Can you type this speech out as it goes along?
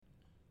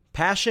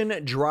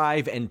Passion,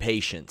 drive, and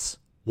patience.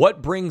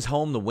 What brings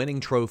home the winning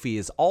trophy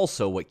is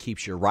also what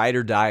keeps your ride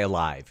or die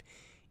alive.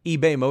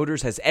 eBay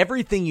Motors has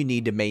everything you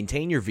need to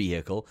maintain your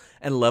vehicle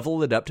and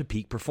level it up to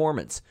peak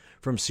performance.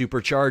 From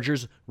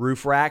superchargers,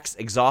 roof racks,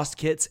 exhaust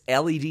kits,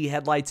 LED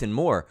headlights, and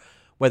more.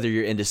 Whether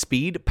you're into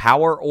speed,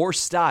 power, or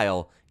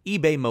style,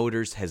 eBay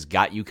Motors has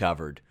got you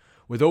covered.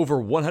 With over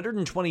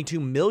 122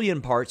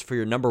 million parts for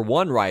your number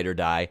one ride or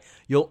die,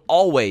 you'll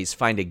always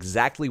find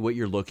exactly what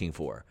you're looking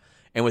for.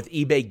 And with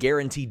eBay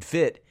Guaranteed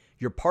Fit,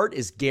 your part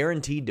is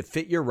guaranteed to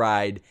fit your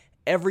ride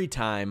every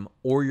time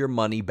or your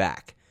money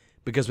back.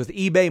 Because with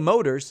eBay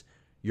Motors,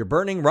 you're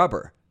burning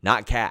rubber,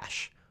 not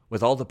cash.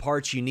 With all the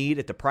parts you need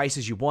at the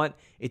prices you want,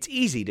 it's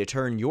easy to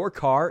turn your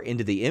car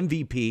into the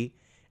MVP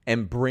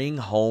and bring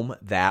home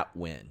that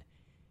win.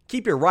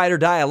 Keep your ride or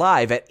die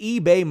alive at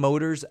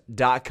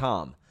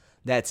ebaymotors.com.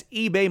 That's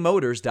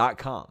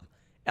ebaymotors.com.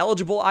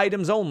 Eligible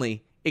items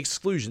only.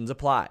 Exclusions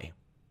apply.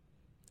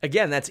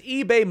 Again, that's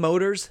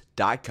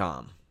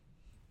ebaymotors.com.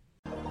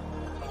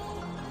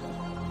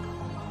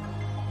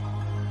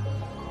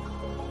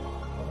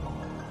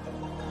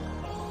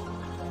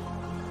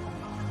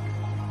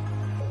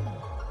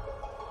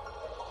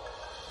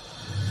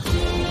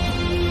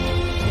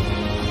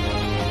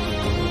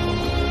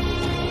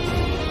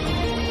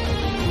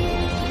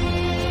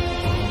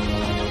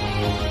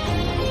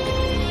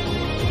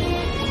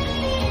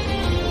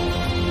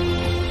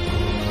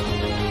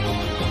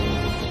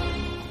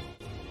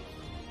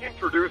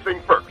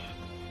 Introducing first,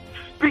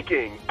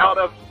 speaking out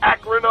of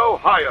Akron,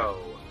 Ohio,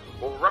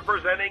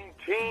 representing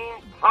Team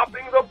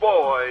Popping the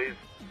Boys,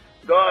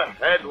 the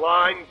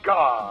headline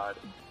god,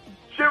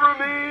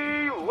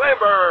 Jeremy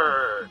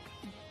Lambert,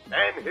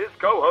 and his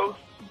co-host,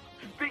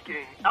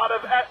 speaking out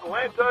of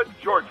Atlanta,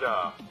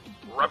 Georgia,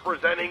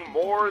 representing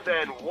more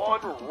than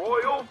one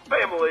royal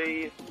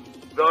family,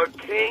 the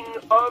king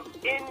of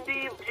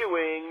indie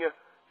viewing,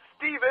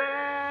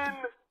 Steven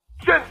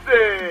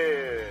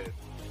Jensen.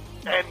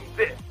 And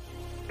this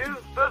is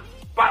the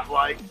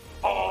Spotlight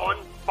on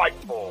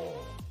Fightful.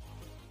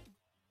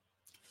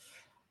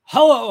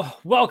 Hello,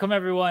 welcome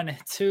everyone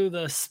to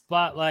the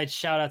Spotlight.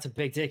 Shout out to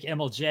Big Dick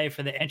MLJ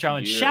for the intro,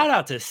 and shout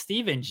out to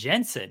Steven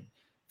Jensen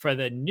for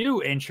the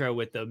new intro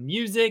with the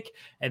music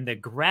and the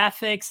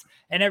graphics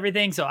and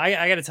everything. So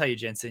I got to tell you,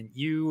 Jensen,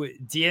 you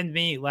DM'd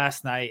me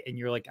last night and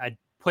you're like, I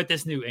put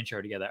this new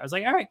intro together. I was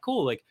like, all right,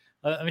 cool. Like,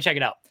 let me check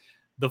it out.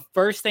 The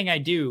first thing I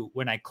do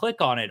when I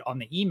click on it on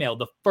the email,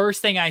 the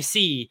first thing I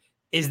see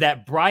is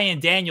that Bryan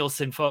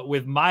Danielson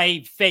with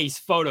my face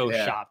photoshopped.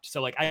 Yeah.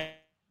 So like I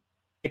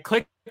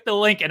click the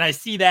link and I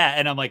see that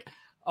and I'm like,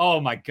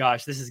 oh my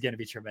gosh, this is going to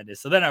be tremendous.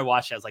 So then I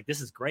watched it. I was like,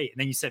 this is great. And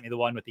then you sent me the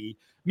one with the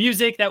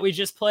music that we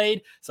just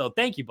played. So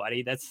thank you,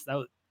 buddy. That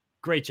was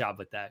great job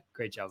with that.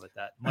 Great job with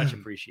that. Much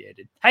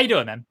appreciated. How you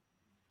doing, man?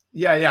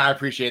 Yeah, I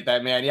appreciate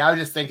that, man. Yeah, I was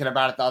just thinking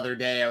about it the other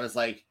day. I was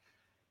like,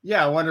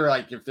 yeah, I wonder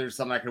like if there's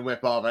something I can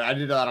whip up. But I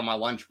did that on my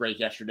lunch break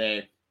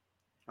yesterday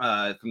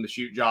from the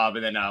shoot job.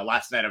 And then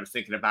last night I was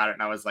thinking about it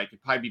and I was like,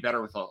 it'd probably be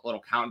better with a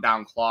little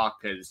countdown clock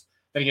because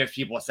then it gives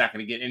people a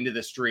second to get into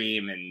the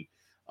stream and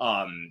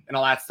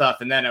all that stuff.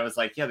 And then I was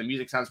like, yeah, the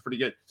music sounds pretty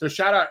good. So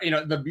shout out,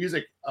 the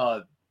music.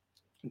 Did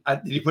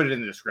you put it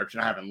in the description?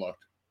 I haven't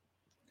looked.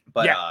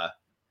 But yeah.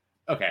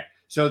 Okay.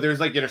 So there's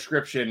like a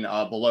description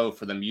below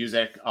for the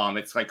music.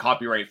 It's like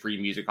copyright free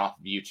music off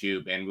of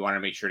YouTube. And we want to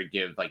make sure to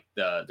give like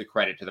the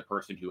credit to the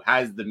person who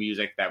has the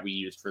music that we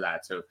used for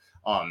that. So,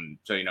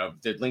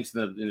 the links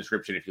in the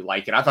description if you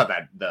like it. I thought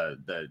that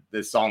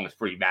the song was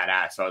pretty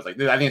badass. So I was like,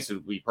 I think this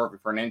would be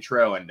perfect for an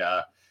intro. And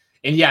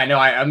yeah, no,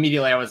 I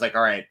was like,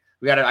 all right,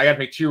 I got to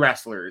pick two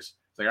wrestlers.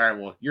 It's like, all right,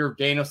 well, you're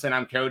Danielson,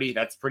 I'm Cody.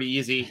 That's pretty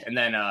easy. And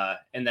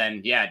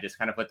then, yeah, just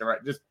kind of put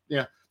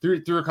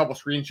through a couple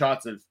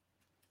screenshots of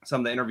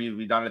some of the interviews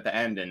we've done at the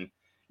end, and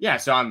yeah,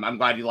 so I'm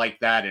glad you like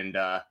that, and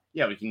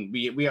yeah,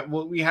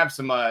 we have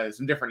some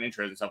different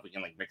intros and stuff we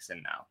can like mix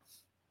in now.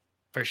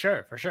 For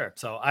sure.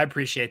 So I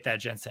appreciate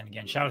that, Jensen.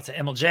 Again, shout out to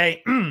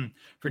MLJ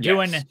for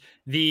doing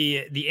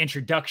the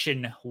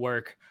introduction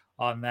work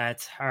on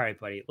that. All right,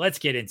 buddy, let's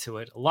get into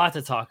it. A lot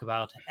to talk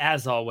about,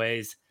 as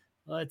always.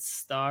 Let's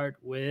start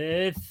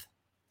with.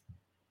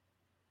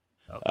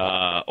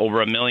 Over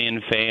 1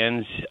 million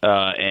fans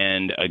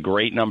and a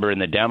great number in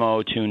the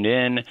demo tuned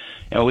in. And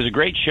it was a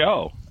great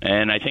show,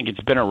 and I think it's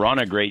been a run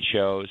of great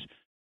shows.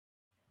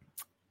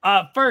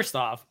 First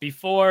off,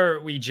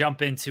 before we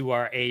jump into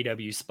our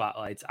AEW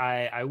spotlights,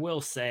 I will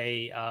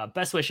say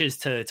best wishes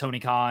to Tony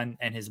Khan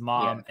and his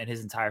mom and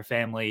his entire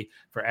family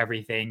for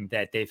everything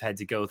that they've had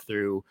to go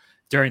through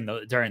during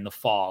the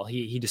fall.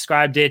 He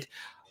described it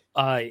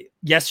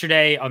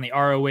yesterday on the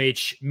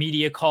ROH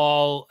media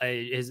call,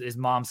 his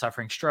mom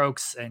suffering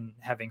strokes and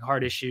having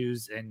heart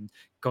issues and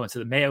going to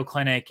the Mayo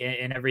Clinic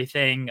and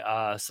everything.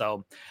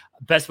 So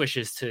best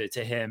wishes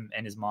to him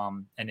and his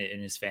mom and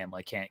his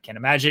family. Can't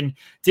imagine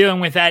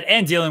dealing with that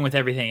and dealing with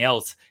everything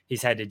else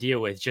he's had to deal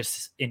with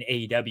just in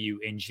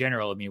AEW in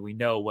general. I mean, we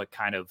know what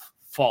kind of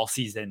fall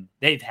season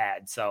they've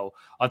had. So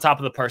on top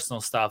of the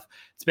personal stuff,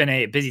 it's been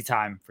a busy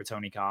time for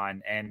Tony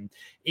Khan. And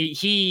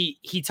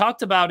he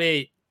talked about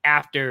it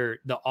after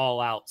the All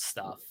Out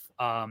stuff.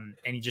 And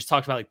he just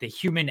talked about like the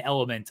human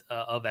element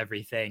of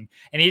everything.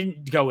 And he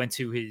didn't go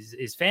into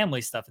his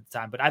family stuff at the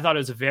time, but I thought it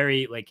was a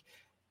very like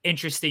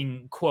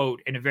interesting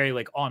quote and a very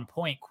like on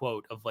point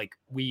quote of like,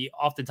 we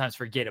oftentimes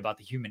forget about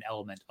the human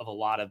element of a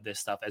lot of this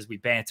stuff as we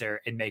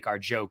banter and make our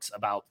jokes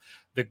about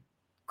the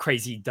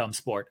crazy dumb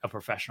sport of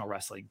professional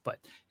wrestling. But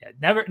yeah,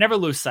 never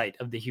lose sight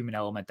of the human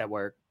element that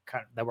we're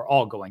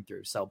all going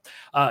through. So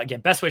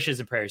again, best wishes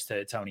and prayers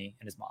to Tony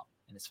and his mom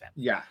and his family.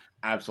 Yeah,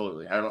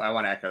 absolutely. I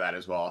want to echo that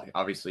as well.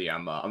 Obviously,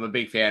 I'm a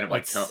big fan of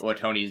like what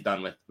Tony's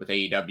done with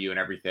AEW and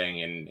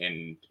everything,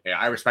 and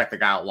I respect the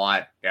guy a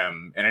lot.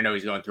 And I know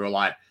he's going through a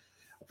lot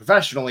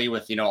professionally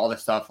with all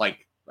this stuff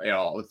like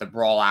with the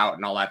brawl out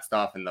and all that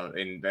stuff, and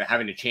the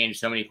having to change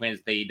so many plans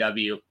with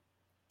AEW,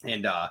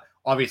 and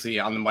obviously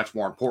on the much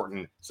more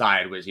important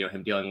side was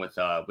him dealing with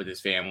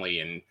his family,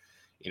 and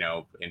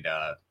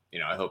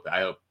I hope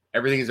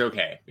everything is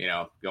okay,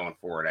 going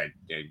forward.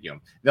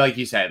 Like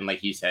you said,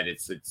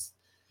 it's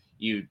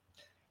you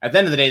at the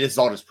end of the day, this is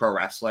all just pro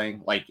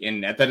wrestling. Like,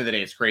 and at the end of the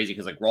day, it's crazy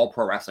because like we're all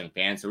pro wrestling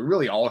fans, so we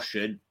really all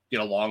should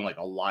get along like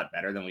a lot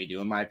better than we do,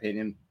 in my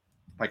opinion,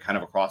 like kind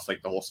of across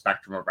like the whole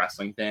spectrum of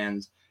wrestling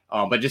fans.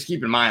 But just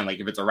keep in mind, like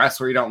if it's a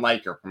wrestler you don't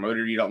like or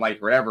promoter you don't like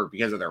or whatever,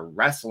 because of their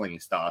wrestling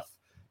stuff,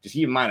 just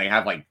keep in mind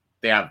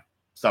they have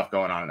stuff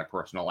going on in their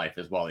personal life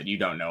as well that you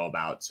don't know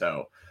about.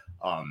 So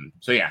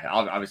yeah,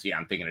 obviously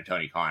I'm thinking of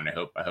Tony Khan. I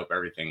hope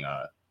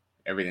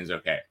everything's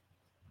okay.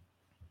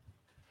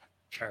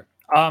 Sure.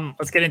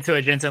 Let's get into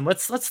it, Jensen.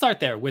 Let's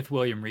start there with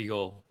William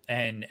Regal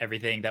and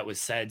everything that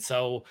was said.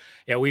 So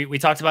yeah, we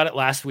talked about it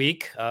last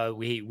week.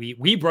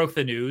 We broke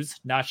the news,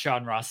 not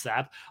Sean Ross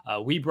Sapp.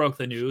 We broke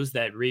the news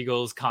that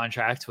Regal's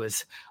contract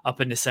was up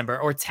in December,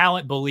 or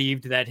Talent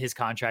believed that his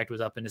contract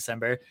was up in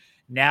December.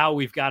 Now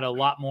we've got a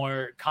lot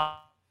more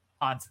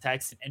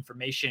context and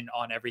information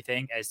on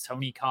everything, as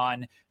Tony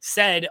Khan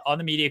said on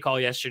the media call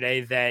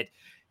yesterday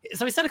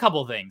so he said a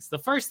couple of things. The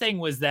first thing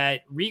was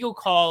that Regal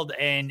called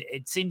and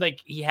it seemed like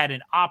he had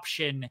an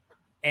option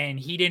and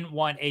he didn't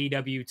want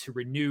AEW to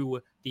renew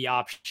the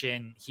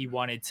option. He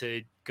wanted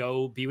to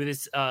go be with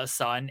his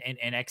son in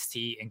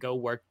NXT and go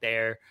work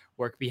there,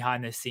 work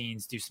behind the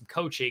scenes, do some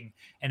coaching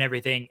and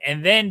everything.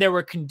 And then there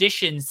were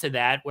conditions to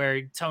that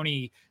where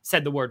Tony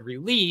said the word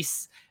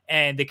release,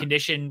 and the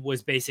condition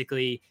was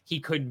basically he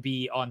couldn't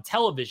be on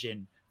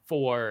television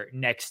for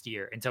next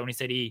year. And Tony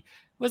said he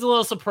was a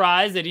little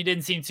surprised that he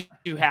didn't seem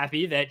too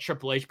happy that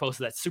Triple H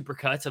posted that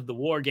supercuts of the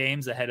War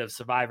Games ahead of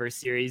Survivor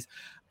Series.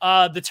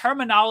 The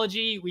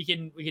terminology, we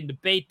can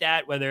debate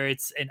that, whether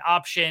it's an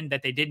option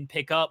that they didn't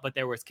pick up, but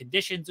there was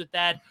conditions with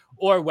that,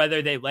 or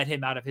whether they let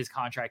him out of his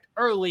contract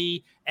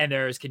early and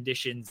there's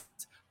conditions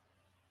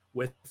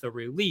with the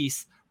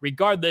release.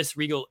 Regardless,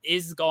 Regal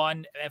is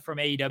gone from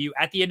AEW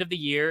at the end of the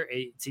year.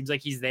 It seems like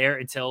he's there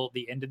until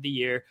the end of the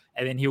year,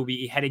 and then he'll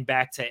be heading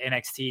back to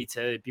NXT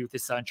to be with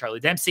his son, Charlie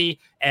Dempsey,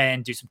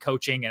 and do some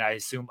coaching, and I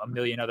assume a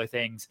million other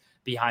things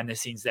behind the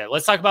scenes there.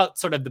 Let's talk about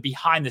sort of the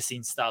behind the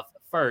scenes stuff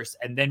first,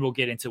 and then we'll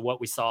get into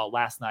what we saw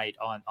last night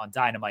on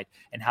Dynamite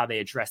and how they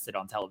addressed it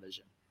on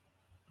television.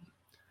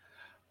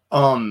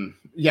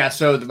 Yeah,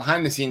 so the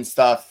behind the scenes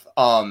stuff,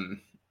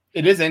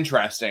 it is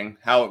interesting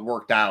how it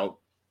worked out.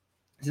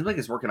 It seems like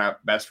it's working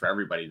out best for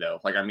everybody, though.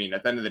 Like, I mean,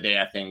 at the end of the day,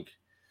 I think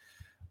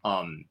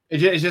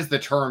it's just the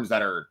terms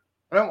that are,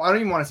 I don't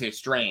even want to say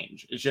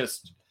strange. It's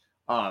just,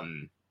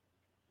 once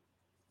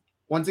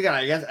again,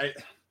 I guess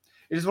it's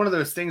just one of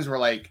those things where,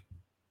 like,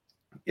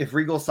 if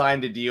Regal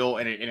signed a deal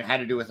and it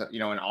had to do with,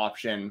 an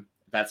option,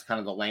 that's kind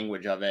of the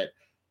language of it.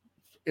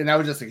 And that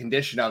was just a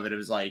condition of it. It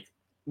was like,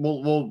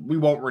 we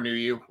won't renew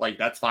you. Like,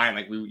 that's fine.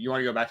 Like, you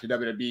want to go back to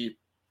WWE,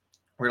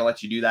 we're going to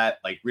let you do that.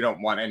 Like, we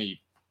don't want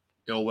any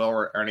ill will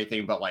or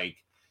anything, but like,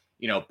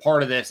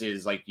 part of this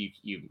is like you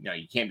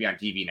can't be on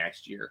TV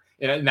next year,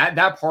 and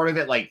that part of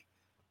it, like,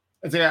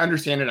 I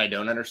understand it, I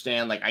don't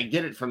understand. Like, I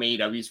get it from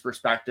AEW's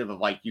perspective of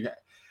like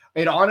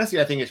it honestly,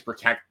 I think is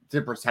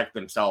to protect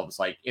themselves,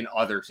 like in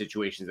other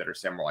situations that are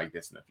similar like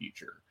this in the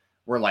future,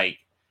 where like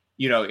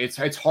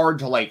it's hard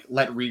to like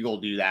let Regal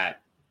do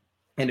that,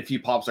 and if he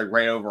pops like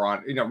right over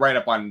on right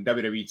up on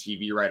WWE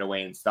TV right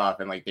away and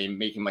stuff, and like they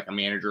make him like a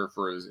manager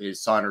for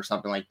his son or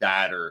something like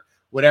that, or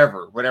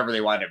whatever they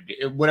wind up,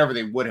 whatever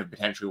they would have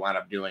potentially wound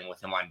up doing with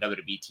him on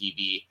WWE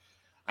TV.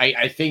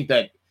 I think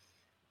that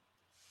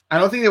I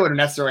don't think they would have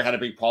necessarily had a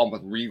big problem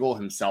with Regal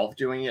himself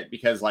doing it,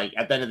 because like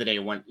at the end of the day,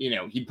 when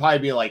he'd probably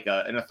be like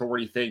an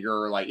authority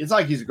figure, like it's not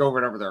like he's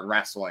going over there and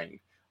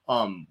wrestling.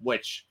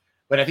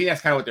 But I think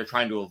that's kind of what they're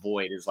trying to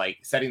avoid, is like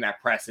setting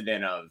that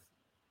precedent of,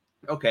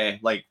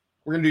 okay, like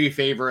we're gonna do you a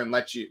favor and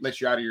let you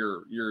out of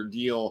your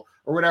deal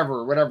or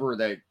whatever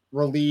the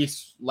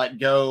release, let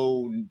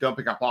go, don't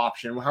pick up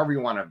option, however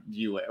you want to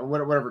view it, or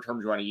whatever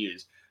terms you want to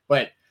use.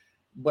 But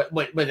I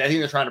think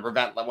they're trying to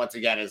prevent, once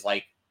again, is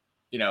like,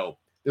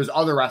 there's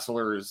other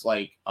wrestlers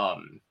like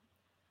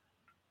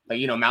like,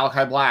 you know,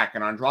 Malachi Black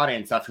and Andrade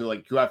and stuff who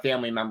have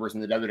family members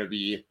in the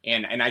WWE.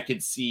 And I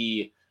could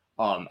see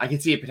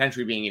it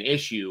potentially being an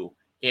issue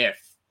if,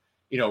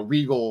 you know,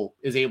 Regal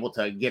is able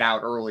to get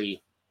out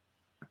early,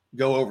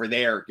 go over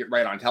there, get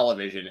right on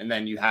television, and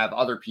then you have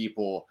other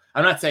people.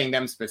 I'm not saying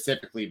them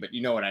specifically, but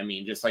you know what I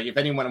mean. Just like if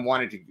anyone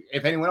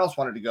else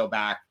wanted to go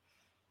back,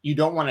 you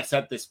don't want to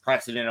set this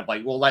precedent of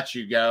like, we'll let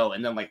you go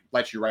and then like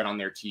let you right on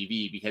their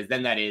TV, because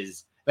then that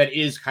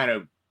is kind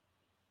of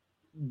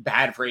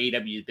bad for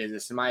AEW's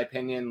business, in my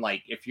opinion.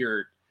 Like if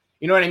you're,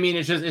 you know what I mean?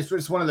 It's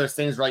just one of those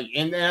things where, like,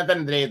 and at the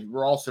end of the day,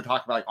 we're also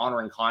talking about like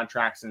honoring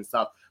contracts and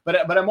stuff.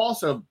 But I'm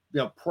also, you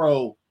know,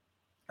 pro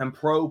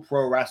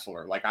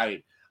wrestler. Like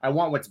I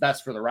want what's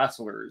best for the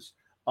wrestlers.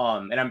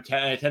 And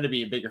I tend to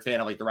be a bigger fan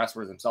of like the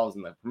wrestlers themselves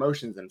and the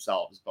promotions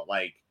themselves. But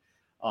like,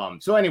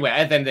 so anyway,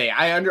 at the end of the day,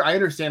 I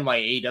understand why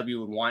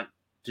AEW would want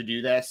to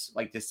do this,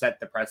 like to set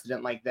the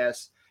precedent like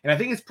this. And I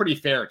think it's pretty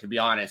fair, to be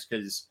honest,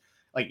 because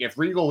like if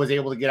Regal was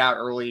able to get out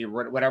early,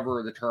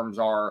 whatever the terms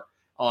are,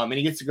 and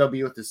he gets to go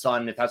be with his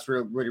son, if that's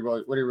really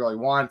what he really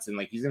wants, and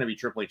like he's going to be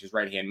Triple H's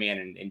right-hand man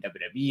in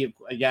WWE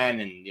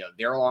again, and you know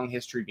their long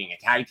history being a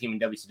tag team in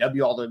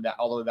WCW all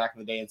the way back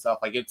in the day and stuff,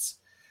 like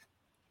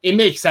it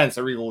makes sense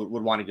that Regal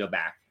would want to go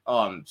back.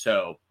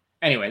 So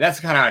anyway, that's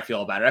kind of how I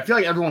feel about it. I feel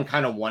like everyone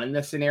kind of won in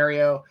this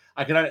scenario.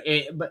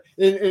 But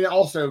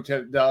also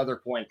to the other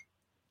point,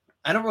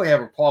 I don't really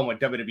have a problem with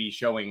WWE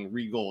showing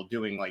Regal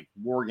doing like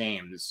war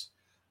games,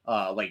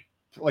 like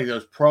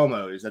those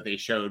promos that they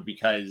showed,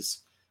 because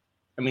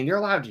I mean they're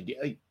allowed to do.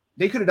 Like,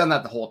 they could have done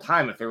that the whole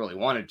time if they really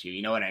wanted to.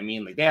 You know what I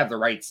mean? Like they have the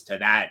rights to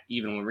that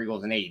even when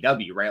Regal's in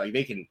AEW, right? Like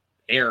they can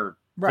air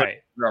right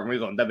on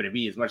Regal and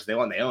WWE as much as they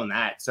want. They own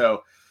that.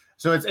 So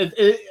it's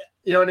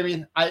you know what I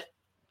mean?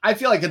 I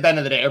feel like at the end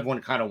of the day,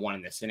 everyone kind of won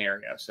in this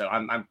scenario. So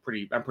I'm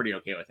pretty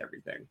okay with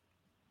everything.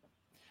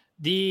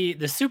 The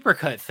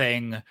supercut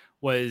thing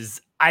was,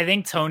 I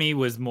think Tony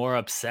was more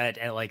upset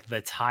at like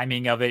the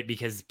timing of it,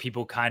 because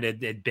people kind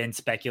of had been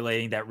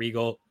speculating that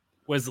Regal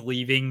was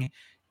leaving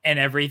and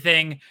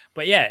everything.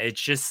 But yeah,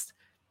 it's just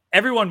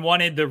everyone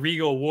wanted the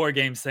Regal War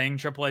Games thing.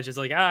 Triple H is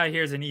like,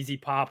 here's an easy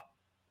pop.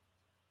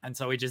 And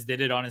so he just did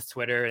it on his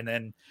Twitter. And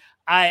then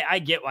I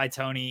get why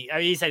Tony, I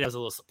mean, he said he was a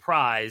little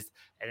surprised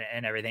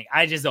and everything.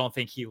 I just don't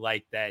think he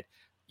liked that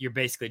you're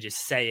basically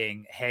just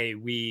saying, hey,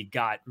 we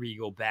got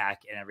Regal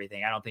back and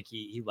everything. I don't think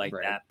he liked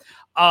that.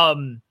 I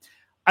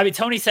mean,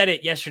 Tony said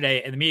it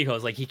yesterday in the media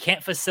calls, like he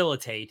can't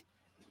facilitate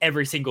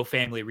every single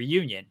family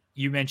reunion.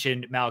 You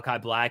mentioned Malachi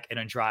Black and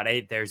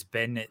Andrade. There's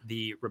been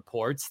the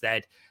reports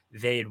that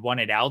they had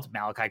wanted out.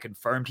 Malachi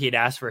confirmed he had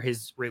asked for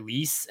his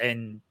release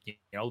and, you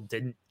know,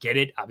 didn't get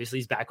it. Obviously,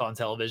 he's back on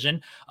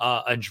television.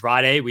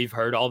 Andrade, we've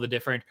heard all the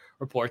different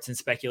reports and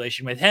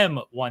speculation with him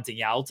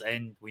wanting out.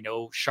 And we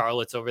know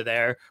Charlotte's over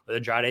there with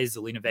Andrade,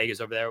 Zelina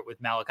Vega's over there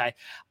with Malachi.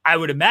 I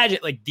would imagine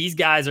like these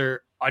guys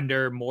are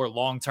under more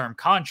long-term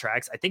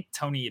contracts. I think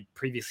Tony had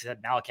previously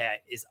said Malachi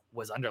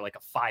was under like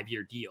a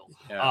 5-year deal.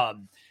 Yeah.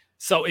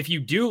 So if you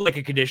do like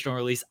a conditional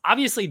release,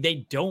 obviously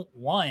they don't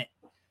want,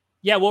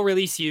 we'll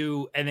release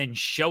you and then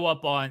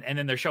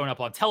they're showing up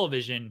on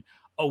television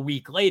a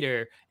week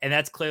later. And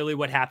that's clearly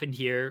what happened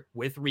here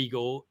with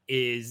Regal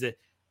is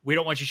we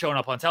don't want you showing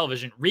up on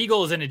television.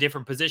 Regal is in a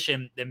different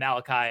position than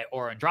Malachi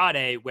or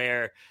Andrade,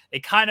 where they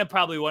kind of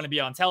probably want to be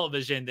on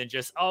television than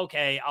just,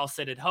 okay, I'll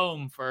sit at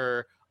home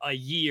for a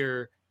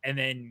year and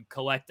then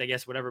collect, I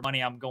guess, whatever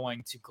money I'm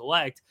going to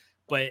collect.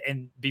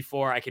 And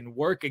before I can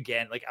work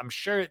again, like I'm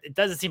sure it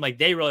doesn't seem like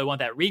they really want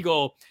that.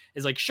 Regal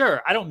is like,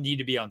 sure, I don't need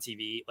to be on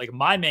TV. Like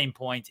my main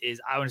point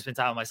is I want to spend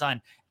time with my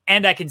son,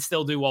 and I can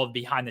still do all the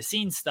behind the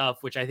scenes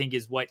stuff, which I think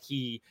is where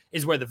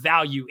the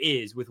value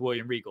is with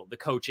William Regal, the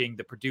coaching,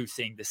 the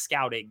producing, the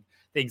scouting,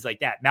 things like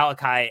that.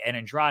 Malachi and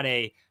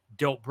Andrade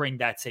don't bring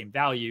that same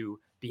value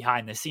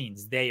behind the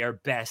scenes. They are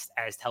best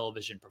as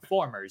television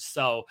performers.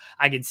 So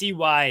I can see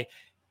why,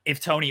 if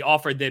Tony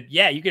offered them,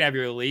 you can have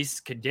your release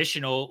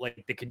conditional,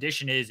 like the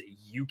condition is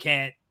you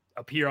can't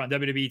appear on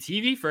WWE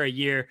TV for a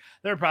year,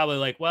 they're probably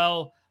like,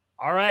 well,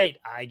 all right,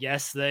 I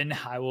guess then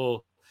I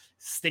will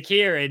stick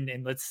here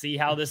and let's see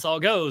how this all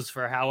goes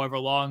for however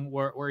long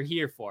we're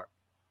here for.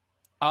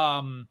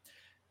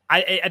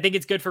 I think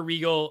it's good for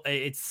Regal.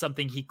 It's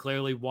something he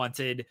clearly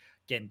wanted.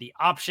 Again, the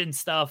option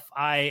stuff,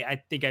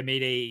 I think I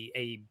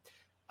made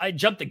I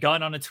jumped the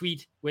gun on a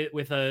tweet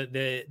with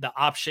the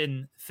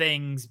option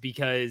things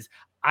because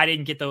I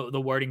didn't get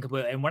the wording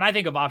completely. And when I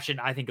think of option,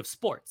 I think of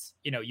sports.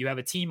 You know, you have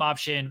a team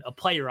option, a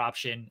player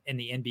option in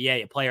the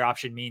NBA. A player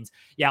option means,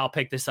 I'll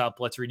pick this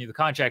up. Let's renew the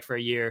contract for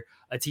a year.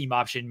 A team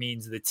option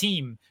means the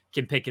team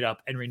can pick it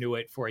up and renew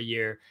it for a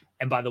year.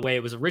 And by the way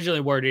it was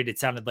originally worded, it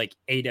sounded like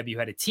AEW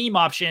had a team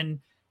option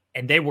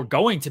and they were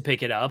going to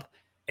pick it up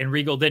and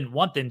Regal didn't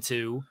want them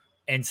to.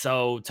 And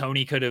so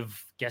Tony could have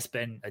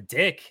been a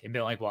dick and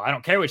been like, well, I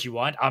don't care what you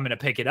want. I'm going to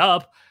pick it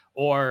up.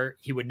 Or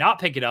he would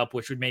not pick it up,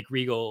 which would make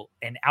Regal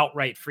an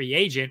outright free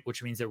agent,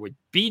 which means there would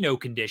be no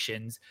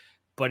conditions.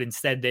 But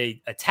instead,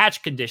 they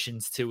attach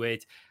conditions to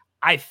it.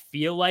 I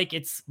feel like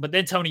but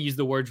then Tony used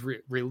the words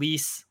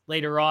release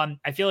later on.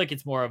 I feel like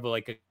it's more of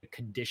a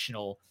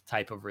conditional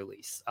type of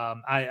release.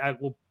 I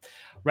will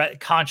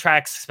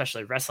contracts,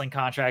 especially wrestling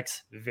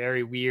contracts,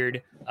 very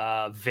weird,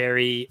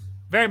 very,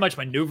 very much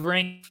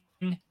maneuvering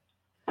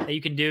that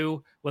you can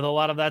do with a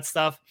lot of that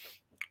stuff.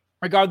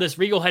 Regardless,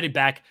 Regal headed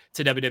back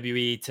to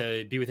WWE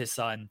to be with his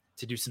son,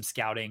 to do some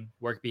scouting,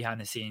 work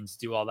behind the scenes,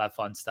 do all that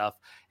fun stuff.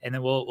 And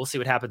then we'll see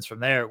what happens from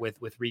there with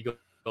Regal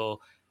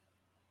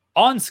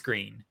on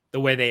screen,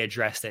 the way they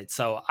addressed it.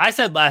 So I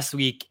said last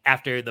week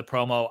after the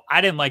promo,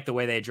 I didn't like the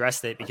way they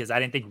addressed it because I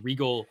didn't think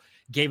Regal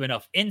gave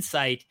enough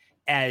insight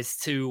as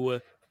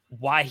to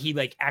why he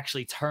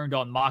actually turned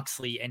on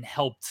Moxley and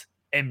helped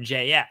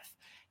MJF.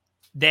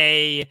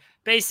 They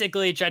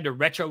basically tried to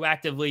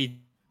retroactively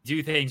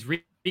do things.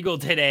 Regal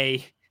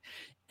did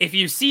 "if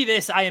you see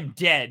this, I am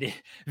dead"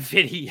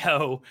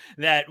 video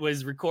that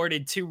was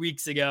recorded 2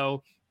 weeks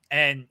ago.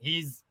 And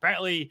he's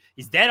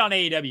dead on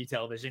AEW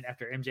television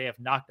after MJF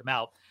knocked him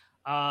out.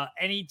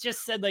 And he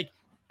just said,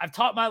 I've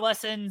taught my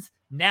lessons.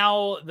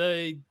 Now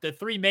the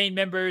three main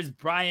members,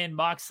 Brian,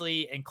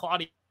 Moxley, and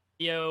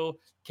Claudio,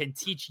 can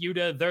teach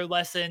Yuta their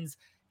lessons.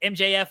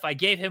 MJF, I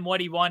gave him what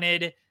he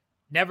wanted.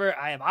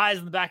 I have eyes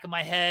in the back of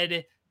my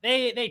head.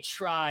 They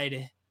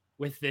tried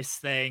with this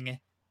thing,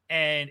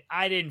 and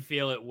I didn't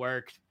feel it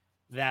worked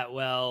that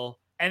well.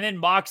 And then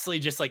Moxley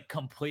just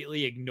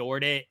completely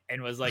ignored it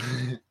and was like,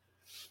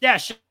 yeah,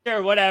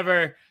 sure,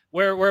 whatever.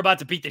 We're about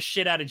to beat the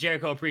shit out of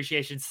Jericho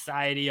Appreciation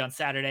Society on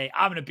Saturday.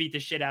 I'm gonna beat the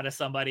shit out of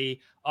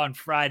somebody on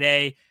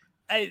Friday.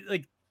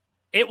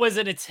 It was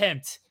an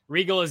attempt.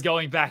 Regal is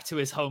going back to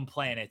his home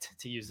planet,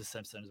 to use the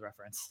Simpsons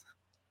reference.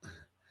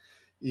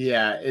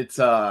 Yeah, it's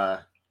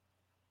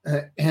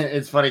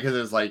it's funny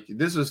because it's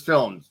this was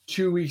filmed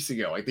 2 weeks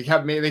ago. They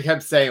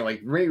kept saying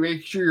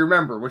make sure you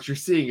remember what you're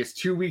seeing is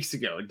 2 weeks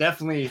ago. It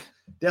definitely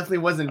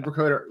wasn't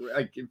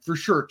recorded for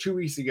sure 2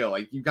 weeks ago.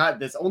 You got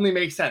this only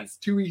makes sense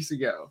 2 weeks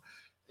ago.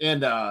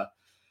 And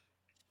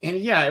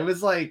yeah, it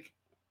was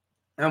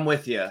I'm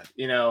with you.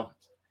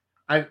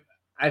 I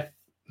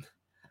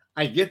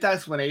get the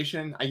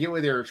explanation. I get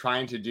what they were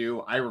trying to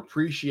do. I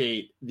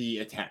appreciate the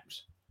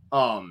attempt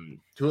to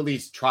at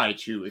least try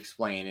to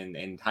explain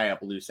and tie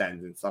up loose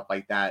ends and stuff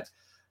like that.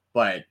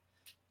 But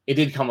it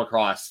did come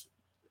across.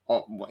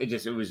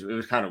 It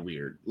was kind of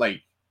weird. I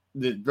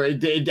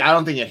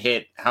don't think it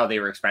hit how they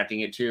were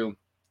expecting it to.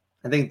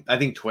 I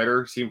think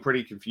Twitter seemed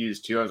pretty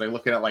confused too. I was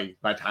looking at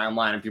my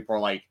timeline and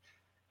people are that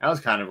was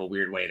kind of a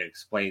weird way to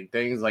explain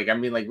things.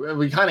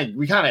 We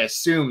kind of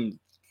assumed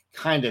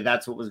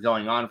that's what was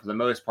going on for the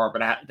most part,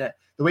 but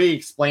the way he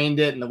explained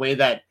it and the way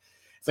that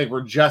it's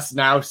we're just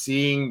now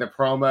seeing the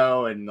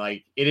promo and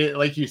it is,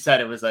 like you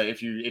said, it was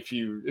if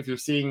you're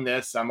seeing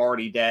this, I'm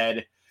already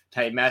dead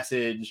type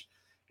message.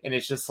 And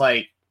it's just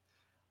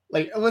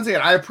once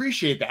again, I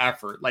appreciate the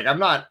effort. I'm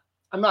not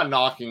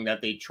knocking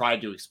that they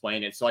tried to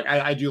explain it. So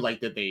I do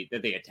like that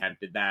they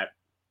attempted that,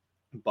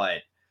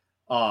 but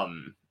I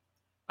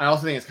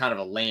also think it's kind of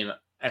a lame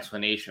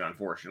explanation,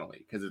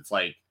 unfortunately, because it's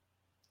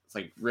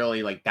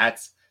really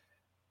that's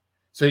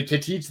so to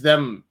teach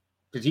them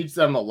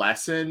a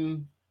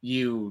lesson.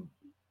 You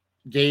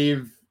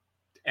gave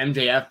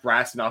MJF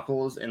brass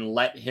knuckles and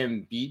let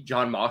him beat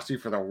Jon Moxley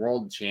for the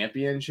world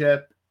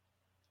championship,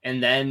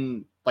 and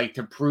then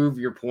to prove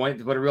your point,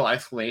 to put a real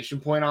exclamation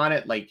point on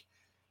it,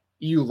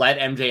 you let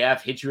MJF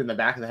hit you in the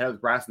back of the head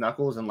with brass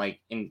knuckles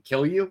and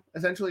kill you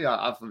essentially.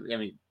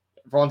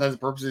 For all intents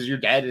and purposes, you're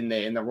dead in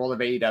the world of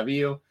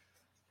AEW.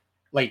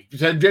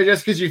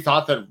 Just because you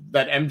thought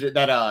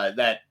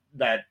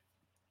that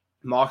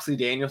Moxley,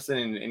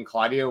 Danielson, and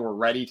Claudio were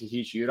ready to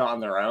teach Yuta on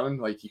their own,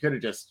 you could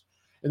have just.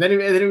 And then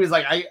it was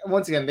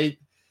once again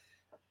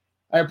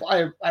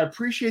I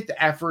appreciate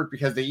the effort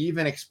because they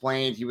even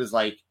explained he was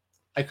I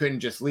couldn't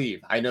just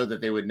leave. I know that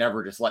they would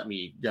never just let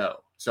me go,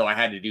 so I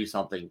had to do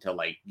something to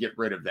get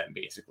rid of them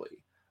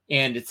basically.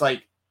 And it's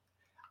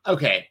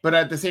okay, but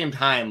at the same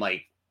time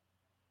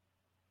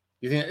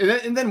you think,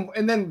 and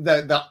then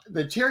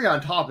the cherry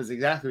on top is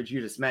exactly what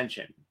you just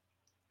mentioned,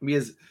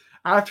 because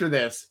after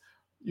this,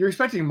 you're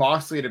expecting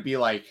Moxley to be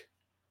all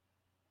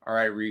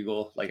right,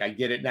 Regal, I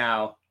get it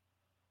now.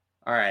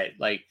 All right,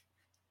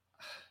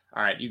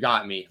 all right, you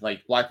got me.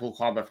 Blackpool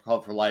Combat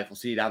Club for life. We'll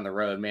see you down the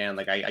road, man.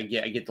 I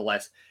get the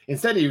less.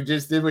 Instead, you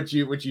just did what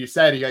you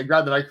said. He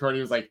grabbed the microphone.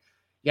 He was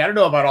yeah, I don't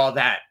know about all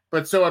that.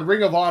 But so at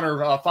Ring of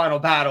Honor Final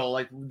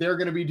Battle, they're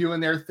going to be doing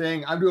their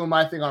thing. I'm doing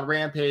my thing on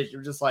Rampage.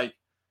 You're just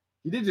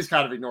you did just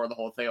kind of ignore the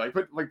whole thing.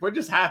 What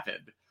just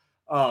happened?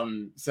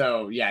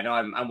 So yeah, no,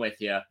 I'm with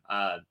you.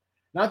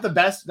 Not the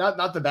best,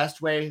 not the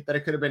best way that it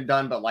could have been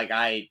done, but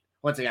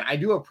once again, I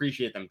do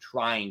appreciate them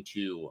trying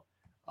to,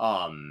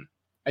 the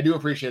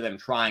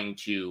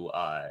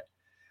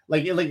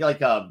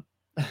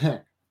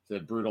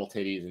brutal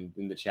titties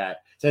in the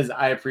chat says,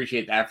 I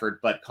appreciate the effort,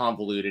 but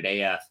convoluted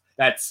AF.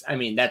 That's a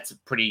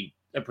pretty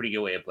good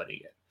way of putting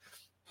it.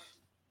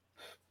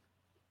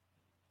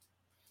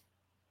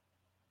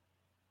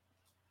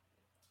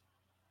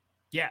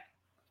 Yeah,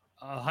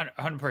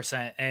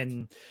 100%.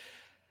 And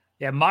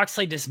Yeah,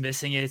 Moxley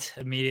dismissing it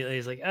immediately.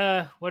 He's like,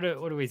 what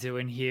are we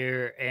doing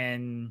here?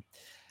 And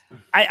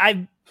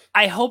I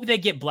hope they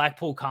get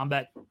Blackpool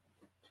Combat.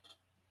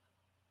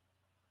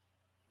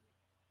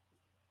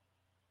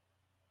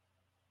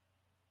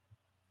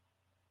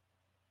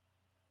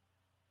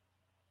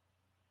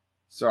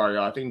 Sorry,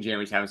 I think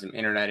Jeremy's having some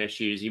internet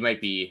issues. You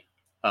might be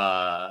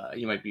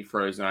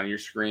frozen on your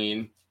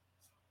screen.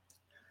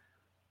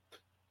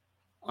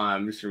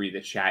 I'm just gonna read the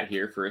chat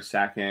here for a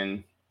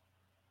second.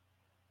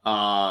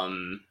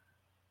 So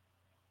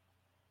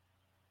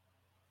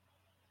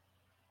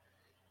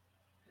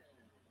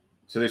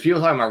there's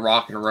people talking about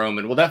Rock and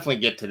Roman. We'll definitely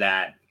get to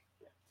that.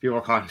 People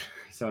are calling.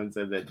 Someone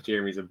said that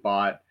Jeremy's a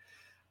bot.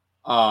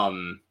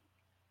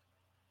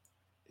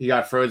 He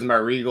got frozen by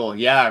Regal.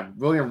 Yeah,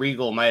 William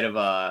Regal might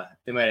have.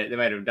 They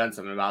might have done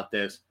something about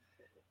this.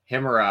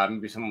 Him or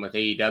maybe someone with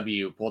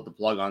AEW pulled the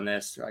plug on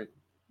this. Like,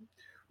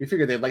 we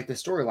figured they'd like the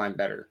storyline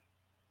better.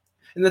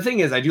 And the thing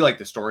is, I do like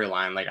the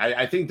storyline. Like,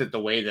 I think that the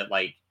way that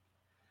like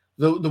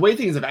the way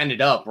things have ended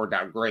up worked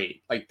out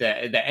great. Like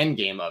the end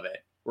game of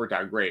it worked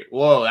out great.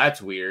 Whoa,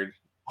 that's weird.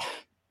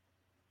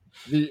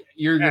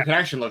 Your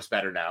connection looks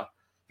better now.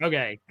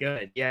 Okay,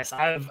 good. Yes,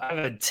 I have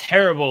a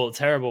terrible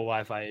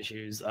Wi-Fi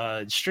issues.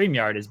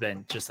 StreamYard has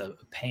been just a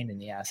pain in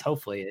the ass.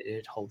 Hopefully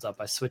it holds up.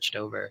 I switched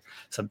over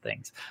some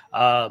things.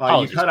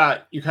 You cut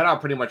out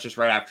pretty much just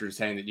right after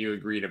saying that you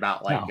agreed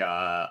about like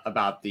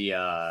about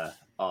the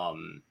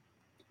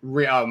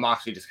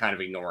Moxley just kind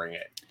of ignoring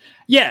it.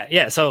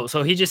 Yeah. So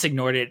he just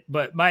ignored it.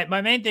 But my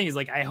main thing is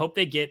like I hope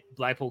they get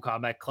Blackpool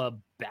Combat Club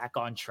back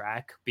on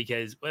track,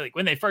 because like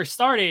when they first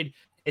started,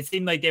 it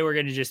seemed like they were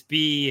going to just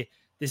be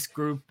this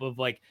group of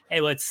like, hey,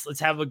 let's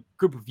have a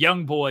group of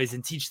young boys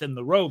and teach them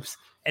the ropes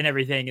and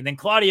everything. And then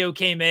Claudio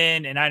came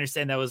in, and I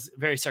understand that was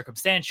very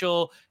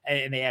circumstantial,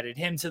 and they added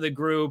him to the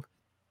group.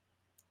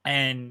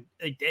 And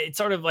it's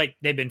sort of like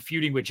they've been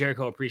feuding with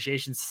Jericho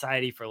Appreciation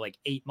Society for like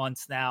 8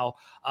 months now.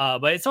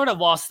 But it sort of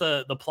lost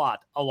the plot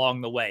along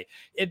the way.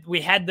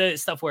 We had the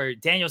stuff where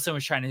Danielson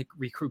was trying to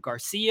recruit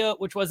Garcia,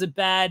 which wasn't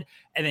bad.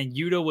 And then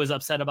Yuta was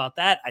upset about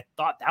that. I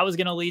thought that was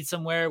going to lead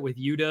somewhere with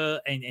Yuta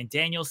and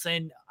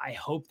Danielson. I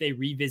hope they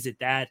revisit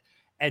that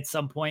at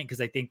some point,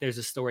 because I think there's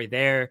a story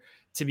there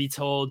to be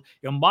told.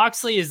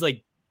 Moxley is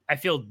like, I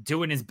feel,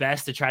 doing his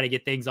best to try to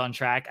get things on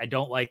track. I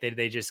don't like that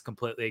they just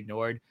completely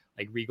ignored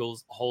like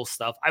Regal's whole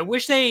stuff. I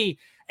wish and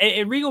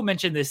Regal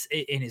mentioned this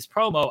in his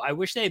promo, I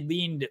wish they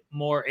leaned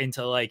more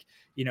into like,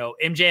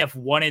 MJF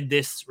wanted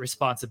this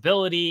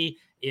responsibility.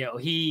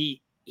 He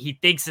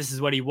thinks this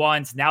is what he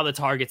wants. Now the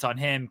target's on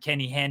him. Can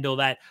he handle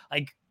that?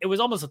 Like, it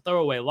was almost a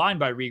throwaway line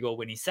by Regal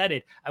when he said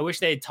it. I wish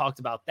they had talked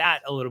about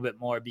that a little bit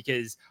more,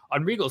 because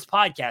on Regal's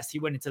podcast, he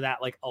went into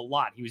that like a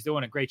lot. He was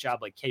doing a great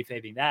job like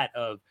kayfabing that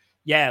of,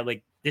 yeah,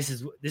 like this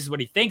is what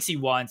he thinks he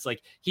wants.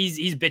 Like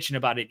he's bitching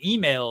about an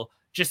email.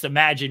 Just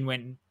imagine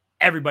when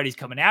everybody's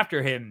coming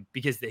after him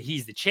because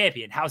he's the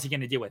champion. How's he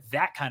going to deal with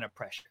that kind of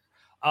pressure?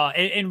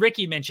 And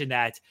Ricky mentioned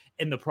that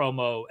in the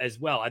promo as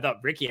well. I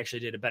thought Ricky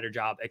actually did a better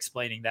job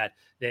explaining that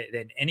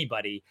than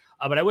anybody.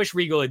 But I wish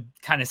Regal had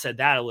kind of said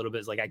that a little bit.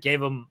 It's like I gave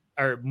him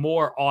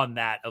more on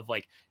that of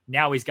like,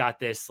 now he's got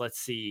this. Let's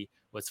see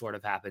what sort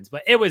of happens.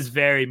 But it was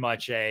very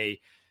much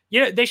they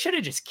should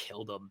have just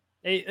killed him.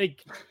 The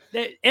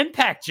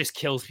Impact just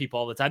kills people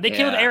all the time. They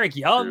killed Eric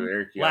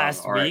Young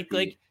last week.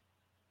 Like,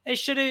 They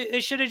should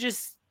have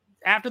just,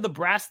 after the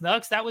brass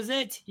knucks, that was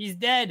it. He's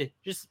dead.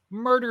 Just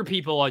murder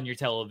people on your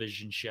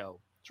television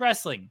show. It's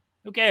wrestling.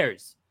 Who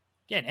cares?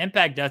 Again,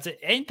 Impact does it.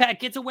 Impact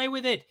gets away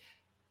with it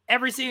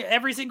every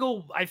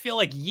single, I feel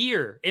like,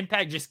 year.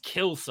 Impact just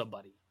kills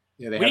somebody.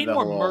 Yeah, we need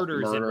more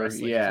murders in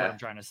wrestling. Yeah. Is what I'm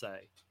trying to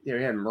say. Yeah,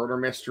 we had murder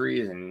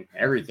mysteries and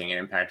everything in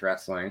Impact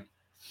Wrestling.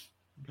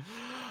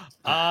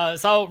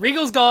 So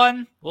Regal's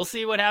gone. We'll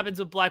see what happens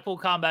with Blackpool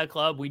Combat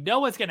Club. We know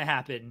what's going to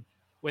happen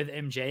with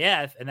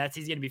MJF, and that's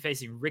he's going to be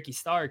facing Ricky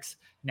Starks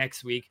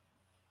next week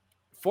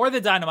for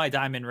the Dynamite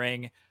Diamond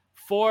Ring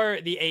for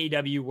the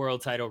AEW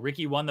World Title.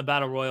 Ricky won the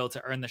Battle Royal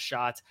to earn the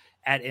shot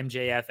at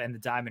MJF and the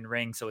Diamond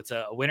Ring, so it's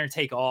a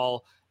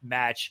winner-take-all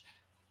match.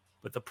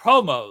 But the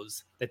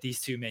promos that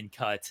these two men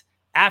cut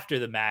after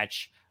the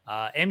match,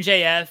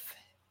 MJF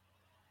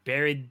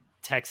buried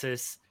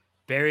Texas,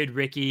 buried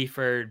Ricky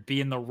for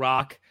being the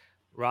Rock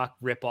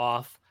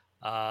ripoff,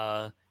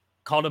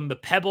 called him the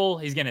Pebble.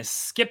 He's going to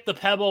skip the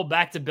Pebble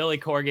back to Billy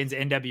Corgan's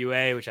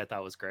NWA, which I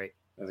thought was great.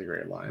 That's a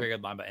great line. Very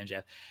good line by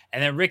MJF.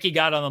 And then Ricky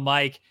got on the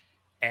mic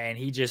and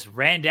he just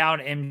ran down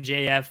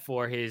MJF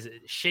for his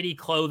shitty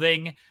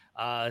clothing,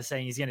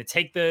 saying he's going to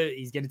take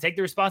the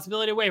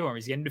responsibility away from him.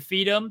 He's going to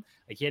defeat him.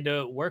 Like, he had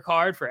to work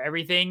hard for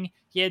everything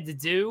he had to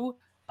do.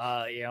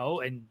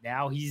 And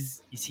now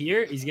he's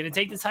here. He's going to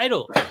take the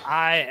title.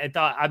 I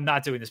thought, I'm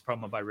not doing this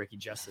promo by Ricky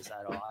justice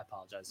at all. I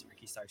apologize to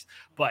Ricky Starks,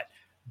 but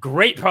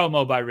great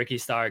promo by Ricky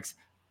Starks.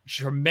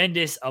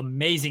 Tremendous,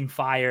 amazing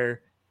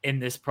fire in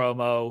this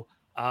promo.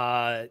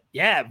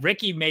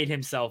 Ricky made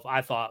himself,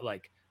 I thought,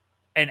 like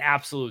an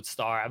absolute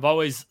star. I've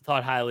always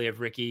thought highly of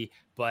Ricky,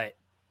 but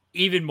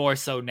even more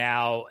so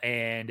now.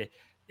 And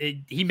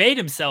he made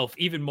himself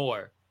even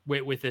more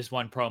with this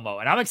one promo.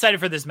 And I'm excited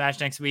for this match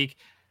next week.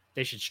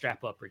 They should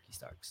strap up Ricky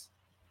Starks.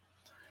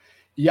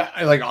 Yeah,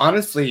 like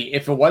honestly,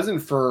 if it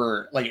wasn't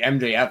for like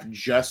MJF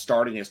just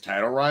starting his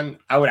title run,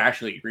 I would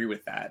actually agree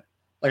with that.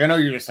 Like I know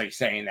you're just like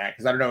saying that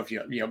because I don't know if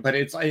you know, but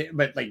it's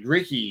but like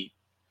Ricky,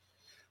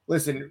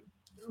 listen,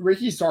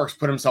 Ricky Starks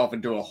put himself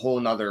into a whole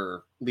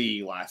nother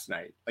league last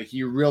night. Like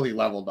he really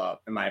leveled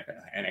up, in my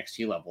opinion.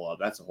 NXT level up.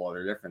 That's a whole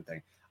other different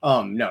thing.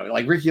 No,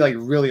 like Ricky like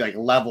really like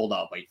leveled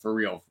up, like for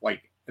real.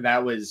 Like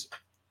that was,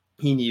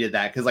 he needed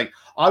that because like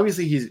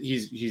obviously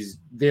he's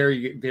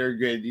very, very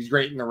good. He's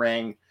great in the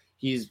ring.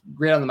 He's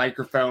great on the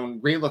microphone,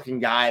 great looking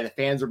guy. The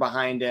fans are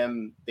behind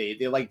him. They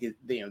like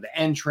the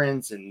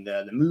entrance and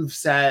the move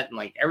set and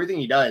like everything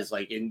he does.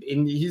 Like and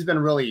he's been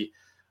really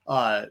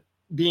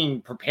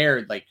being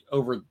prepared like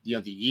over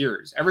the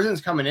years ever since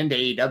coming into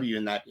AEW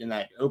in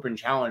that open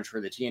challenge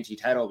for the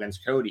TNT title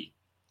against Cody.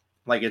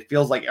 Like it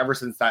feels like ever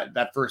since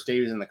that first day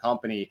he was in the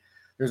company,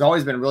 there's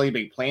always been really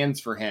big plans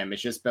for him.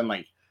 It's just been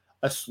like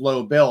a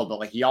slow build, but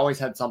like he always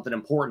had something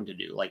important to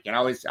do. Like, and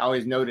I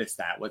always noticed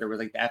that whether it was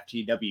like the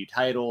FTW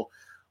title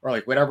or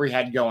like whatever he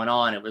had going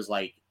on, it was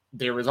like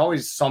there was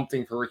always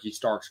something for Ricky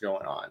Starks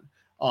going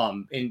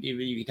on. And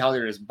you can tell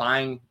they're just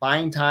buying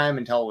time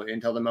until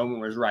the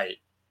moment was right.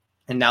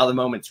 And now the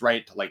moment's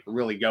right to like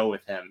really go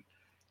with him.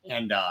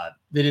 And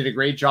they did a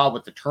great job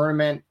with the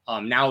tournament.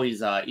 Now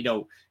he's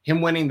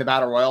him winning the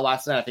Battle Royal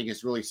last night, I think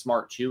is really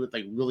smart too. It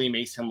like really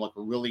makes him look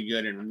really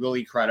good and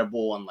really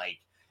credible. And like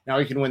now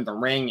he can win the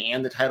ring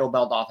and the title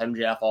belt off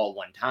MJF all at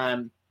one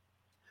time.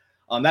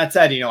 That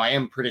said, I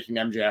am predicting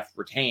MJF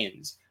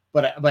retains,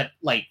 but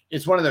like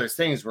it's one of those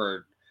things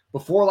where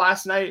before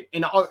last night,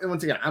 and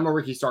once again, I'm a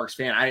Ricky Starks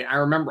fan.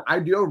 I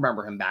do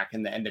remember him back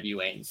in the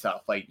NWA and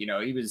stuff. Like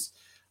he was,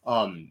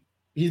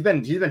 he's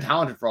been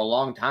talented for a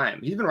long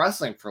time. He's been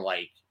wrestling for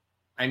like,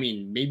 I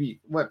mean, maybe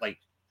what, like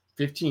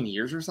 15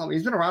 years or something.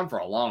 He's been around for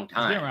a long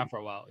time. He's been around for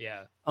a while,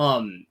 yeah.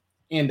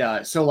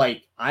 So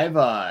like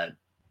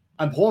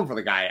I'm pulling for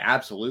the guy,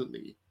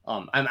 absolutely.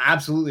 I'm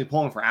absolutely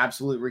pulling for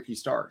absolute Ricky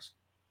Starks.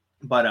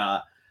 But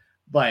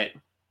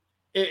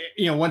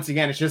once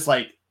again, it's just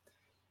like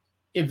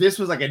if this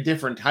was like a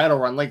different title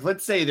run, like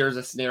let's say there's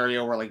a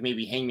scenario where like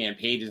maybe Hangman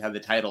Page has had the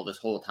title this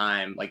whole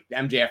time, like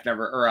MJF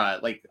never, or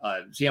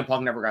CM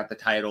Punk never got the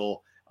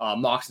title,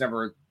 Mox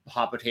never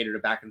hot potatoed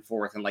it back and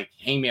forth, and like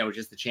Hangman was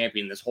just the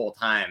champion this whole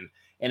time,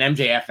 and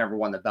MJF never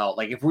won the belt.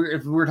 Like if we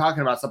were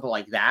talking about something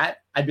like that,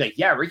 I'd be like,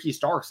 yeah, Ricky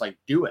Starks, like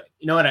do it.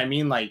 You know what I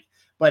mean? Like,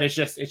 but it's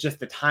just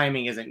the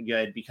timing isn't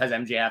good because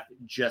MJF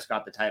just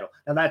got the title.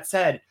 Now that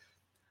said,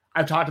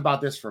 I've talked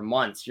about this for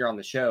months here on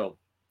the show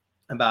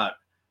about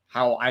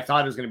how I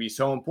thought it was going to be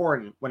so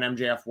important when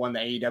MJF won the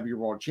AEW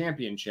World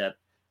Championship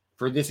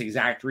for this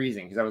exact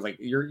reason. Because I was like,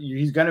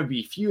 he's going to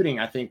be feuding,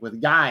 I think,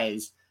 with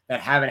guys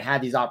that haven't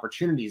had these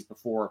opportunities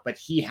before, but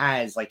he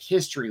has like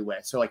history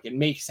with. So like it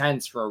makes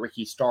sense for a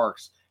Ricky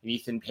Starks, an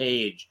Ethan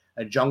Page,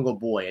 a Jungle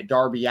Boy, a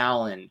Darby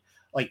Allin,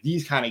 like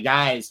these kind of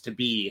guys to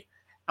be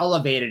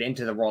elevated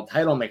into the world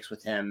title mix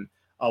with him,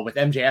 with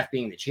MJF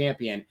being the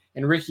champion.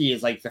 And Ricky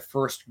is like the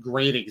first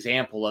great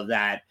example of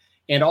that.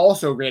 And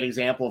also a great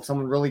example of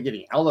someone really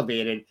getting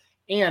elevated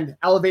and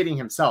elevating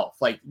himself.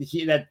 Like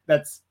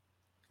that's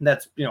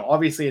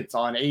obviously it's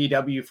on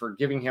AEW for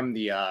giving him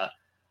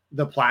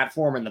the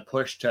platform and the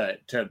push to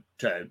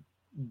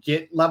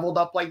get leveled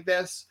up like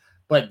this.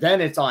 But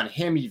then it's on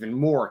him even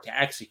more to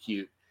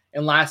execute.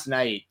 And last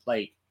night,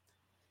 like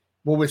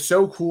what was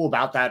so cool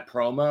about that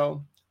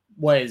promo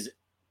was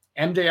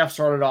MJF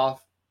started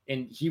off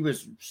and he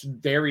was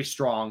very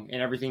strong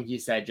in everything he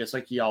said, just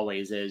like he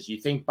always is. You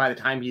think by the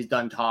time he's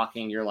done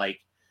talking, you're like,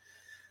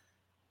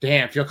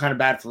 damn, feel kind of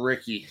bad for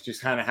Ricky,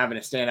 just kind of having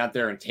to stand out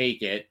there and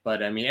take it.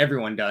 But I mean,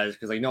 everyone does,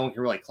 because like no one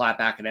can really clap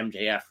back at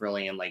MJF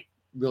really and like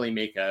really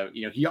make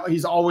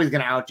he's always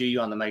going to outdo you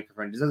on the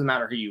microphone. It doesn't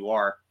matter who you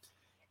are.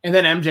 And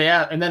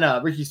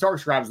then Ricky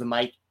Starks grabs the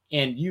mic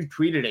and you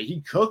tweeted it.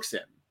 He cooks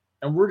him.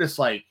 And we're just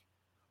like,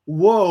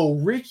 whoa,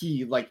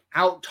 Ricky like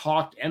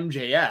out-talked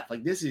MJF.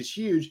 Like this is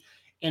huge.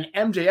 And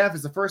MJF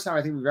is the first time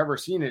I think we've ever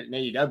seen it in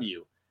AEW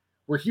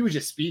where he was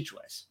just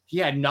speechless. He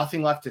had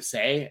nothing left to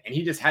say, and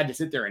he just had to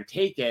sit there and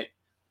take it.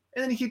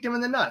 And then he kicked him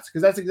in the nuts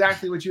because that's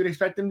exactly what you would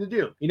expect him to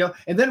do,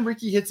 And then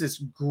Ricky hits this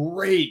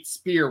great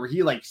spear where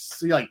he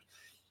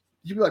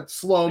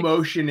slow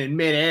motion in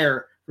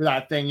midair for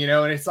that thing,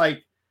 And it's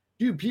like,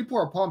 dude, people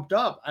are pumped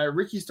up.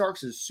 Ricky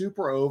Starks is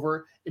super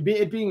over.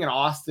 It being in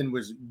Austin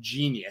was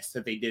genius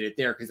that they did it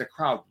there because the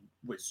crowd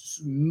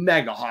was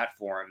mega hot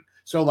for him.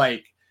 So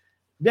like,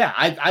 yeah,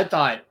 I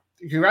thought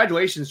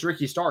congratulations to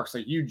Ricky Starks.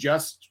 Like you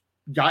just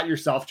got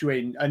yourself to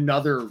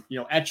another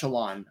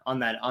echelon on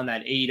that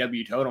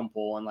AEW totem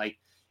pole, and like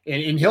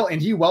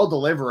and he will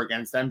deliver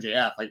against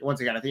MJF. Like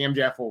once again, I think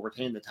MJF will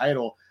retain the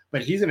title,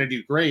 but he's going to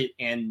do great.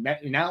 And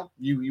now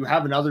you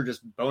have another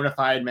just bona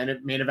fide main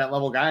event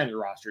level guy on your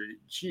roster.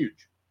 It's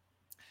huge.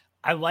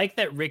 I like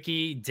that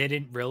Ricky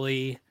didn't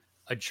really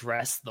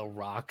address the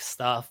Rock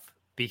stuff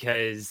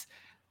because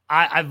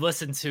I've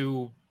listened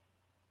to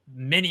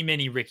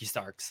many Ricky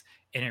Starks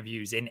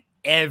interviews, and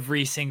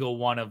every single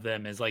one of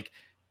them is like,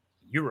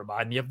 you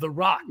remind me of The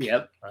Rock.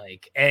 Yep.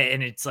 Like,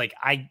 and it's like,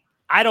 I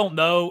don't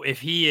know if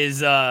he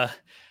is,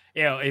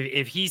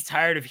 if he's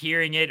tired of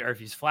hearing it or if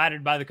he's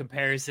flattered by the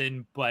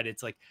comparison, but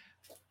it's like,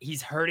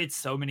 he's heard it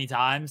so many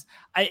times.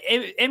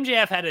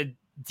 MJF had a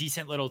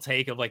decent little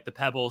take of like the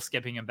Pebble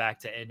skipping him back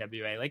to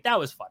NWA. Like, that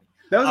was funny.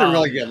 That was a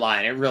really good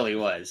line. It really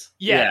was.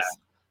 Yes. Yeah.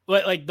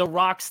 But like the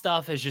Rock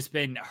stuff has just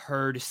been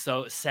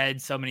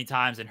said so many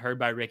times and heard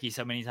by Ricky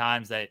so many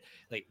times that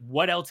like,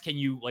 what else can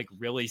you like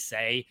really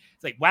say?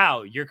 It's like,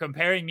 wow, you're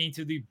comparing me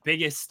to the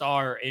biggest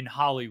star in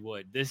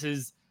Hollywood. This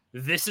is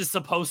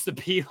supposed to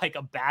be like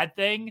a bad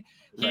thing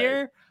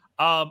here.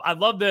 Right. I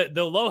love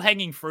the low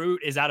hanging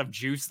fruit is out of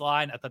Juice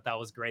line. I thought that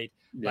was great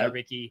by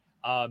Ricky.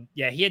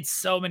 Yeah, he had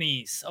so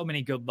many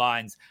good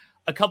lines.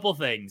 A couple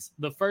things.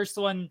 The first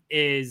one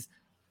is,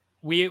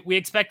 we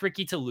expect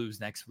Ricky to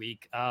lose next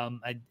week.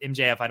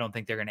 MJF, I don't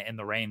think they're going to end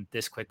the reign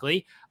this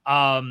quickly.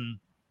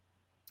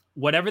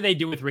 Whatever they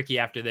do with Ricky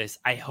after this,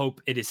 I hope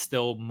it is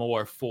still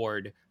more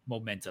forward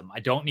momentum.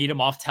 I don't need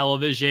him off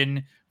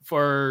television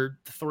for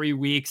 3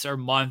 weeks or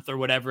month or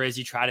whatever as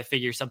you try to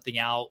figure something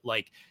out.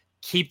 Like,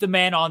 keep the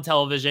man on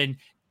television,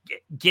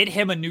 get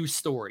him a new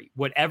story,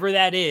 whatever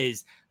that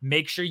is.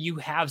 Make sure you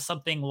have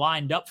something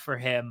lined up for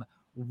him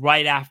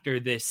right after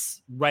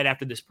this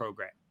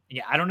program.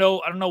 Yeah, I don't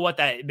know what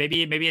that,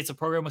 maybe it's a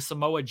program with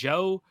Samoa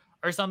Joe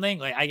or something.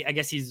 Like, I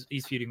guess he's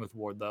feuding with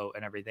Wardlow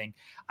and everything.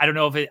 I don't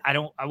know if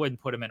I wouldn't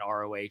put him in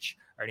ROH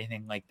or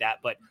anything like that,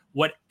 but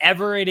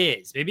whatever it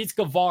is, maybe it's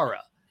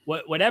Guevara,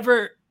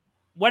 whatever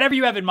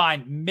you have in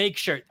mind, make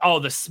sure. Oh,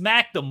 the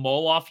smack the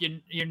mole off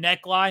your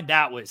neckline,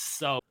 that was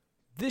so.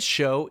 This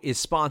show is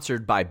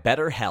sponsored by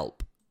BetterHelp.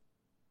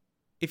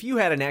 If you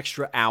had an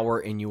extra hour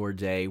in your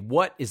day,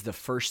 what is the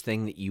first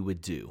thing that you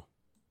would do?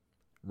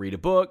 Read a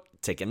book,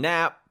 take a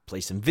nap,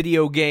 play some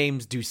video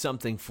games, do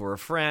something for a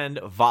friend,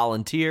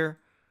 volunteer.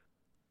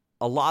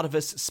 A lot of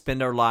us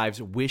spend our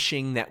lives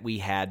wishing that we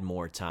had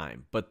more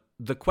time. But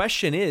the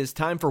question is,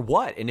 time for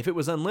what? And if it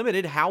was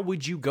unlimited, how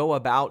would you go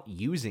about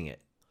using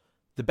it?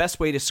 The best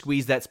way to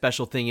squeeze that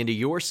special thing into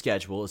your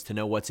schedule is to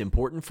know what's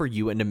important for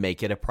you and to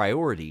make it a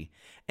priority.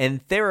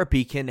 And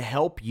therapy can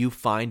help you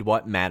find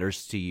what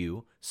matters to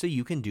you so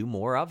you can do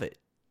more of it.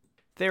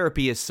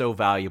 Therapy is so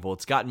valuable.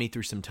 It's gotten me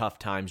through some tough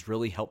times,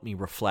 really helped me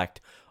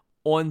reflect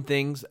on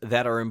things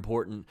that are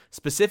important,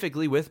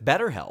 specifically with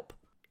BetterHelp.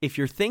 If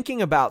you're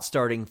thinking about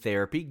starting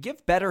therapy,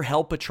 give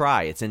BetterHelp a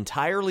try. It's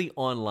entirely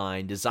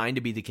online, designed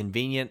to be the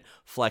convenient,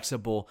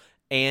 flexible,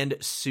 and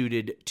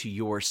suited to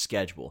your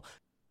schedule.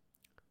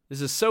 This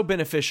is so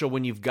beneficial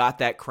when you've got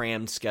that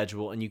crammed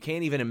schedule and you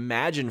can't even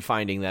imagine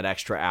finding that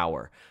extra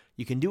hour.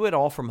 You can do it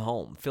all from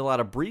home. Fill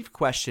out a brief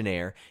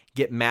questionnaire,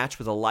 get matched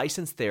with a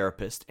licensed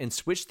therapist, and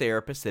switch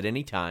therapists at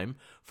any time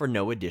for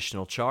no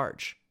additional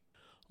charge.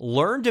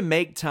 Learn to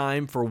make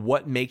time for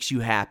what makes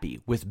you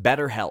happy with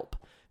BetterHelp.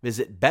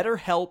 Visit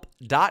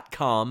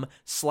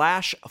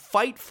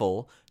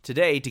BetterHelp.com/Fightful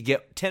today to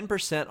get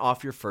 10%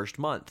 off your first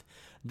month.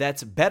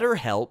 That's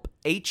BetterHelp,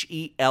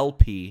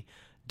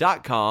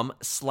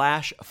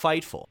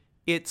 HELP.com/Fightful.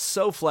 It's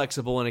so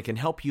flexible and it can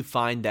help you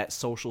find that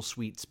social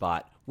sweet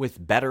spot with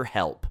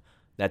BetterHelp.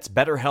 That's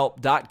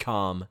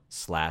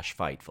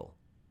BetterHelp.com/Fightful.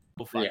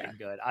 Fucking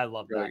good. I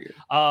love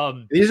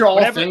that. These are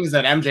all things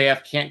that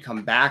MJF can't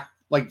come back.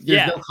 Like,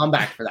 there's no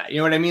comeback for that. You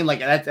know what I mean? Like,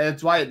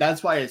 that's why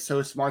it's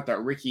so smart that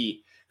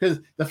Ricky, because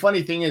the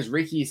funny thing is,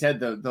 Ricky said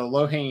the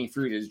low-hanging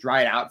fruit is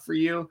dried out for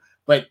you,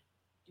 but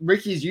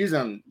Ricky's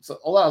using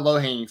a lot of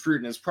low-hanging fruit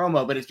in his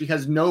promo, but it's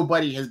because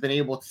nobody has been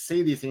able to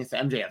say these things to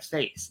MJF's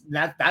face.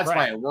 That's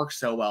why it works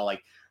so well.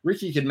 Like,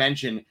 Ricky could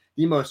mention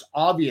the most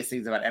obvious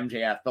things about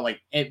MJF, but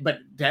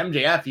to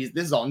MJF,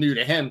 this is all new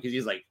to him because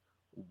he's like,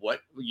 what?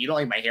 You don't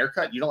like my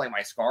haircut? You don't like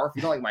my scarf?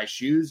 You don't like my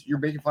shoes? You're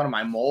making fun of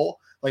my mole?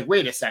 Like,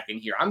 wait a second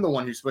here. I'm the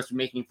one who's supposed to be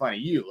making fun of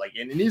you. Like,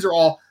 and these are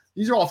all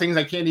things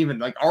I can't even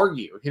like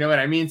argue. You know what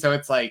I mean? So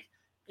it's like,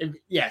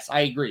 yes,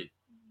 I agree.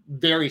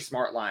 Very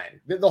smart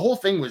line. The whole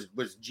thing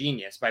was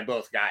genius by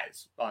both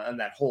guys. And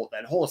that whole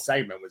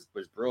segment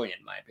was brilliant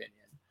in my opinion.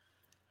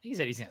 He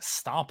said he's gonna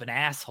stomp an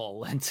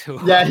asshole into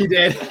him. Yeah, he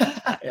did.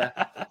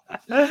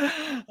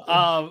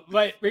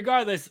 But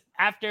regardless,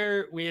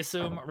 after we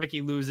assume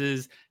Ricky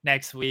loses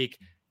next week,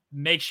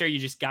 make sure you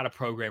just got a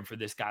program for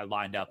this guy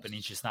lined up and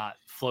he's just not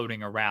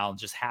floating around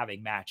just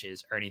having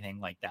matches or anything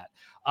like that.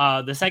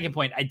 The second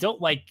point, I don't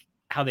like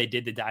how they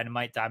did the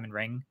Dynamite Diamond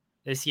Ring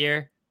this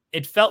year.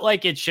 It felt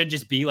like it should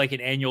just be like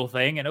an annual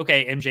thing. And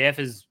okay, MJF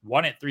has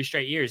won it 3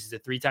 straight years. He's a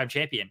 3-time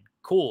champion.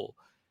 Cool.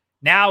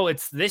 Now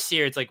it's this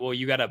year. It's like, well,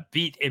 you got to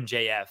beat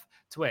MJF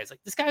to win. It's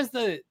like, this guy's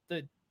the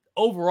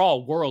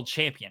overall world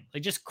champion.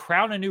 Like, just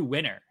crown a new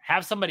winner.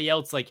 Have somebody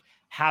else like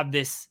have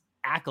this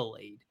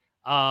accolade.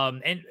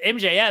 And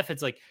MJF,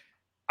 it's like,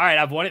 all right,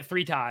 I've won it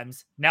 3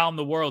 times. Now I'm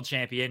the world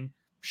champion.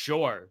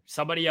 Sure,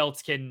 somebody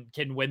else can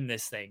win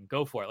this thing.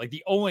 Go for it. Like,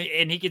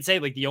 and he could say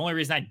like, the only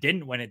reason I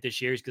didn't win it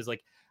this year is because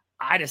like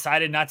I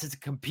decided not to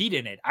compete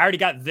in it. I already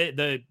got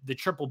the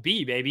triple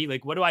B, baby.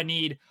 Like, what do I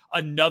need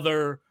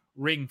another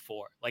ring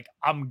for. Like,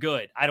 I'm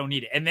good. I don't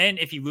need it. And then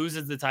if he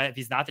loses the title, if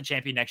he's not the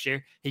champion next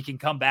year, he can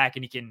come back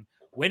and he can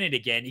win it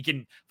again. He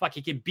can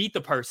beat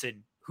the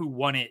person who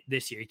won it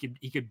this year.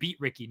 He could beat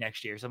Ricky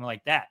next year, something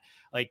like that.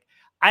 Like,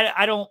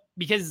 I don't,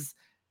 because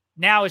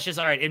now it's just,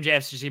 all right,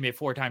 MJF's just gonna be a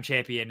 4-time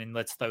champion and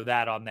let's throw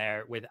that on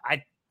there with,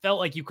 I felt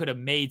like you could have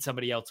made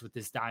somebody else with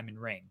this diamond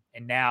ring.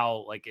 And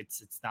now, like,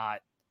 it's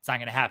not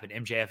going to happen.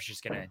 MJF is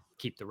just going to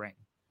keep the ring.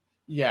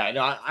 Yeah,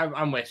 no,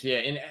 I'm with you.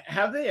 And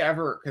have they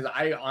ever, because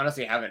I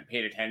honestly haven't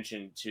paid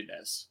attention to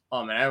this.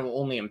 And I'm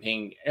only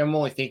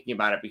thinking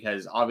about it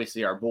because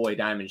obviously our boy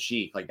Diamond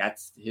Sheik, like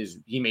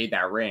he made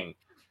that ring.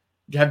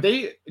 Have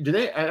they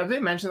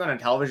mentioned that on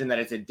television that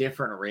it's a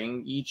different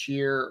ring each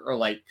year,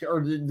 or I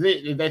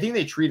think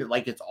they treat it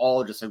like it's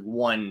all just like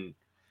one?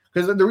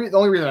 Because the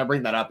only reason I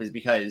bring that up is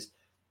because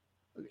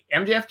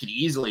MJF could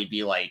easily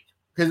be like,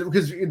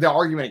 because the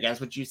argument against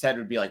what you said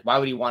would be like, why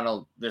would he want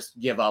to just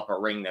give up a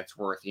ring that's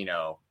worth,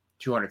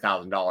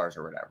 $200,000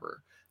 or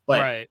whatever?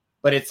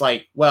 But it's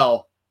like,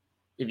 well,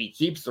 if he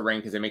keeps the ring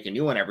because they make a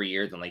new one every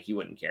year, then like he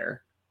wouldn't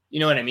care. You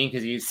know what I mean?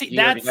 Because he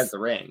already has the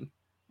ring.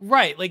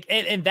 Right. Like,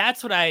 and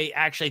that's what I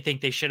actually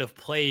think they should have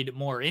played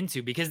more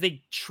into, because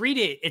they treat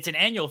it's an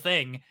annual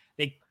thing.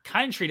 They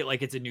kind of treat it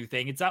like it's a new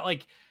thing. It's not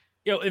like,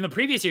 in the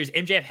previous years,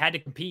 MJF had to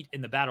compete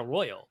in the Battle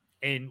Royal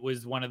and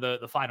was one of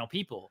the final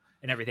people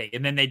and everything.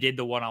 And then they did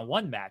the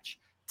one-on-one match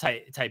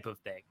type of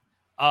thing.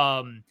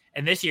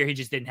 And this year he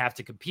just didn't have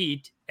to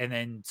compete. And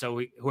then,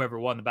 so whoever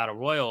won the Battle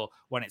Royal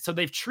won it. So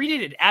they've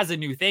treated it as a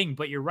new thing,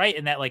 but you're right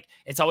in that, like,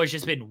 it's always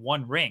just been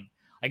one ring.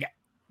 Like,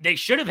 they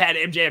should have had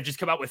MJF just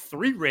come out with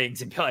 3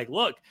 rings and be like,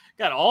 look,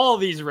 got all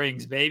these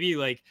rings, baby.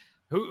 Like,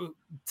 who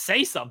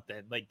say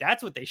something? Like,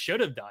 that's what they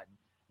should have done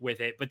with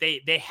it. But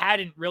they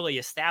hadn't really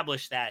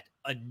established that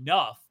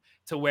enough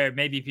to where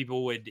maybe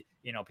people would,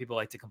 people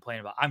like to complain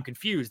about, I'm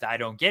confused, I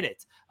don't get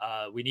it.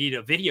 We need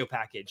a video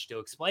package to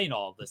explain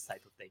all of this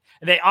type of thing.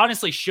 And they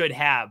honestly should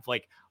have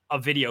like a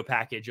video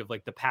package of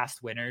like the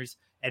past winners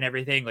and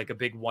everything, like a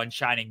big one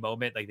shining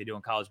moment like they do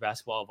in college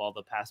basketball of all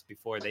the past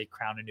before they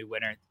crown a new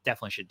winner.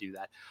 Definitely should do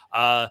that.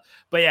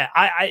 But yeah,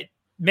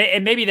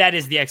 and maybe that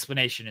is the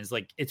explanation, is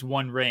like, it's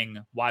one ring.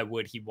 Why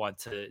would he want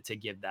to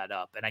give that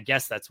up? And I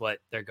guess that's what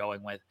they're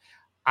going with.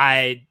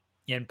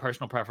 In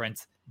personal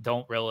preference,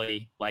 don't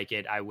really like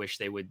it. I wish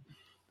they would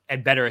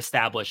and better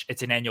establish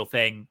it's an annual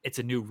thing. It's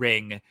a new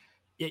ring.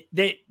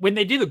 When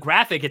they do the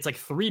graphic, it's like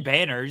 3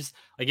 banners,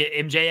 like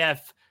MJF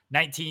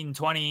 19,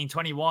 20,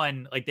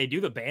 21, like they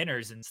do the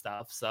banners and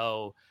stuff.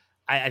 So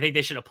I think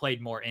they should have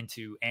played more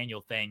into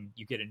annual thing.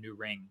 You get a new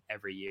ring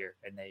every year,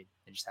 and they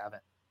just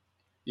haven't.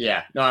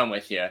 Yeah, no, I'm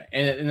with you.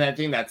 And I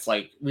think that's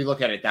like, we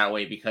look at it that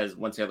way because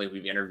once again, like,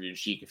 we've interviewed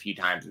Sheik a few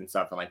times and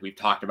stuff, and like we've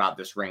talked about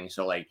this ring.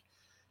 So like,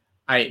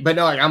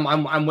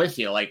 I'm with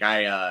you. Like,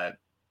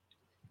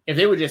 if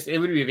they would just, it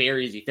would be a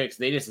very easy fix.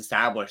 They just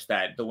established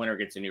that the winner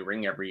gets a new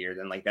ring every year.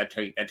 Then like that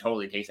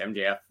totally takes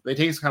MJF. It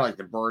takes kind of like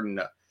the burden,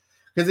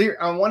 because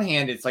on one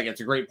hand, it's like,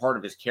 it's a great part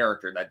of his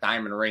character. That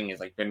diamond ring has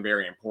like been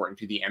very important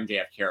to the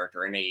MJF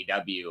character in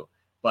AEW,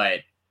 but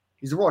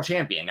he's a world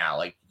champion now.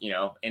 Like,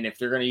 and if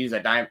they're going to use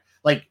that diamond,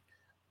 like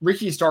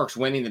Ricky Starks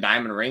winning the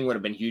diamond ring would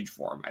have been huge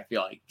for him. I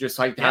feel like just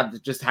like to have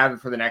it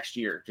for the next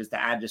year, just to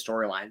add to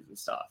storylines and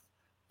stuff.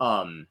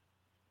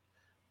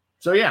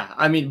 So yeah,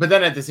 I mean, but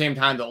then at the same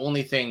time, the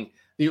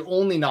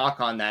only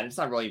knock on that, it's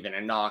not really even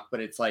a knock, but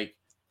it's like,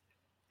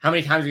 how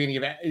many times are you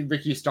going to give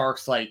Ricky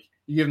Starks, like,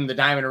 you give him the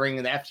diamond ring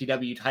and the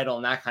FTW title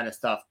and that kind of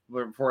stuff,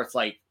 before it's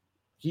like,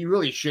 he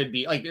really should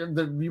be, like, you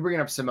bringing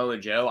up Samoa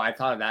Joe, I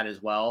thought of that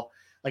as well.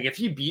 Like, if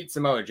he beat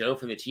Samoa Joe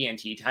for the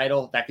TNT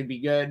title, that could be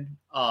good.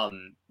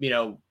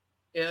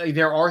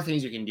 There are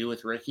things you can do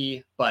with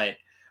Ricky, but,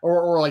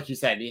 or like you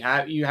said,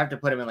 you have to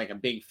put him in like a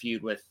big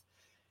feud with,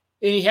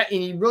 and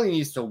he really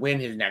needs to win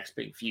his next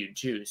big feud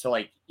too. So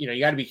like, you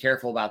got to be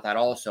careful about that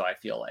also. I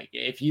feel like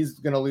if he's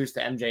going to lose to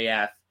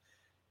MJF,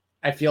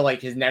 I feel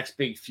like his next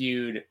big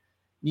feud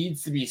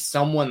needs to be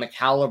someone the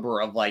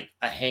caliber of like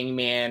a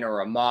Hangman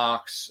or a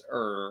Mox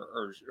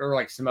or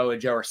like Samoa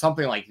Joe or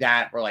something like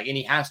that, where like, and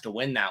he has to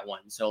win that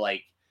one. So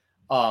like,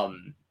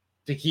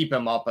 to keep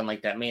him up in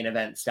like that main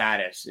event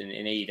status in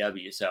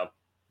AEW. So,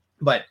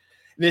 but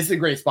this is a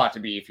great spot to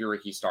be if you're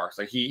Ricky Starks.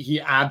 Like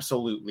he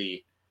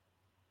absolutely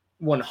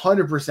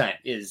 100%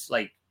 is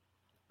like,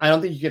 I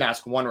don't think you could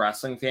ask one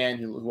wrestling fan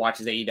who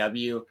watches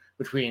AEW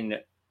between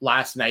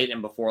last night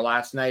and before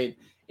last night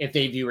if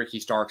they view Ricky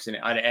Starks at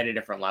a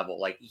different level.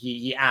 Like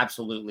he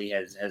absolutely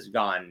has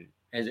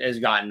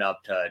gotten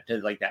up to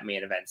like that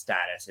main event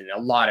status, and a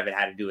lot of it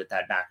had to do with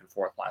that back and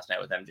forth last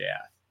night with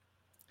MJF.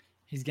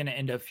 He's gonna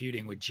end up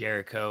feuding with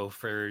Jericho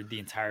for the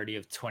entirety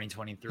of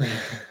 2023.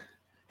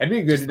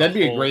 That'd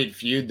be a great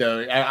feud,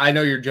 though. I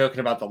know you're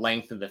joking about the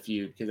length of the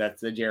feud because that's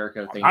the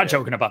Jericho thing. I'm not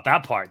joking about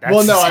that part. I'm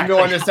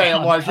going to say,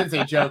 well, I shouldn't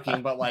say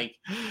joking, but like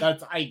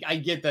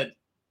I get that.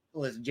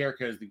 Listen,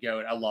 Jericho's the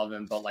GOAT. I love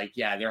him, but like,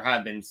 yeah, there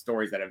have been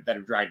stories that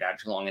have dragged out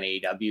too long in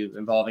AEW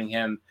involving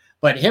him.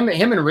 But him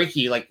and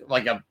Ricky, like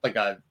a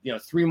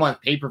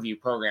 3-month pay-per-view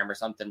program or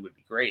something would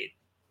be great.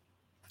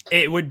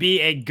 It would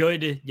be a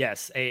good,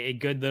 yes, a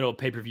good little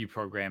pay-per-view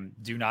program.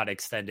 Do not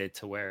extend it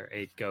to where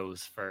it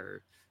goes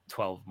for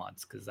 12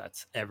 months because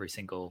that's every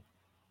single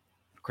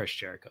Chris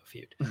Jericho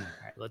feud. All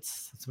right,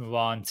 let's move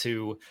on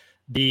to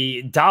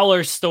the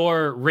dollar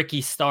store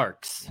Ricky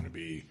Starks. Want to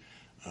be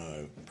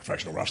a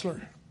professional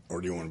wrestler,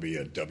 or do you want to be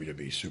a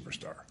WWE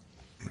superstar?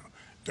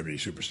 WWE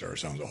superstar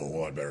sounds a whole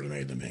lot better to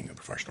me than being a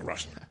professional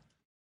wrestler.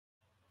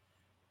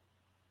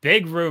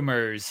 Big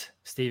rumors,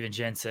 Steven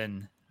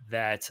Jensen,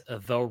 that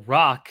The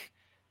Rock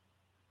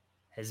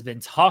has been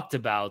talked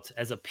about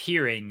as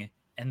appearing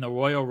in the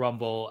Royal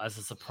Rumble as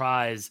a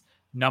surprise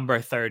number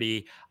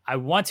 30. I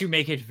want to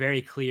make it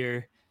very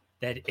clear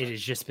that it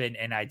has just been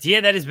an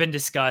idea that has been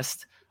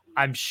discussed.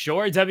 I'm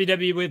sure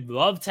WWE would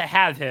love to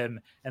have him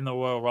in the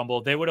Royal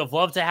Rumble. They would have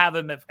loved to have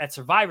him at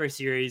Survivor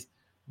Series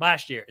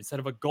last year instead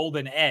of a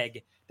golden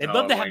egg. They'd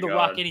love to have The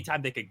Rock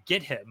anytime they could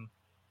get him.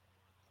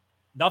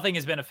 Nothing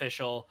has been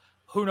official.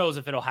 Who knows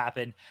if it'll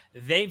happen?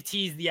 They've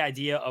teased the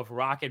idea of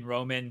Rock and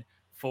Roman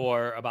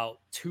for about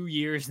 2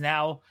 years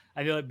now.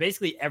 I feel like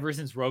basically ever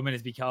since Roman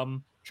has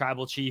become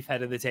tribal chief,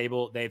 head of the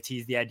table, they've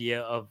teased the idea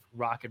of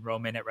Rock and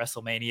Roman at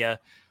WrestleMania.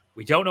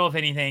 We don't know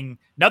if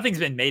nothing's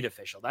been made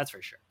official. That's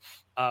for sure.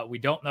 We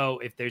don't know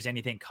if there's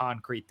anything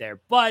concrete there,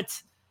 but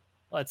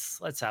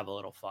let's have a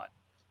little fun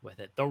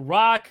with it. The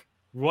Rock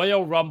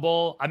Royal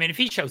Rumble. I mean, if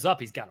he shows up,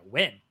 he's got to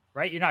win,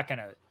 right? You're not going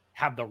to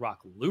have The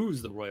Rock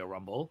lose the Royal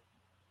Rumble.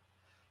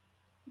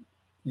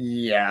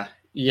 Yeah.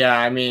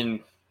 I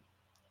mean,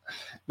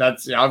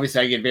 that's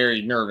obviously I get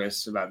very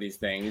nervous about these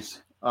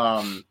things.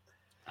 I'm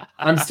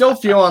still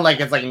feeling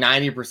like it's like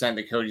 90%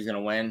 that Cody's going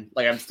to win.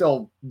 Like I'm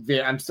still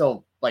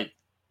like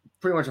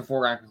pretty much a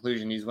foregone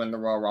conclusion he's winning the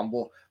Royal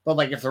Rumble. But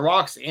like if The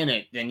Rock's in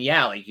it, then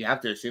yeah, like you have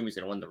to assume he's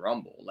going to win the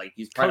Rumble. Like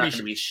he's probably not going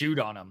to be shoot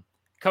on him.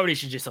 Cody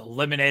should just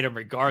eliminate him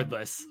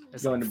regardless.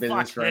 It's going to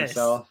business for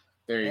himself.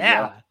 There you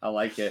go. I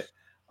like it.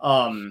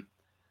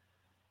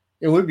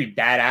 It would be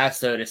badass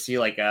though to see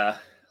like a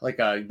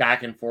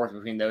back and forth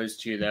between those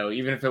two though.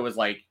 Even if it was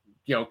like,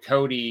 you know,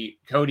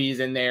 Cody's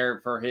in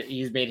there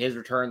he's made his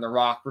return, The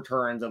Rock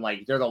returns, and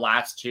like they're the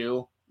last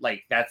two.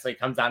 Like that's like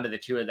comes down to the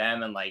two of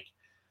them, and like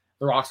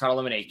The Rock's trying to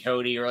eliminate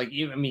Cody, or like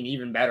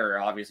even better,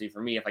 obviously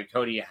for me, if like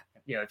Cody,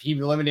 you know, if he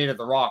eliminated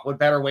The Rock, what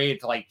better way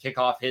to like kick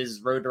off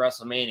his road to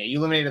WrestleMania? You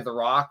eliminated The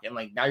Rock, and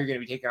like now you're going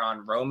to be taking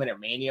on Roman at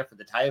Mania for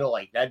the title.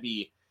 Like that'd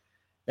be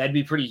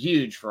pretty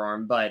huge for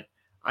him. But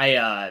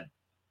I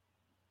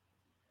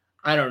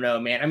don't know,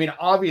 man. I mean,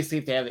 obviously,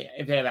 if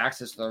they have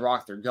access to The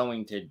Rock, they're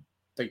going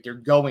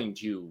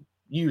to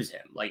use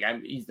him. Like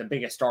he's the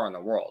biggest star in the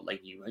world.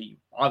 Like you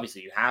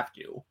obviously you have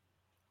to.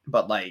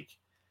 But like,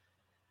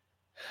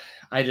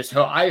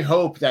 I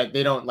hope that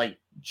they don't like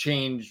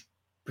change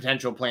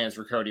potential plans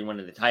for Cody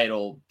winning the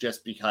title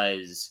just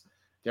because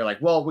they're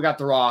like, well, we got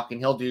The Rock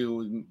and he'll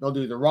do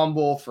the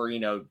Rumble for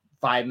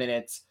 5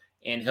 minutes,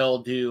 and he'll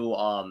do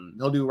one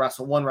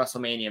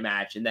WrestleMania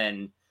match, and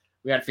then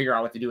we got to figure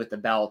out what to do with the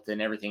belt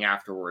and everything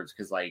afterwards.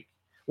 Because I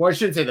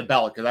shouldn't say the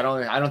belt because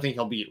I don't think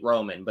he'll beat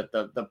Roman, but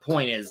the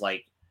point is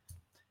like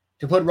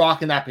to put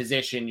Rock in that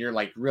position, you're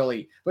like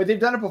really, but they've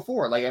done it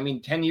before. Like, I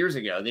mean, 10 years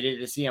ago, they did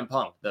it to CM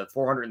Punk, the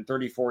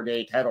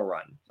 434-day title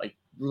run. Like,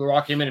 The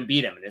Rock came in and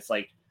beat him, and it's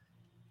like,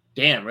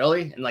 damn,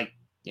 really? And like,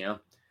 I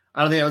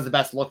don't think that was the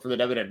best look for the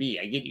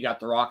WWE. I get you got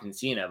The Rock and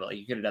Cena, but like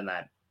you could have done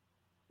that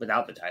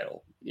without the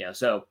title.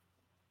 So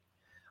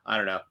I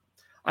don't know.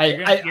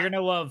 You're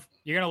gonna love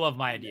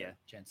my idea,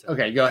 Jensen.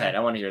 Okay, go ahead. I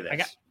want to hear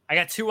this. I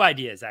got two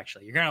ideas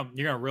actually. You're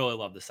gonna really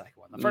love the second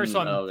one. The first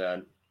one. Oh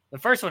god. The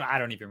first one I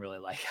don't even really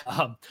like.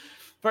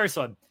 First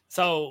one.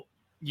 So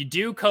you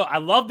do. I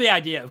love the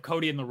idea of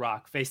Cody and The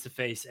Rock face to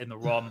face in the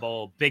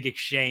Rumble, big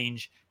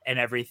exchange and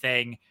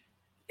everything.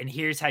 And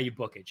here's how you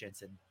book it,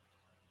 Jensen.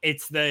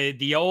 It's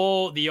the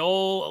old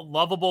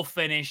lovable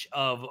finish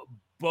of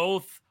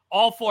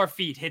all 4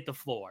 feet hit the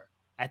floor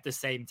at the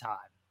same time,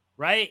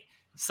 right?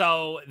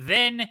 So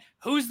then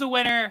who's the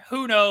winner?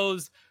 Who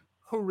knows?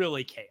 Who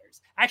really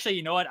cares? Actually,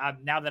 you know what?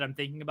 Now that I'm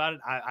thinking about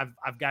it,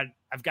 I've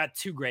got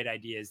 2 great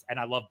ideas, and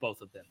I love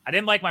both of them. I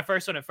didn't like my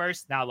first one at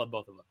first. Now I love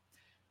both of them.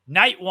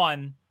 Night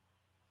 1,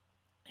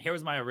 here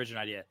was my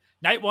original idea.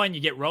 Night 1, you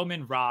get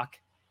Roman Rock,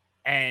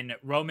 and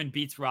Roman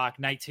beats Rock.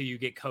 Night 2, you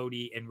get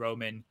Cody and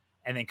Roman,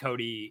 and then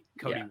Cody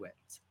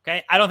wins.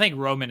 Okay, I don't think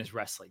Roman is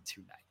wrestling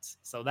 2 nights,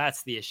 so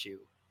that's the issue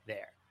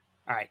there.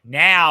 All right,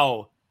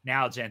 now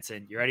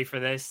Jensen, you ready for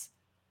this?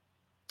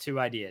 2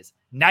 ideas.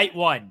 Night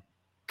 1,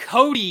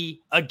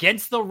 Cody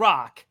against The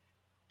Rock.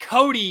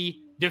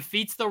 Cody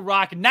defeats The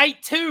Rock.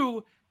 Night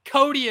 2,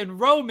 Cody and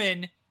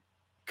Roman.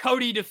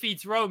 Cody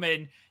defeats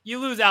Roman. You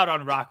lose out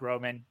on Rock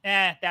Roman.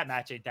 That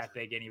match ain't that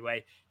big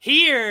anyway.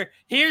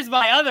 Here's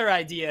my other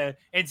idea.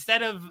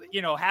 Instead of,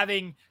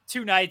 having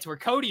 2 nights where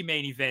Cody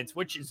main events,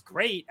 which is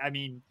great. I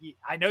mean,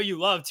 I know you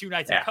love 2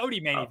 nights of Cody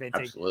main eventing.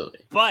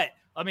 Absolutely. But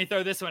let me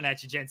throw this one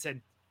at you,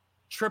 Jensen.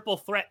 Triple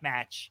threat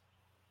match.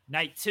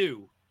 Night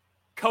 2.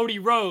 Cody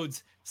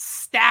Rhodes,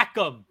 stack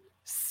them,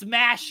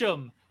 smash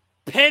them,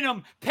 pin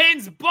them,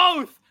 pins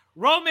both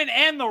Roman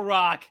and The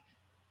Rock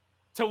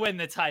to win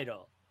the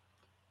title.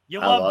 You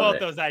I love love both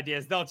it. those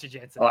ideas, don't you,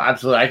 Jensen? Oh,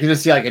 absolutely. I can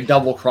just see like a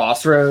double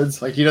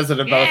crossroads. Like he does it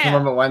to both of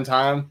them at one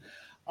time.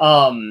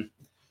 So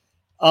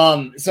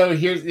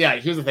here's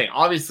the thing.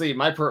 Obviously,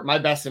 my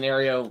best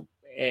scenario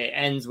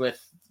ends with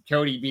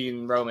Cody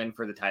beating Roman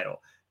for the title.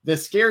 The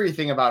scary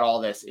thing about all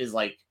this is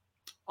like,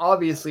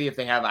 obviously, if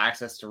they have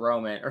access to to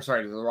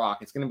The Rock,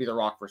 it's going to be The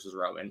Rock versus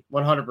Roman,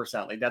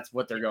 100%. Like that's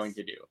what they're going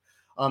to do.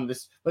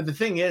 But the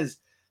thing is,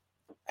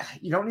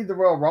 you don't need the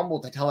Royal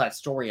Rumble to tell that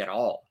story at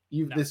all.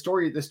 The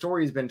story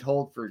has been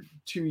told for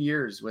 2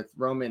 years with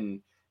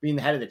Roman being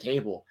the head of the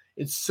table.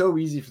 It's so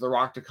easy for The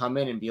Rock to come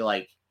in and be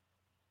like,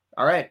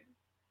 all right,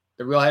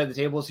 the real head of the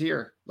table is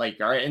here. Like,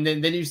 all right. And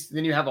then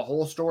you have a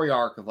whole story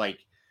arc of like,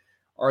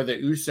 are the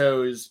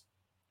Usos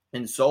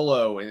and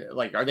Solo,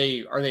 like, are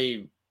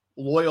they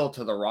loyal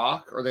to The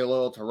Rock or are they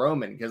loyal to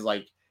Roman? Because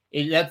like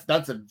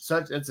that's a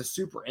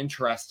super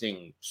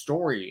interesting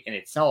story in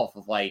itself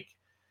of like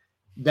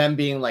them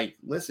being like,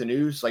 listen,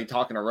 Us, like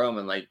talking to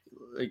Roman, like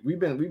we've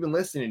been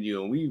listening to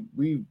you and we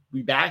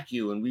back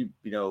you and we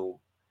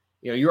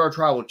you're our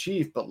tribal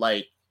chief, but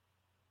like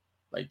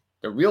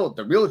the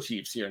real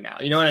chief's here now.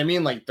 You know what I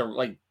mean? Like we're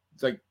like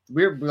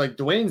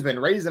Dwayne's been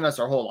raising us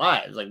our whole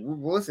lives. Like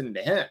we're listening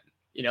to him.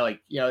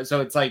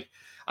 So it's like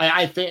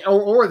I think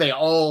or they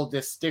all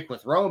just stick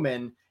with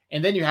Roman,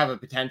 and then you have a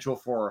potential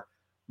for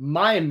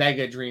my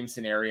mega dream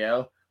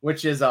scenario,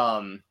 which is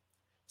so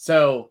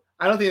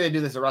I don't think they do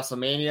this at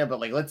WrestleMania,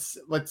 but like let's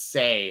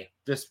say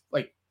they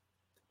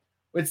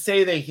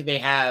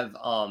have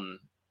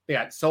they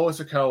got Solo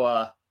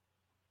Sikoa,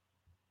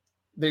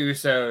 the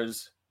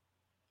Usos,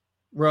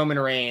 Roman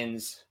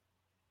Reigns,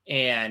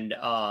 and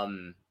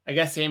I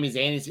guess Sami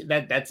Zayn is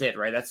that's it,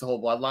 right? That's the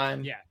whole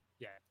bloodline. Yeah.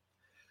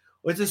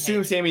 Let's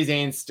assume Sami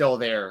Zayn's still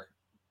there.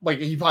 Like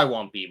he probably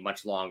won't be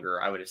much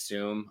longer, I would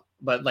assume.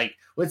 But like,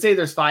 let's say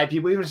there's 5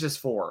 people, even if it's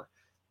just 4,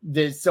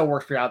 that still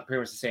works pretty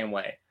much the same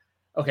way.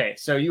 Okay,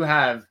 so you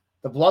have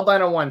the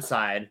bloodline on one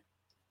side,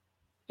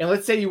 and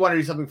let's say you want to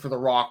do something for The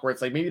Rock, where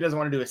it's like maybe he doesn't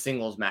want to do a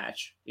singles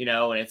match, and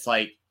it's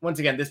like once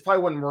again, this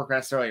probably wouldn't work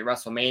necessarily at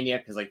WrestleMania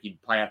because like you'd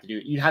have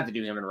to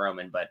do him and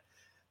Roman, but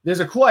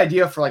there's a cool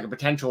idea for like a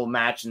potential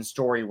match and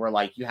story where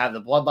like you have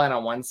the bloodline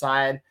on one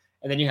side,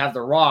 and then you have The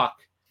Rock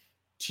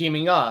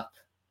teaming up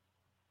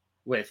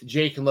with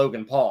Jake and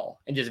Logan Paul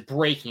and just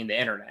breaking the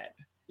internet.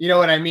 You know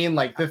what I mean?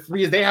 Like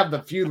they have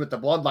the feud with the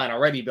bloodline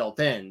already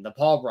built in. The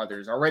Paul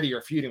brothers already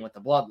are feuding with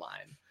the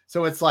bloodline.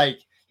 So it's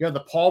like you have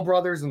the Paul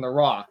brothers and The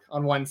Rock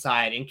on one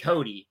side and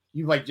Cody.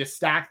 You like just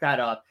stack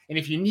that up. And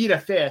if you need a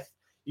 5th,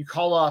 you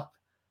call up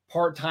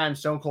part-time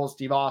Stone Cold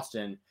Steve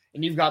Austin,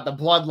 and you've got the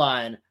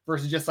bloodline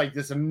versus just like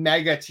this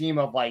mega team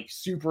of like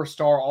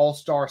superstar,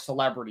 all-star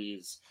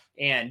celebrities,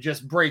 and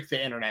just break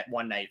the internet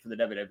one night for the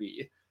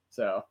WWE.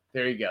 So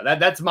there you go.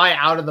 That's my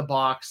out of the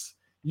box.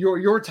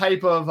 Your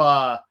type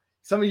of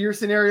some of your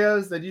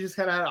scenarios that you just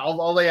kind of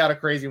I'll lay out a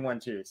crazy one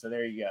too. So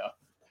there you go.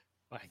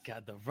 My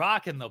God, The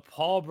Rock and the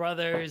Paul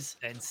brothers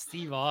and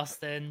Steve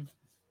Austin.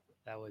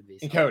 That would be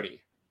and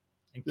Cody.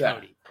 And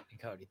Cody.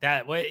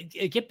 That way,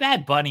 get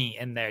Bad Bunny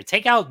in there.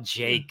 Take out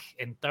Jake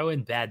and throw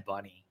in Bad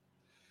Bunny.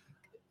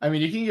 I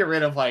mean, you can get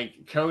rid of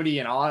like Cody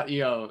and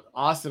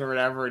Austin or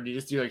whatever, and you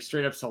just do like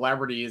straight up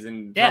celebrities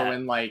and throw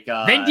in like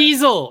Vin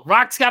Diesel.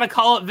 Rock's got to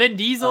call it Vin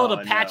Diesel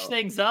to patch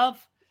things up.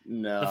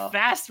 No, the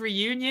fast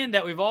reunion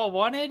that we've all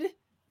wanted.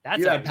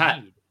 That's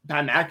Pat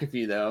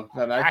McAfee though.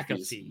 Pat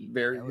McAfee's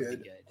very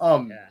good.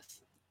 Yes.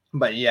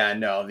 But yeah,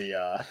 no,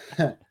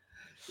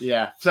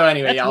 yeah. So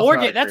anyway,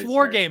 that's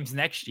War Games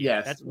next year.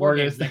 Yes, that's War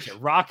Games next year.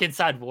 Rock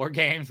inside War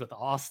Games with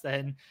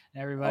Austin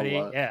and everybody.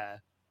 I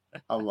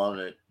love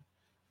it.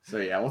 So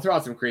yeah, we'll throw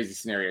out some crazy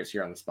scenarios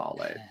here on the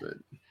spotlight. But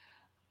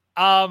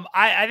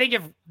I think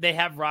if they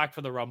have Rock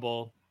for the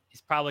Rumble,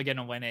 he's probably going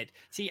to win it.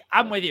 See,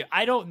 I'm with you.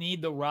 I don't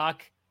need The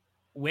Rock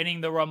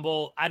winning the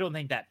Rumble. I don't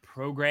think that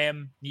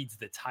program needs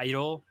the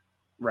title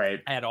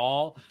right at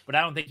all. But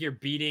I don't think you're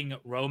beating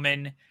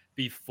Roman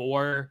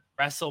before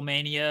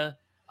WrestleMania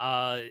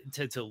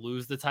to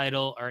lose the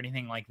title or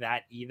anything like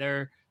that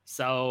either.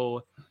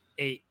 So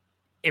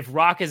if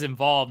Rock is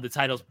involved, the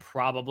title's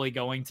probably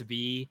going to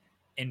be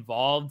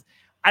involved.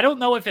 I don't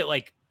know if it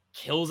like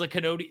kills a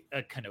Cody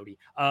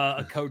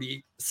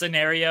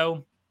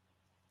scenario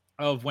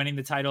of winning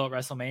the title at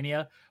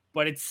WrestleMania,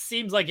 but it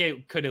seems like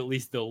it could at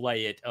least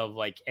delay it of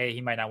like, hey,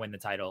 he might not win the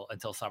title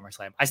until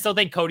SummerSlam. I still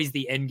think Cody's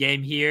the end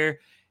game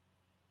here,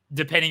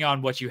 depending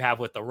on what you have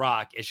with The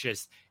Rock. It's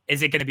just,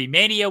 is it going to be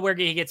Mania where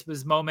he gets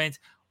his moment,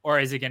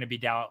 or is it going to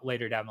be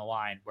later down the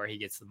line where he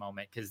gets the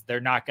moment? Because they're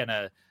not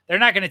gonna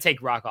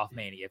take Rock off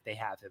Mania if they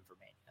have him for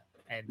Mania.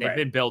 And they've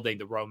been building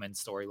the Roman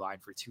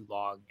storyline for too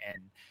long.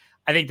 And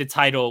I think the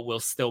title will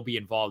still be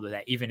involved with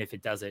that, even if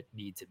it doesn't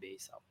need to be.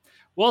 So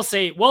we'll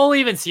see. We'll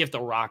even see if The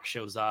Rock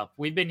shows up.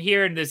 We've been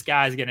hearing this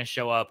guy's going to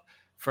show up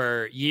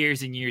for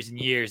years and years and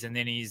years. And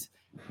then he's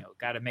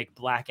got to make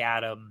Black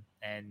Adam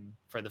and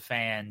for the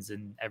fans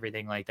and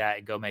everything like that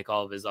and go make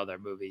all of his other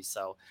movies.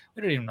 So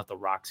we don't even know if The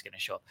Rock's going to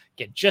show up.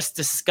 Again, just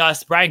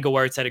discussed. Brian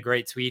Gewirtz had a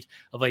great tweet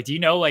of like, do you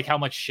know like how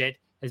much shit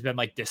has been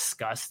like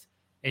discussed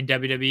in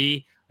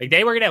WWE. Like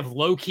they were gonna have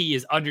Low-Ki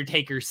as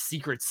Undertaker's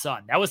secret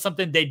son. That was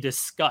something they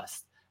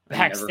discussed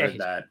backstage. I never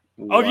heard that.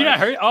 Oh, have you not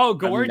heard? Oh, I've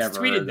Gord's never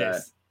tweeted heard that.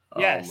 this.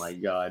 Yes. Oh my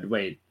god!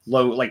 Wait,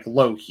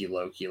 Low-Ki,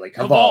 like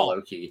Kaval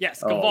Low-Ki.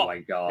 Yes, Oh Kaval. my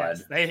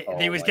god! Yes.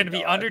 They was going to be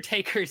God.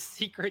 Undertaker's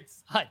secret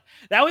son.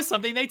 That was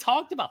something they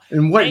talked about.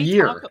 In what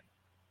year?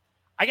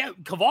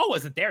 Kaval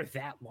wasn't there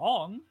that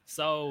long,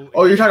 so.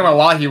 Oh, you're talking about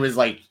while he was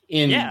like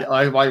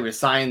while he was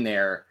signed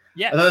there.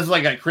 Yeah, I thought this was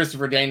like a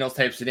Christopher Daniels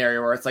type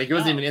scenario where it's like he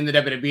wasn't even in the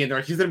WWE and they're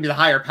like he's going to be the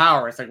higher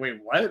power. It's like wait,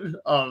 what?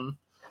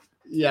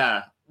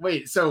 Yeah.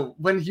 Wait, so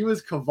when he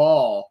was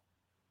Kaval,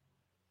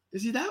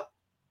 is he that?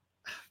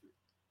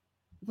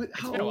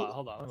 It's been a while.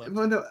 Hold on.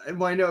 No,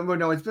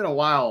 it's been a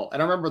while.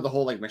 And I remember the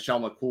whole like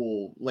Michelle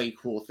McCool late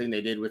cool thing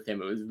they did with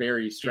him. It was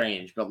very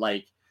strange, but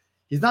like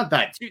he's not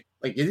that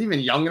like is he even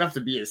young enough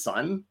to be his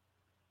son?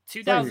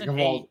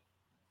 2008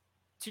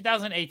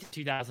 to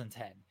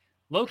 2010.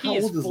 Low-Ki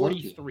is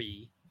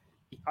 43.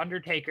 The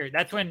Undertaker.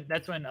 That's when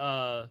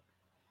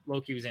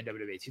Low-Ki was in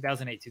WWE.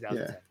 2008,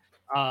 2010.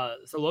 Yeah.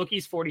 So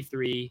Low-Ki's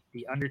 43.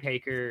 The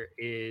Undertaker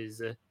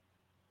is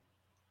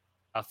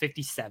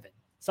 57.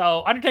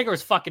 So Undertaker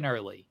was fucking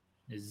early.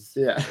 Is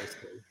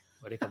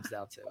what it comes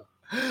down to.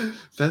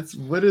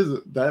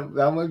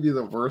 That might be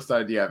the worst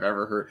idea I've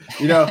ever heard.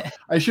 You know,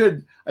 I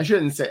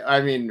shouldn't say.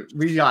 I mean,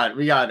 we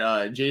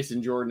got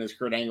Jason Jordan as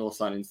Kurt Angle's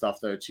son and stuff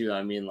though too.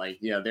 I mean, like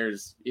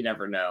there's you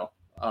never know.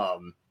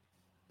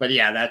 But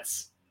yeah,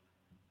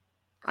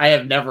 I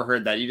have never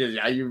heard that.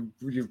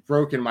 You've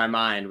broken my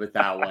mind with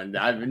that one.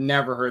 I've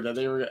never heard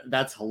that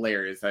that's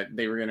hilarious that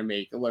they were going to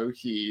make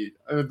Low-Ki.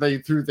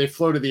 They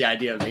floated the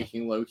idea of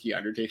making Low-Ki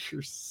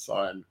Undertaker's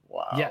son.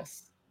 Wow.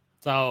 Yes.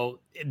 So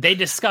they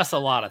discuss a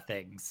lot of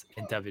things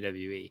in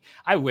WWE.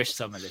 I wish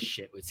some of this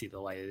shit would see the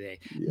light of day.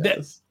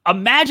 Yes.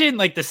 Imagine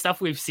like the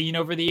stuff we've seen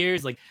over the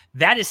years. Like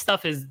that is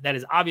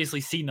obviously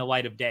seen the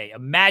light of day.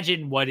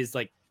 Imagine what is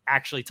like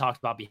actually talked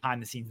about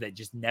behind the scenes that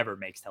just never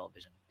makes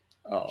television.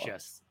 Oh.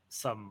 Just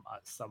some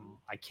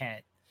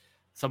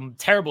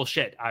terrible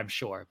shit, I'm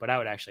sure, but I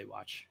would actually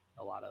watch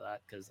a lot of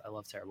that because I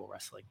love terrible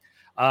wrestling.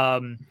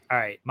 All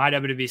right, my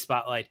WWE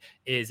spotlight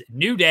is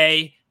New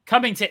Day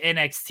coming to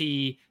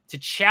NXT to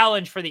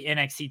challenge for the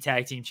NXT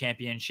Tag Team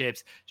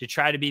Championships to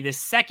try to be the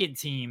second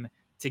team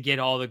to get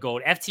all the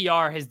gold.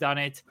 FTR has done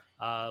it,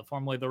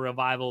 formerly the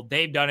Revival.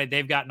 They've done it.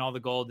 They've gotten all the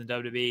gold in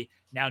WWE.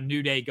 Now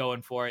New Day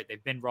going for it.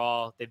 They've been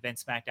Raw. They've been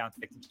SmackDown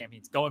Tag Team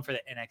Champions, going for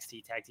the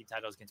NXT Tag Team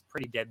titles against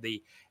Pretty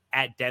Deadly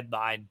at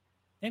Deadline.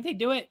 Think they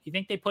do it? You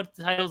think they put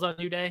the titles on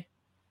New Day?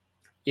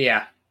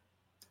 Yeah,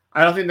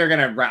 I don't think they're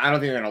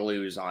gonna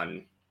lose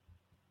on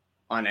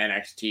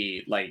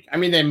NXT. Like, I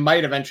mean, they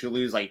might eventually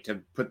lose, like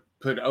to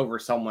put over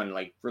someone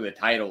like for the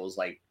titles,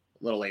 like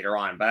a little later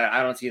on. But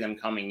I don't see them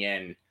coming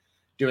in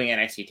doing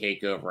NXT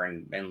Takeover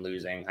and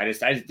losing.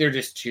 They're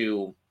just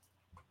too.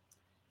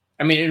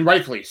 I mean, and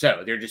rightfully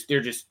so. They're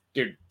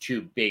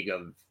too big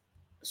of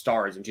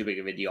stars and too big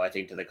of a deal, I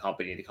think, to the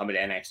company to come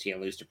into NXT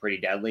and lose to Pretty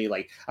Deadly.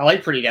 Like, I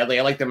like Pretty Deadly.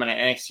 I like them in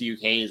NXT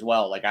UK as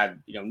well. Like, I've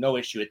no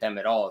issue with them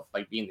at all,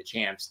 like being the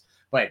champs.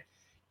 But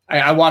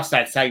I watched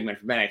that segment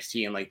from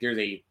NXT and like there's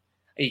a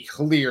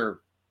clear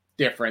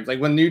difference. Like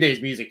when New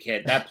Day's music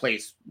hit, that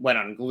place went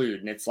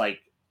unglued, and it's like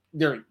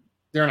they're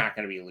not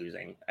going to be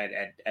losing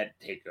at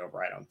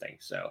Takeover. I don't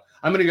think so.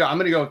 I'm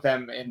gonna go with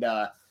them,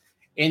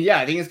 and yeah,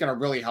 I think it's going to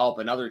really help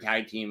another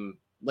tag team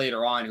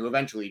later on who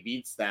eventually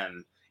beats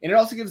them. And it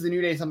also gives the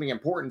New Day something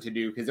important to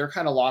do because they're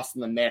kind of lost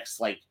in the mix,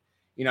 like,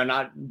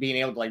 not being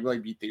able to like really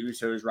beat the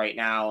Usos right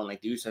now. And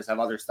like the Usos have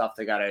other stuff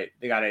they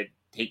gotta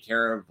take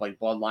care of, like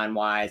bloodline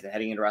wise and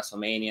heading into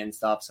WrestleMania and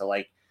stuff. So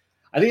like,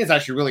 I think it's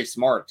actually really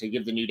smart to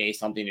give the New Day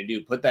something to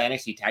do. Put the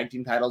NXT tag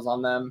team titles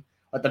on them,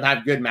 let them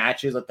have good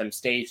matches, let them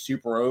stay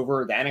super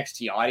over. The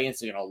NXT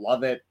audience is going to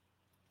love it.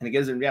 And it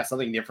gives them,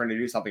 something different to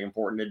do, something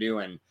important to do.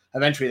 And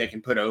eventually they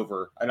can put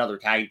over another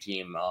tag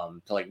team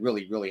to like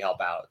really, really help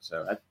out.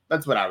 So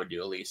that's what I would do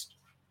at least.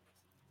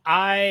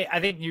 I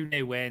think New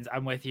Day wins.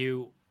 I'm with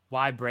you.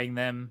 Why bring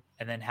them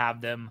and then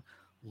have them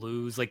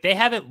lose? Like they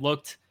haven't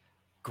looked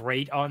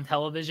great on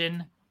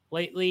television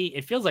lately.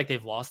 It feels like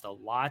they've lost a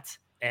lot.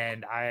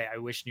 And I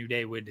wish New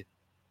Day would,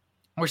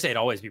 I wish they'd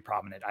always be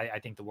prominent. I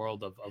think the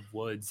world of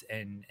Woods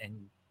and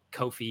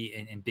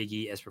Kofi and Big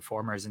E as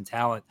performers and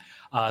talent.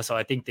 So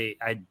I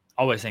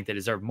always think they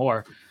deserve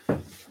more.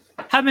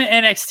 Having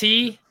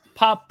NXT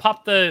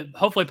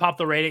hopefully pop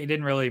the rating. It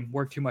didn't really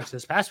work too much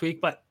this past week,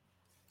 but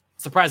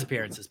surprise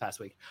appearance this past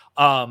week.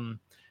 Pop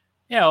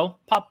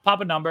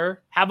a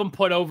number, have them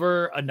put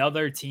over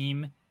another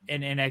team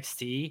in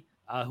NXT,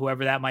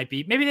 whoever that might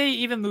be. Maybe they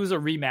even lose a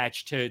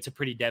rematch to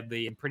Pretty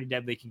Deadly, and Pretty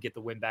Deadly can get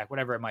the win back,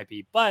 whatever it might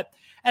be. But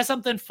as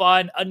something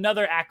fun,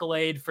 another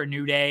accolade for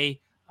New Day.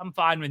 I'm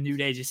fine with New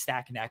Day just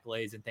stacking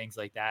accolades and things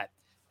like that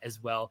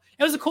as well.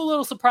 It was a cool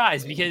little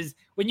surprise because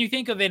when you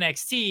think of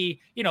NXT,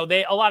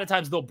 they a lot of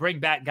times they'll bring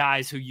back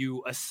guys who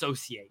you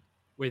associate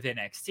with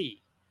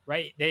NXT,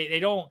 right? They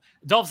don't.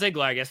 Dolph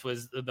Ziggler, I guess,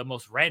 was the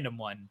most random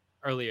one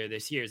earlier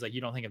this year. It's like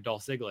you don't think of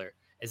Dolph Ziggler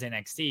as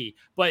NXT.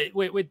 But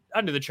with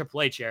under the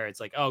Triple H era, it's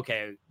like,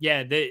 okay,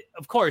 yeah,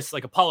 of course,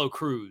 like Apollo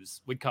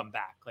Crews would come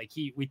back. Like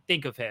we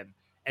think of him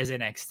as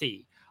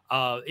NXT.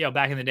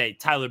 Back in the day,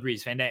 Tyler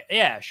Breeze,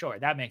 yeah, sure,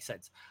 that makes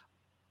sense.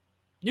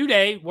 New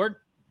Day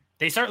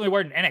they certainly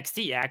weren't an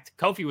NXT act.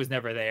 Kofi was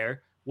never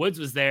there. Woods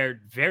was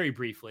there very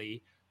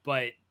briefly,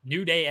 but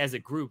New Day as a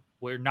group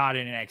were not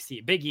in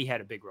NXT. Big E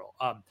had a big role.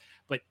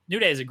 But New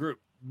Day as a group,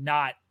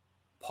 not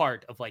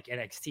part of like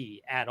NXT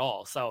at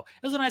all. So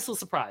it was a nice little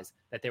surprise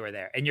that they were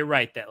there. And you're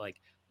right that like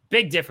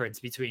big difference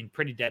between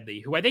Pretty Deadly,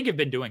 who I think have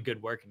been doing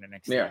good work in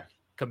NXT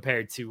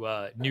compared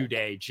to New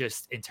Day,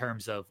 just in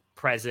terms of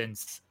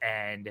presence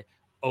and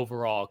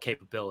overall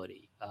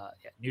capability.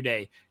 New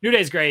Day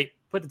is great.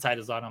 Put the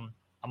titles on them.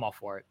 I'm all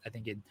for it. I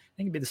think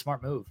it'd be the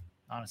smart move,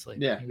 honestly.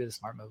 Yeah. It'd be the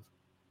smart move.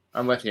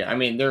 I'm with you. I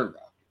mean, they're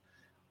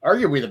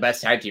arguably the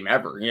best tag team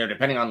ever,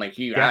 depending on like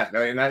who you ask.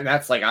 And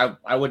that's like,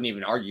 I wouldn't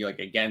even argue like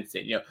against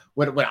it.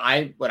 Would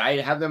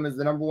I have them as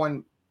the number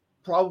one?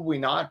 Probably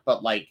not.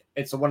 But like,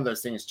 it's one of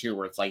those things too,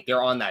 where it's like,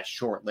 they're on that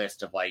short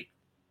list of like,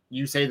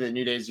 you say that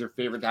New Day is your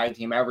favorite tag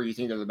team ever. You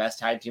think they're the best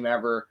tag team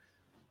ever.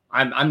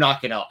 I'm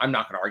not gonna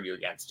argue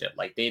against it.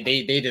 Like they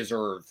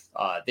deserve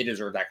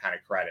that kind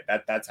of credit.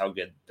 That's how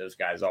good those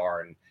guys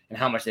are and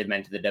how much they've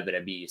meant to the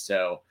WWE.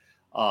 So,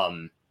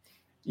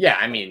 yeah,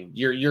 I mean,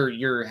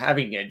 you're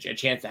having a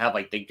chance to have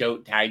like the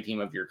GOAT tag team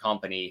of your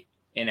company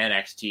in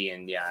NXT,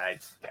 and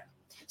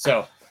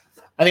so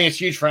I think it's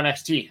huge for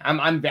NXT.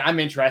 I'm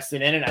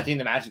interested in it. I think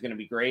the match is going to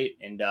be great,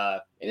 and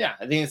I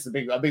think it's a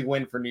big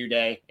win for New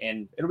Day,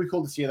 and it'll be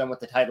cool to see them with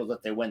the titles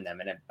if they win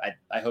them, and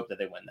I hope that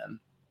they win them.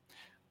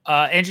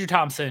 Andrew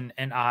Thompson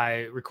and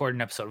I recorded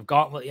an episode of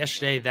Gauntlet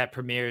yesterday that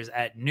premieres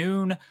at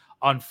noon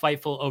on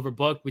Fightful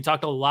Overbooked. We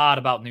talked a lot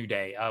about New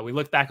Day. We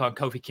looked back on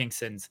Kofi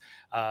Kingston's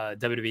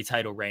WWE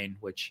title reign,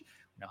 which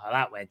you know how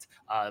that went.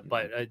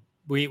 But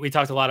we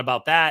talked a lot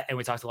about that, and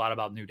we talked a lot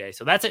about New Day.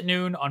 So that's at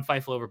noon on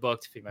Fightful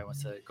Overbooked. If anybody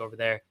wants to go over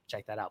there,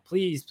 check that out.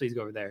 Please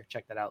go over there,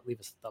 check that out. Leave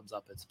us a thumbs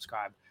up and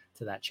subscribe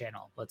to that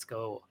channel. Let's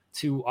go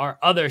to our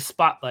other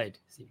spotlight.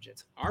 Steve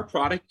Jensen. Our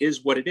product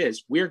is what it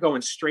is. We're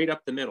going straight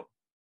up the middle.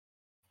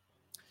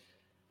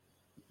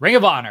 Ring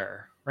of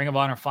Honor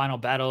Final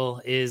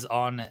Battle is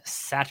on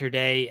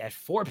Saturday at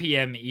 4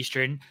 p.m.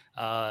 Eastern,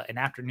 an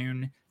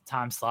afternoon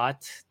time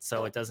slot,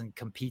 so it doesn't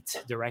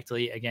compete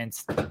directly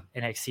against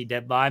NXT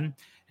Deadline.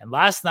 And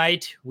last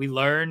night, we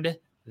learned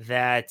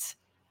that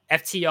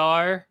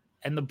FTR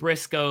and the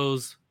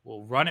Briscoes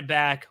will run it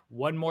back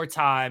one more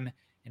time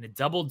in a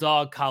double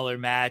dog collar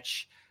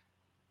match.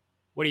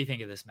 What do you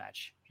think of this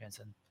match,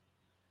 Jensen?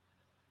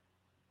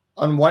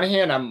 On one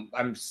hand,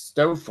 I'm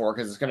stoked for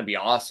because it's going to be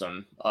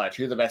awesome.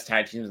 Two of the best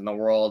tag teams in the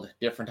world,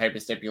 different type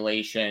of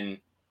stipulation.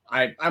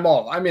 I'm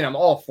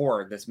all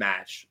for this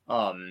match.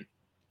 The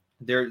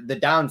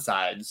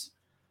downsides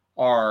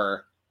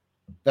are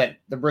that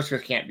the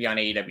Briscoes can't be on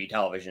AEW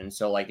television,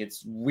 so like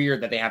it's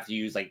weird that they have to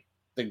use like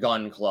the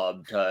Gun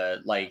Club or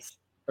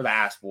the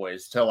Ass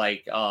Boys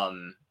to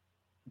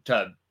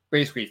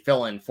basically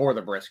fill in for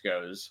the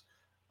Briscoes.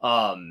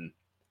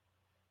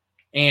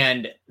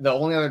 And the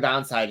only other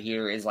downside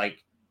here is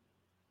like,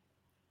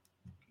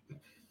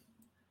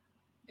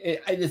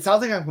 it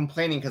sounds like I'm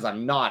complaining because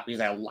I'm not,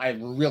 because I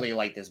really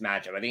like this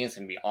matchup. I think it's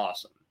going to be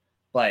awesome.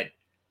 But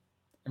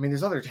I mean,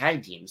 there's other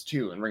tag teams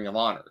too in Ring of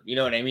Honor. You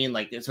know what I mean?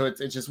 Like, so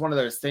it's just one of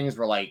those things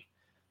where like,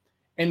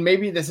 and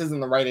maybe this isn't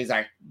the right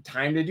exact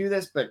time to do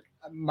this, but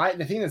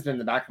the thing that's been in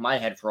the back of my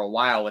head for a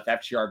while with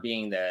FTR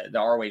being the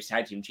ROH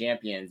tag team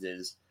champions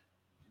is,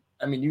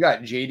 I mean, you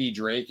got JD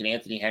Drake and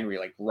Anthony Henry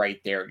like right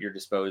there at your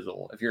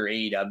disposal. If you're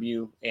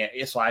AEW /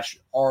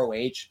 ROH,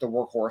 the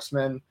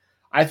Workhorsemen,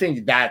 I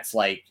think that's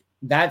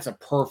a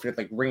perfect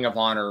like Ring of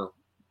Honor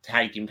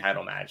tag team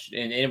title match,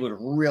 and it would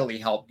really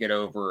help get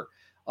over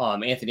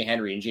Anthony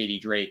Henry and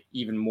JD Drake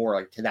even more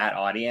like to that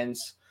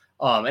audience.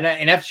 And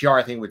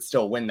FTR I think would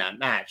still win that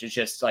match. It's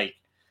just like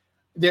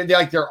they're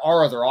like there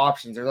are other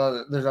options.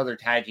 There's other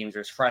tag teams.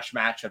 There's fresh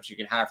matchups you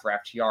can have for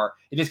FTR.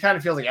 It just kind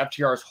of feels like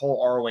FTR's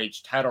whole ROH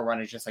title run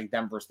is just like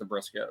them versus the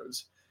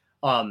Briscoes.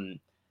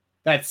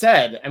 That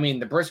said, I mean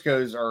the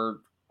Briscoes are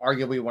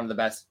arguably one of the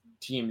best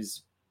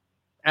teams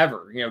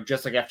ever.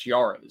 Just like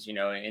FTR is.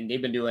 And they've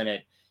been doing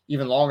it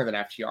even longer than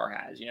FTR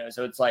has.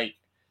 So it's like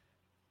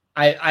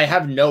I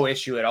have no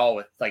issue at all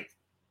with like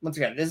once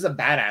again this is a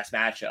badass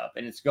matchup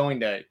and it's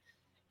going to.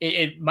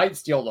 It might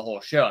steal the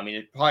whole show. I mean,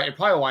 it probably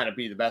will wind up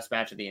being the best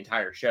match of the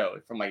entire show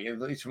at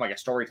least from like a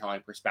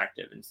storytelling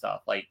perspective and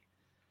stuff. Like,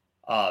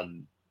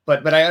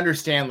 but I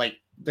understand like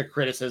the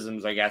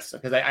criticisms, I guess,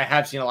 because I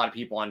have seen a lot of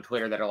people on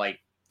Twitter that are like,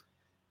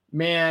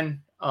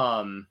 man,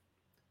 hold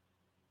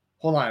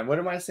on, what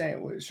am I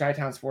saying?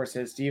 Chi-Town Sports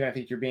says, Steven, I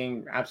think you're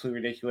being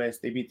absolutely ridiculous.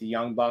 They beat the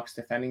Young Bucks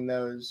defending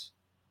those.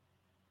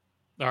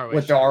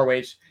 With the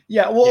ROH.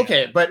 Yeah, well, yeah.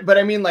 Okay, but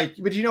I mean, like,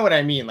 but you know what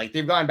I mean? Like,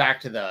 they've gone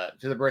back to the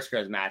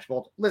Briscoes match.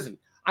 Well, listen,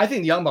 I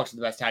think the Young Bucks are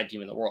the best tag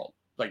team in the world.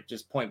 Like,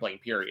 just point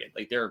blank, period.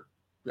 Like,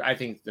 I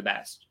think the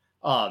best.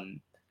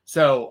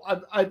 So,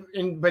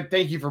 but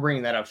thank you for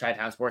bringing that up,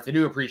 Chi-Town Sports. I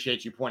do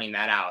appreciate you pointing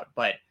that out.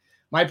 But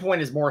My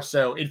point is more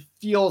so it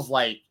feels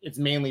like it's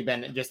mainly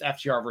been just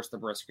FTR versus the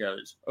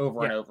Briscoes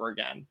over and over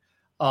again.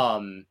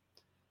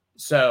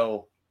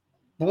 So,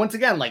 but once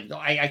again, like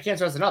I can't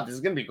stress enough, this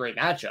is going to be a great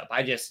matchup.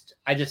 I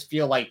just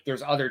feel like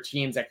there's other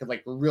teams that could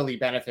like really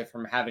benefit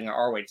from having an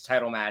ROH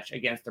title match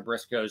against the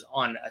Briscoes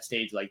on a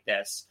stage like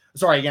this.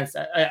 Sorry, against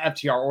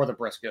FTR or the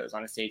Briscoes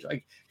on a stage.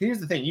 Like, here's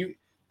the thing,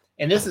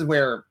 and this is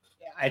where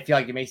I feel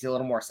like it makes it a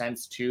little more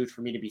sense too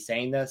for me to be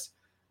saying this.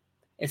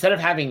 Instead of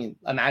having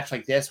a match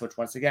like this, which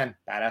once again,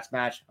 badass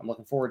match, I'm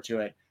looking forward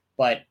to it.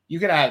 But you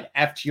could have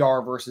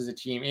FTR versus a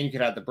team, and you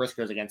could have the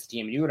Briscoes against a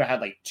team, and you would have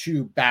had like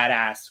two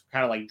badass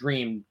kind of like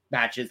dream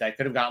matches that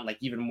could have gotten like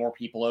even more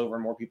people over,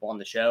 more people on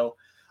the show.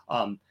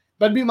 But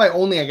it'd be my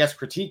only, I guess,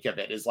 critique of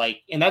it is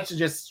like, and that's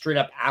just straight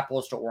up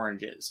apples to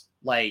oranges.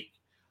 Like,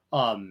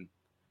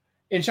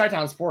 in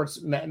Chi-Town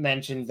Sports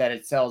mentions that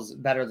it sells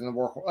better than the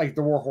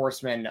War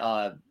Horsemen.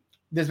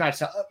 This match,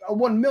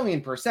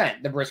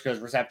 1,000,000%, the Briscoes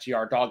versus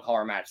FTR dog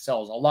collar match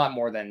sells a lot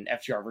more than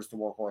FTR versus the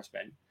War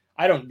Horsemen.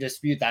 I don't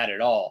dispute that at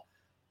all,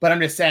 but I'm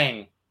just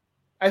saying,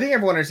 I think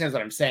everyone understands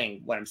what I'm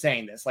saying when I'm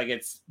saying this. Like,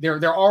 it's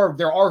there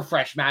are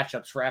fresh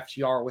matchups for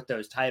FTR with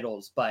those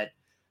titles, but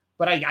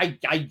I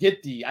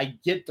get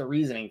the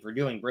reasoning for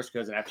doing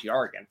Briscoes and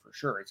FTR again for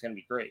sure. It's going to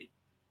be great.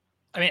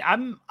 I mean,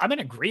 I'm in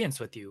agreement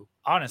with you,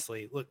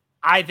 honestly. Look,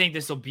 I think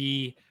this will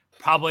be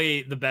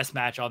probably the best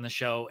match on the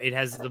show. It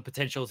has the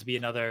potential to be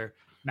another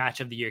match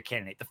of the year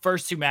candidate. The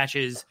first two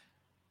matches,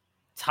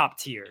 top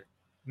tier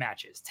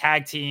matches,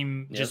 tag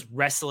team, just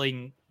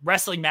wrestling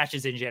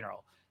matches in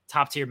general,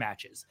 top tier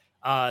matches.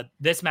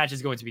 This match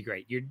is going to be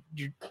great.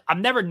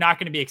 I'm never not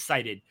going to be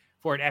excited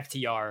for an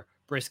FTR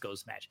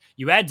Briscoes match.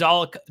 You add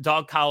dog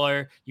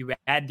collar, you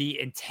add the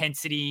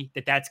intensity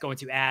that's going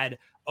to add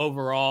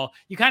overall.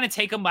 You kind of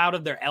take them out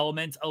of their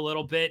element a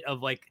little bit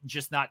of like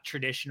just not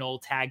traditional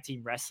tag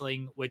team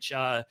wrestling, which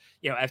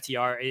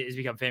FTR has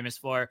become famous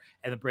for,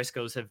 and the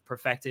Briscoes have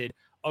perfected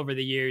over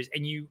the years.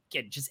 And you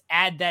can just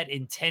add that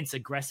intense,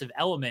 aggressive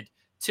element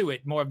to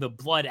it, more of the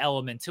blood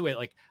element to it.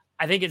 Like,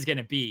 I think it's going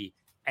to be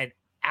an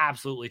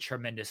absolutely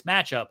tremendous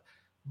matchup.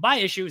 My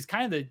issue is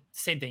kind of the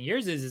same thing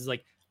yours is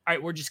like, all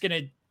right,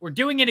 we're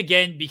doing it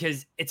again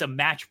because it's a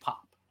match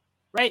pop,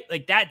 right?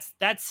 Like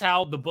that's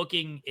how the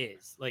booking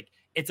is. Like,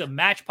 it's a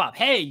match pop.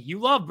 Hey, you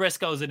love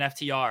Briscoes and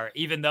FTR,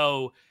 even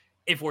though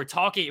if we're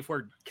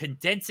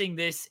condensing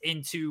this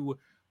into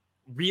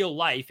real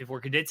life, if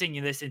we're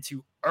condensing this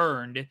into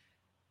earned,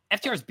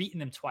 FTR's beaten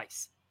them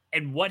twice.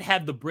 And what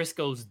have the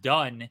Briscoes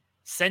done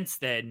since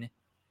then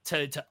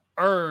to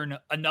earn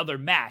another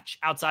match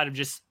outside of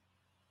just,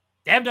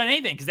 they haven't done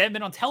anything because they haven't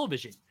been on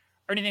television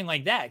or anything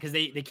like that because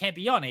they can't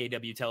be on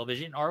AEW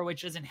television. ROH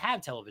doesn't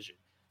have television.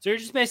 So you're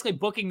just basically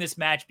booking this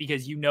match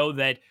because you know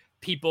that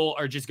people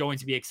are just going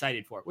to be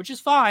excited for it, which is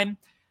fine.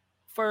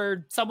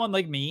 For someone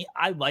like me,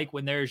 I like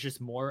when there's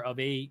just more of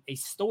a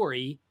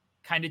story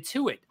kind of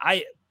to it.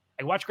 I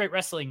watch great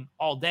wrestling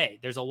all day.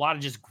 There's a lot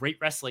of just great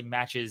wrestling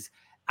matches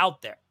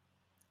out there.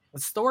 The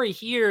story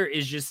here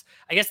is just,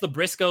 I guess the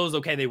Briscoes,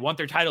 okay, they want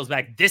their titles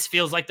back. This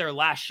feels like their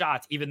last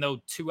shot, even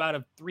though 2 out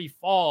of 3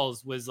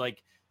 falls was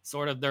like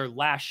sort of their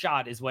last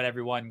shot is what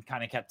everyone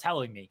kind of kept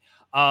telling me.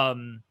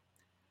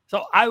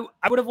 So I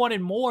would have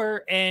wanted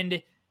more.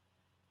 And,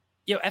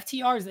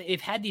 FTRs, they've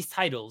had these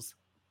titles.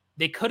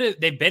 They've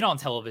been on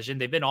television.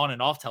 They've been on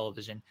and off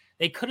television.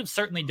 They could have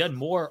certainly done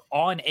more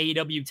on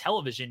AEW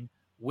television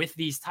with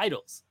these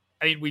titles.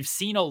 I mean, we've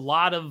seen a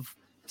lot of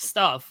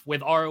stuff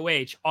with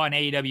ROH on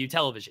AEW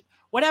television.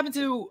 What happened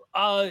to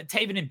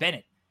Taven and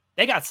Bennett?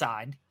 They got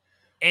signed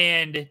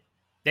and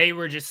they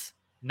were just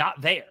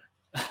not there.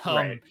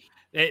 Right.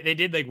 They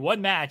did like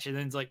one match and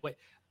then it's like, wait,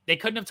 they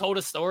couldn't have told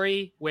a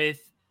story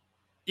with,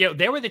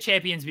 they were the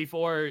champions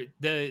before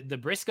the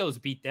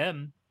Briscoes beat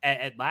them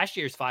at last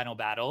year's final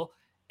battle,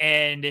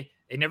 and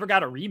they never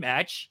got a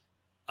rematch.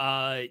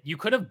 You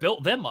could have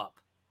built them up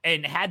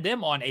and had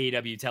them on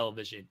AEW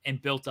television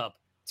and built up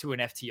to an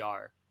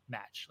FTR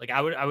match. Like,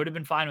 I would have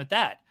been fine with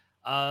that.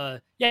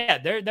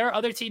 There are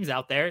other teams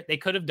out there. They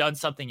could have done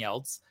something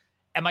else.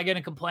 Am I going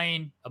to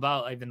complain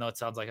about, even though it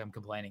sounds like I'm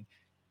complaining?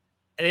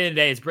 At the end of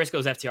the day, it's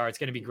Briscoes FTR. It's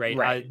going to be great.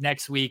 Right.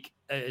 Next week,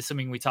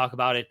 assuming we talk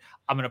about it,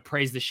 I'm going to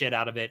praise the shit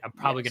out of it. I'm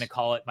probably going to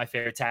call it my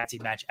favorite tag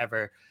team match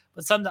ever.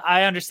 But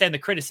I understand the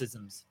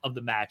criticisms of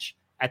the match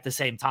at the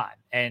same time.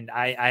 And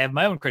I have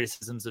my own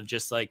criticisms of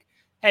just like,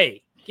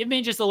 hey, give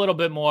me just a little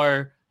bit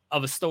more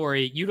of a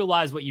story.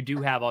 Utilize what you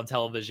do have on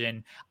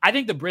television. I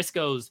think the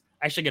Briscoes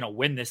actually going to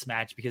win this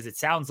match because it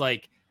sounds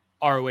like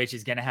ROH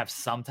is going to have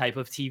some type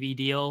of TV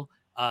deal.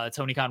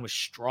 Tony Khan was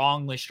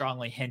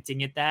strongly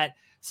hinting at that.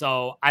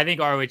 So I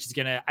think ROH is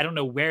going to, I don't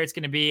know where it's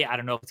going to be. I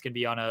don't know if it's going to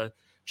be on a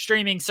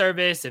streaming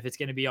service, if it's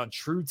going to be on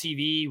True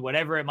TV,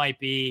 whatever it might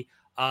be.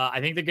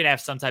 I think they're going to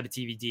have some type of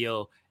TV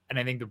deal. And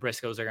I think the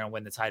Briscoes are going to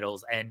win the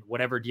titles, and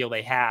whatever deal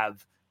they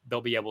have, they'll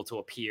be able to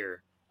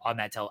appear on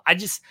that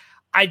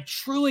I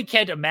truly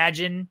can't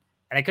imagine,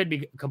 and I could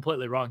be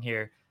completely wrong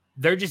here,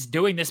 they're just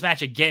doing this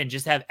match again,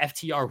 just have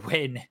FTR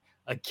win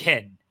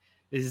again.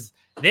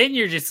 Then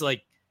you're just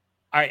like,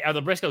 all right, are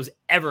the Briscoes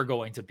ever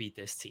going to beat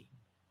this team?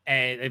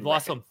 And they've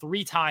lost them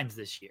 3 times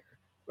this year,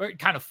 or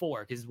kind of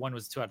 4 because one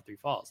was 2 out of 3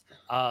 falls.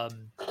 Oh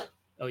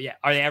yeah,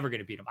 are they ever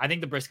going to beat them? I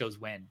think the Briscoes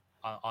win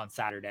on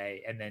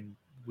Saturday, and then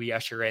we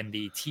usher in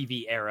the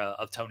TV era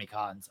of Tony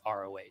Khan's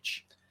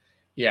ROH.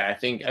 Yeah, I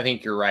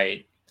think you're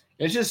right.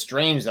 It's just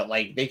strange that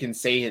like they can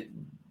say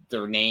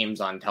their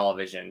names on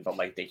television, but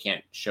like they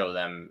can't show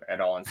them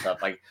at all and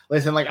stuff. Like,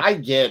 listen, like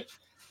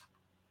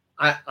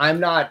I'm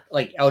not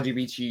like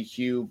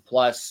LGBTQ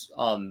plus,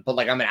 but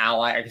like I'm an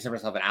ally. I consider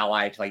myself an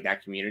ally to like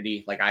that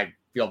community. Like I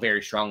feel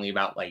very strongly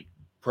about like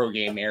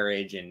pro-gay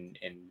marriage and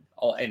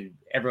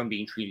everyone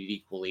being treated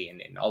equally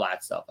and all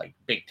that stuff, like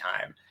big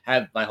time.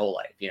 Have my whole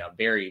life,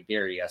 very,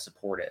 very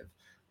supportive.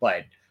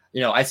 But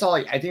I saw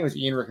I think it was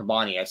Ian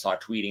Riccaboni I saw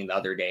tweeting the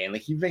other day, and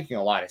like he was making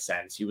a lot of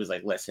sense. He was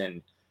like,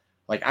 listen,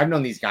 like I've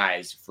known these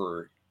guys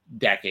for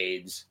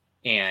decades,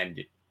 and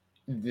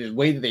the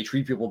way that they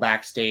treat people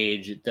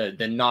backstage,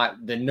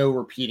 the no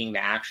repeating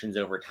the actions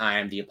over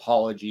time, the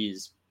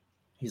apologies.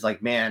 He's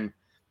like, man,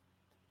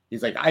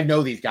 he's like, I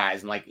know these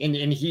guys, and like, and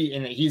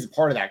he's a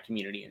part of that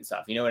community and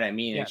stuff. You know what I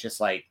mean? Yeah. It's just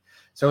like,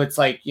 so it's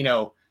like,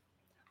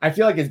 I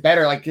feel like it's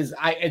better, like, because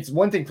it's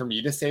one thing for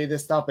me to say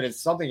this stuff, but it's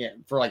something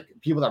for like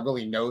people that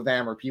really know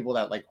them or people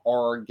that like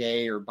are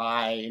gay or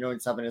bi,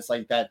 and stuff. And it's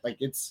like that, like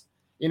it's,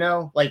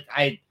 like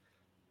I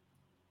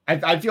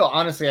feel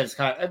honestly, I just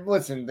kind of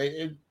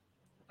listen.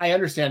 I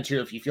understand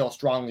too if you feel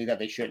strongly that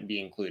they shouldn't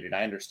be included.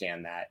 I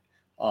understand that,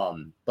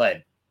 but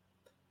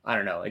I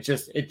don't know. It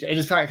just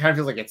kind of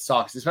feels like it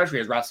sucks,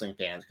 especially as wrestling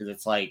fans, because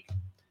it's like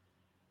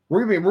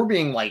we're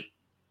being like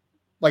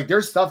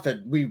there's stuff that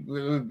it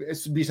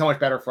would be so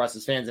much better for us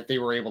as fans if they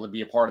were able to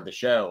be a part of the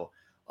show,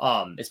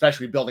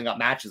 especially building up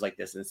matches like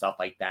this and stuff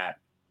like that.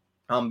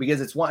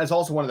 Because it's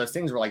also one of those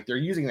things where like they're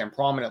using them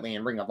prominently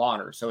in Ring of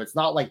Honor, so it's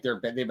not like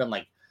they've been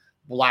like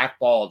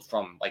blackballed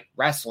from like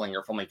wrestling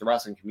or from like the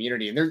wrestling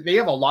community, and they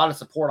have a lot of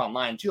support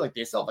online too. Like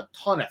they still have a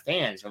ton of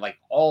fans from like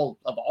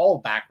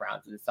all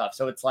backgrounds and stuff.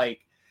 So it's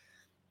like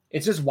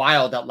it's just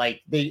wild that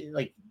like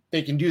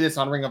they can do this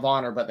on Ring of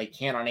Honor, but they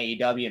can't on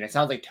AEW. And it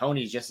sounds like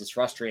Tony's just as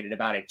frustrated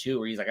about it too,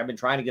 where he's like, I've been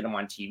trying to get him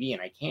on TV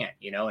and I can't,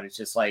 and it's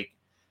just like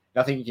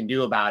nothing you can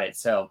do about it.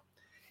 So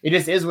it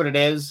just is what it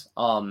is.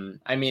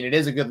 I mean, it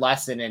is a good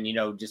lesson, and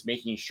just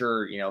making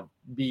sure,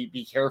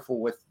 be careful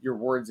with your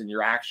words and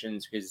your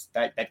actions, because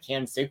that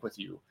can stick with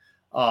you.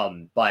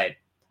 But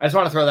I just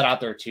want to throw that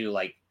out there too.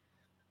 Like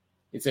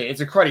it's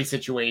a cruddy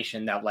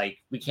situation that like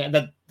we can't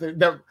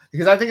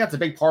because I think that's a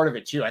big part of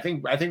it too. I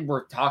think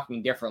we're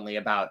talking differently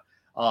about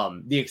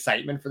the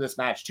excitement for this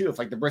match too. If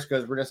like the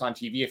Briscoes were just on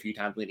TV a few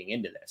times leading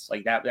into this,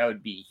 like that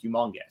would be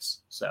humongous.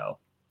 So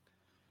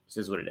this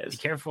is what it is.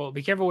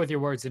 Be careful with your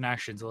words and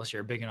actions, unless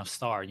you're a big enough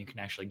star and you can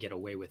actually get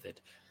away with it.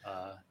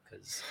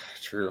 Because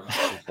true,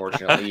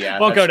 unfortunately, yeah.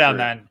 We'll go down true.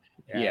 that.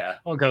 Yeah,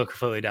 we'll go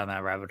completely down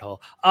that rabbit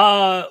hole.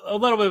 A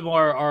little bit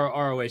more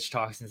ROH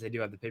talk, since they do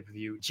have the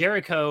pay-per-view.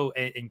 Jericho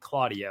and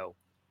Claudio.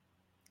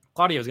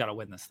 Claudio's got to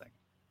win this thing,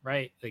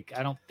 right? Like,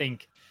 I don't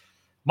think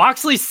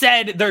Moxley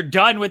said they're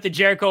done with the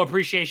Jericho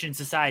Appreciation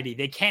Society.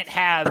 They can't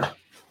have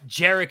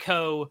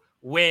Jericho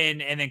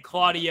win and then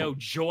Claudio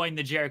join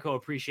the Jericho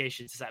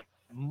Appreciation Society.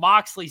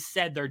 Moxley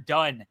said they're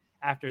done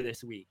after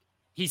this week.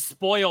 He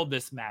spoiled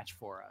this match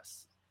for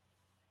us.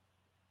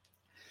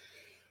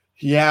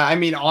 Yeah, I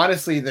mean,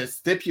 honestly, the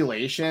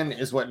stipulation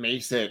is what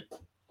makes it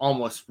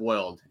almost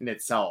spoiled in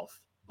itself.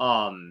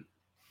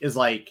 Is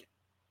like,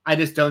 I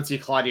just don't see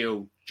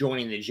Claudio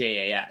joining the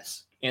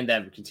JAS and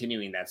then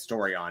continuing that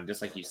story on,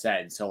 just like you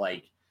said. So,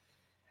 like,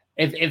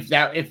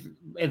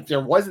 if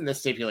there wasn't the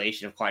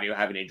stipulation of Claudio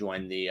having to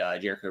join the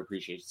Jericho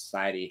Appreciation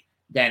Society,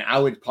 then I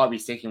would probably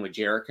be sticking with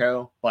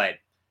Jericho. But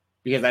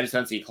because I just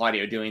don't see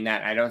Claudio doing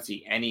that, I don't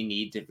see any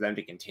need for them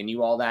to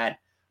continue all that.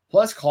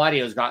 Plus,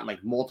 Claudio's gotten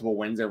like multiple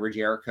wins over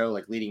Jericho,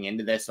 like leading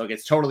into this, so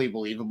it's totally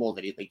believable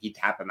that he'd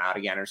tap him out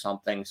again or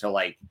something. So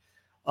like,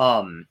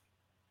 and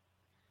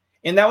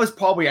that was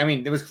probably, I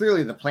mean, it was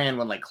clearly the plan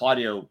when like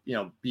Claudio,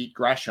 beat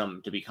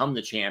Gresham to become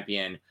the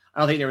champion. I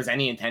don't think there was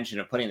any intention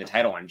of putting the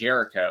title on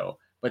Jericho,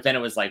 but then it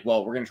was like,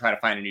 well, we're going to try to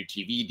find a new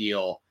TV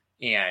deal,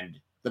 and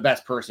the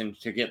best person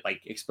to get like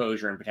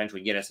exposure and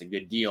potentially get us a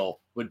good deal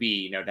would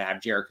be, to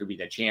have Jericho be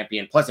the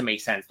champion. Plus it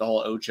makes sense. The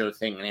whole Ocho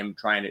thing and him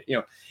trying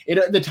to,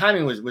 the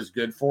timing was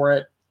good for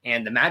it.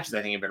 And the matches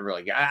I think have been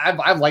really good.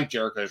 I've liked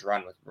Jericho's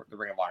run with the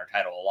Ring of Honor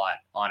title a lot,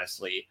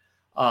 honestly.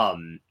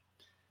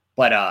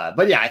 But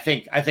yeah, I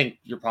think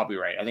you're probably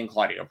right. I think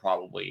Claudio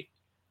probably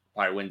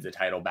wins the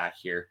title back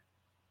here.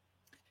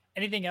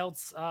 Anything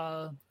else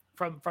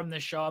from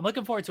this show? I'm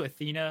looking forward to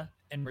Athena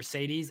and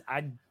Mercedes.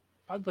 I'd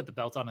put the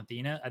belt on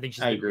Athena. I think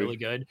she's been really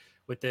good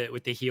with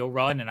the heel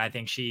run, and I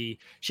think she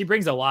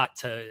brings a lot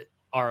to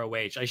ROH.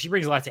 Like, she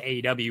brings a lot to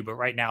AEW, but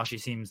right now she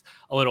seems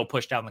a little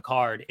pushed down the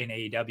card in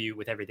AEW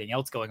with everything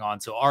else going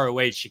on. So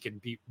ROH, she can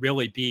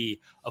really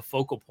be a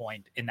focal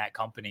point in that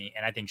company,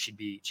 and I think she'd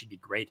be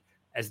great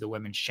as the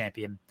women's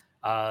champion.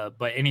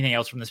 But anything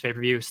else from this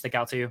pay-per-view stick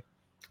out to you?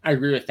 I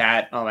agree with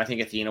that. I think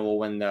Athena will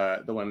win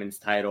the women's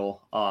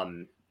title.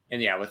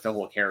 and yeah, with the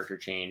whole character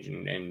change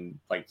and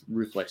like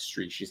ruthless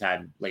streak she's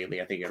had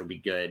lately, I think it'll be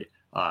good.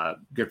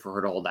 Good for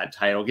her to hold that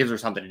title. Gives her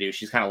something to do.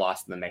 She's kind of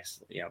lost in the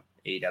mix,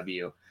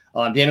 AEW.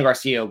 Daniel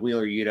Garcia,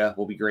 Wheeler Yuta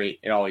will be great.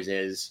 It always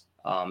is.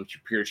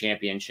 Pure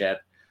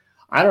championship.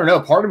 I don't know.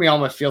 Part of me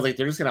almost feels like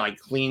they're just gonna like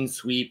clean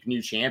sweep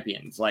new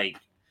champions, like,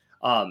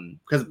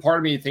 because part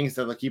of me thinks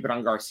that they'll keep it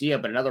on Garcia,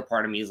 but another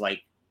part of me is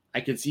like,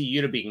 I could see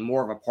Yuta being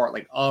more of a part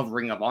like of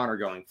Ring of Honor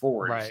going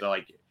forward. Right. So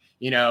like,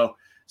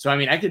 so I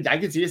mean, I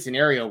could see a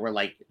scenario where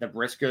like the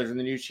Briscoes are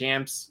the new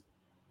champs,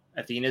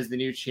 Athena's the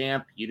new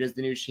champ, Yuta's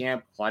the new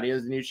champ,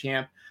 Claudio's the new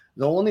champ.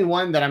 The only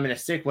one that I'm going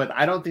to stick with,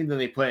 I don't think that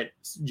they put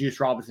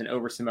Juice Robinson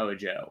over Samoa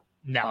Joe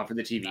for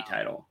the TV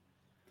title.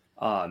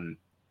 And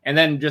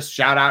then just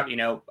shout out,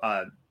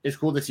 it's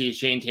cool to see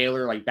Shane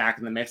Taylor like back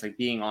in the mix, like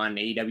being on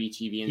AEW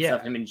TV and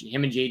stuff. Him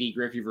and JD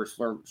Griffey versus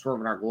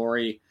Swerve in Our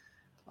Glory.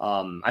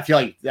 I feel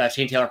like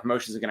Shane Taylor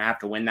Promotions is going to have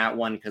to win that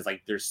one because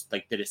like there's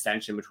like the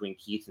dissension between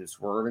Keith and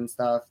Swerve and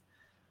stuff.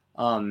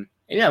 And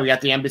yeah, we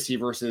got the Embassy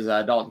versus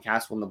Dalton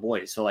Castle and the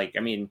Boys. So like, I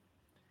mean,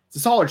 it's a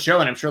solid show,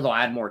 and I'm sure they'll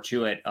add more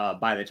to it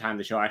by the time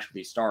the show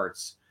actually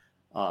starts.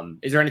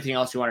 Is there anything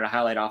else you wanted to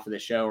highlight off of the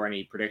show or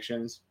any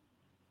predictions?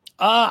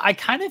 I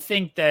kind of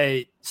think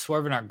that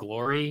Swerve in Our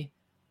Glory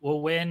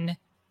will win.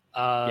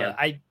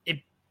 I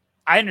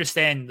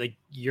understand like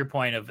your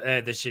point of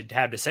this should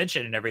have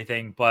dissension and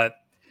everything, but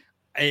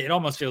it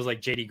almost feels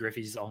like JD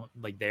Griffey's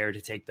like there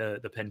to take the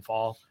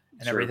pinfall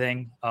and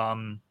everything.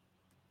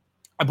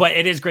 But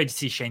it is great to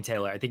see Shane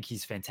Taylor. I think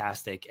he's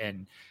fantastic,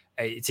 and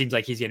it seems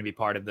like he's going to be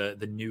part of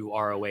the new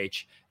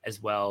ROH as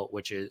well,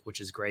 which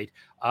is great.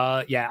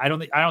 I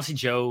don't see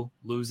Joe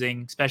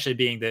losing, especially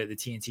being the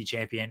TNT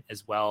champion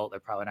as well. They're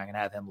probably not going to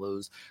have him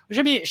lose.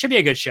 It should be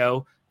a good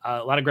show.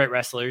 A lot of great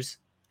wrestlers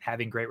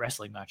having great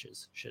wrestling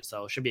matches.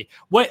 So it should be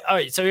what. All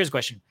right. So here's a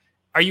question: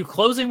 are you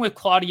closing with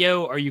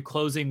Claudio? Or are you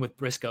closing with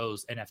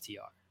Briscoes and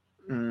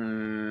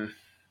FTR?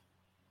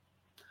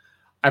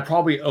 I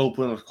probably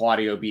open with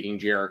Claudio beating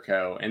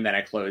Jericho, and then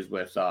I close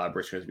with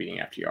Briscoes beating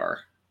FTR.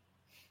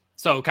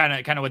 So kind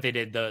of what they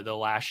did the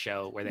last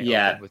show where they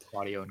opened with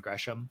Claudio and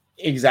Gresham.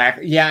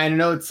 Exactly. Yeah, I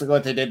know it's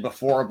what they did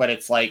before, but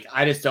it's like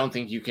I just don't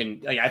think you can.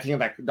 Like, I think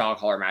that dog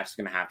collar match is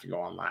going to have to go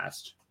on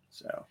last.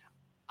 So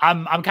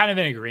I'm kind of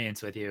in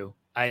agreement with you.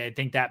 I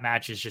think that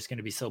match is just going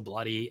to be so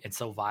bloody and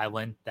so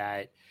violent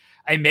that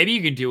maybe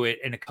you can do it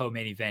in a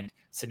co-main event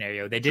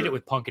scenario. They did it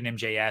with Punk and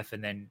MJF,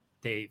 and then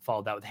they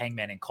followed that with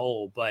Hangman and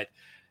Cole. But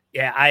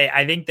yeah,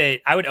 I think that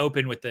I would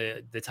open with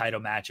the title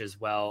match as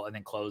well, and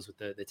then close with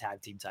the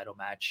tag team title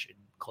match and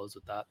close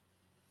with that.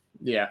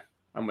 Yeah,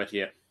 I'm with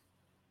you.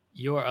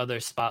 Your other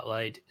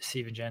spotlight,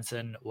 Steven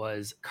Jensen,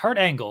 was Kurt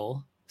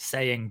Angle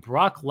saying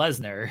Brock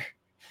Lesnar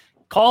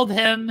called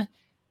him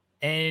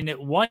and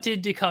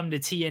wanted to come to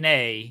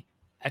TNA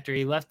after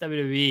he left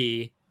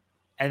WWE,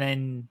 and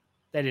then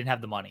they didn't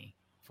have the money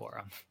for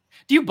him.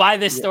 Do you buy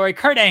this story?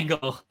 Kurt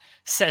Angle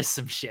says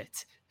some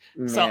shit.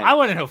 Man. So I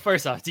want to know,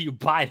 first off, do you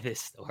buy this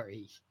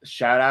story?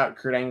 Shout out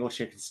Kurt Angle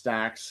Chicken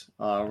Stacks,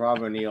 Bob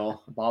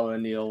O'Neill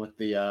with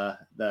the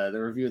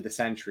review of the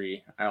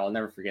century. I'll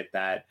never forget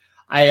that.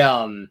 I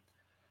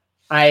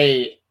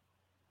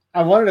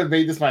wanted to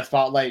make this my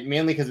spotlight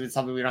mainly because it's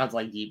something we don't have to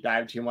like deep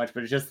dive too much,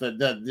 but it's just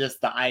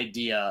the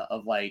idea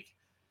of like,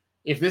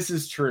 if this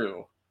is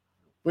true,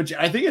 which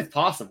I think it's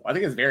possible. I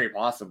think it's very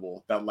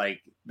possible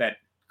that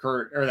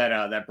Kurt or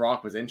that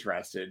Brock was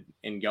interested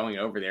in going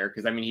over there,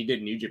 because I mean he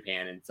did New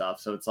Japan and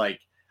stuff, so it's like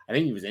I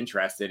think he was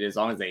interested as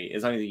long as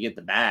they get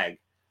the bag.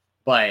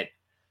 But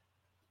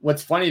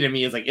what's funny to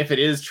me is like, if it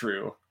is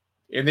true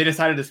and they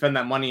decided to spend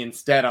that money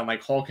instead on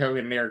like Hulk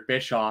Hogan and Eric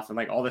Bischoff and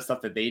like all the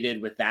stuff that they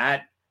did with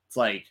that, it's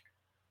like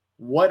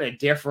what a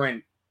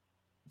different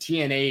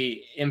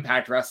TNA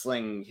Impact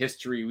Wrestling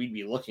history we'd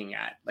be looking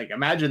at. Like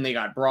imagine they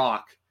got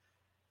Brock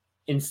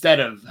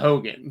instead of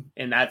Hogan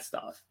and that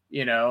stuff,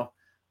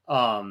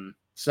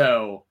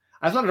 So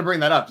I just wanted to bring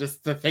that up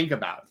just to think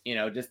about,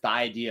 just the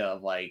idea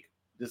of like,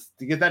 just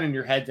to get that in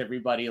your heads,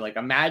 everybody. Like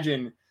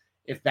imagine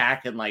if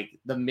back in like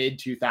the mid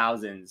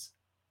 2000s,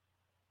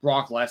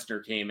 Brock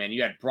Lesnar came in,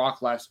 you had Brock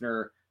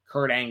Lesnar,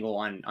 Kurt Angle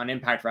on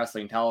Impact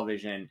Wrestling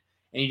television,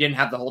 and you didn't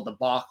have the whole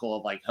debacle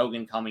of like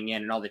Hogan coming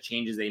in and all the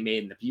changes they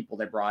made and the people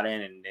they brought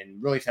in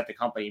and really set the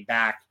company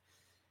back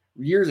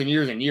years and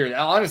years and years.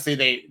 Honestly,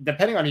 they,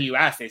 depending on who you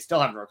ask, they still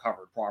haven't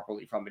recovered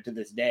properly from it to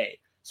this day.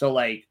 So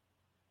like,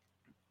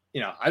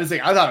 I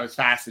thought it was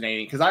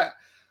fascinating because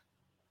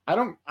I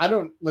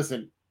don't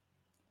listen.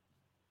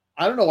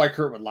 I don't know why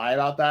Kurt would lie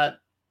about that.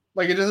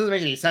 Like, it just doesn't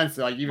make any sense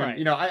to like, even,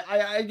 right.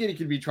 I get he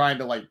could be trying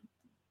to like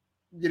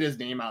get his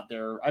name out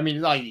there. I mean,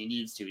 it's not like he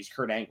needs to. He's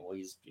Kurt Angle.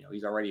 He's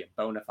already a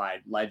bona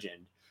fide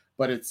legend,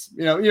 but it's,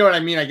 you know what I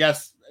mean? I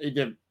guess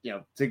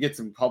to get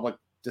some public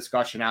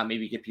discussion out,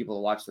 maybe get people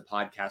to watch the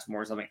podcast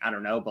more or something. I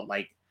don't know. But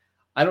like,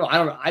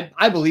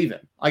 I believe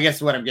him. I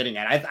guess what I'm getting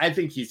at. I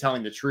think he's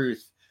telling the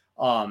truth.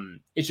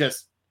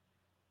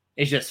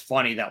 It's just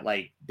funny that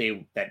like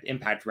that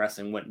Impact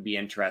Wrestling wouldn't be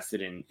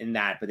interested in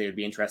that, but they would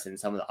be interested in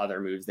some of the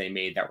other moves they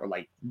made that were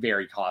like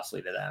very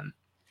costly to them.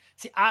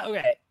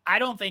 I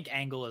don't think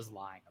Angle is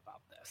lying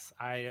about this.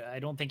 I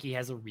don't think he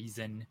has a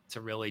reason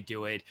to really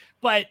do it,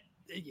 but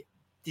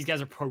these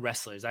guys are pro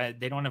wrestlers.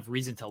 They don't have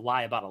reason to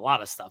lie about a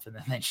lot of stuff, and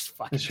then they just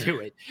fucking do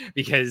it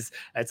because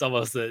that's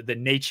almost the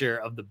nature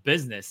of the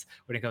business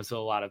when it comes to a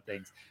lot of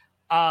things.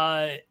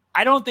 I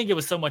don't think it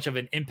was so much of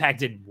an Impact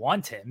didn't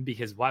want him,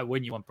 because why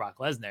wouldn't you want Brock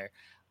Lesnar?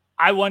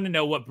 I want to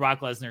know what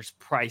Brock Lesnar's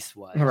price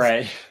was.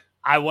 Right.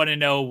 I want to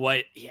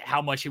know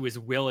how much he was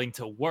willing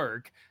to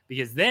work,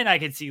 because then I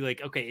could see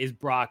like, okay, is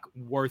Brock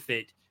worth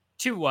it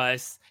to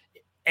us?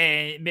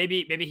 And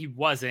maybe he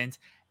wasn't.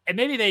 And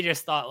maybe they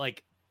just thought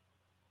like,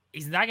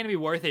 he's not going to be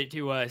worth it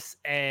to us.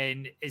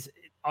 And is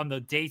on the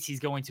dates he's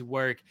going to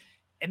work.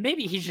 And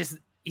maybe he's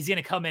going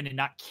to come in and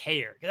not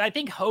care. Because I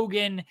think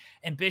Hogan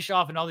and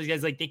Bischoff and all these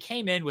guys, like they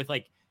came in with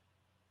like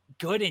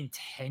good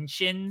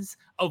intentions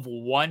of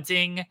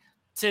wanting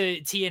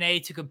to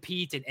TNA to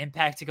compete and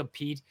Impact to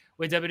compete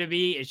with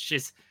WWE. It's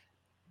just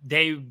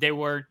they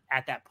weren't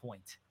at that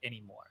point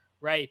anymore,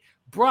 right?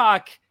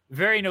 Brock,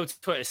 very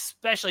notorious,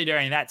 especially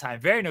during that time,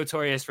 very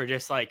notorious for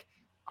just like,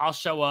 I'll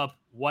show up,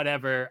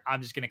 whatever.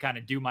 I'm just going to kind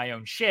of do my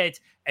own shit,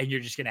 and you're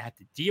just going to have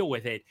to deal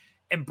with it.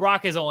 And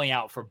Brock is only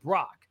out for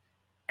Brock.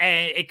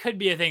 And it could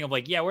be a thing of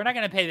like, yeah, we're not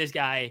going to pay this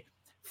guy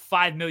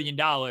 $5 million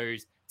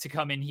to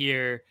come in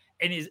here.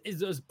 And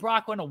does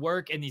Brock want to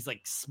work in these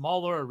like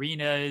smaller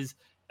arenas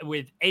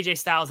with AJ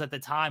Styles at the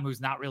time, who's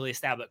not really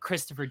established,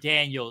 Christopher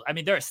Daniels? I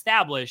mean, they're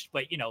established,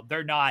 but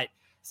they're not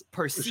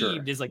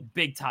perceived as like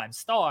big time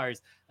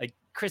stars. Like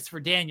Christopher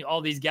Daniel,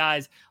 all these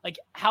guys, like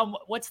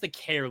what's the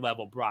care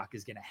level Brock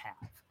is going to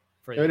have?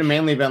 It would have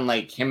mainly been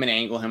like him and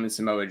Angle, him and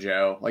Samoa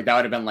Joe. Like that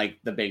would have been like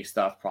the big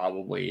stuff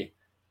probably.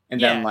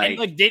 And then like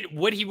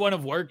would he want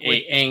to work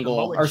with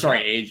Angle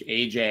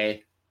AJ?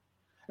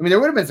 I mean, there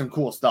would have been some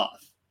cool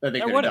stuff that they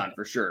could have done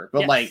for sure.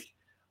 But like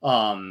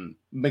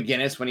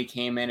McGinnis when he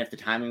came in, if the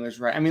timing was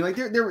right. I mean, like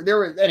there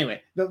were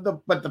anyway. But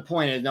the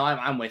point is, no,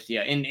 I'm with you.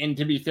 And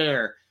to be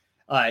fair,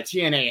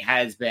 TNA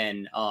has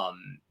been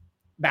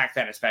back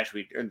then,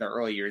 especially in the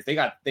early years, they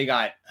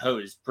got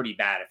hosed pretty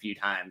bad a few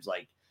times.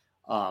 Like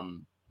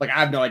I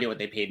have no idea what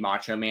they paid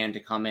Macho Man to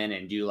come in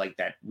and do like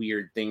that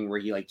weird thing where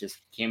he like just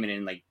came in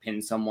and like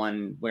pinned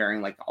someone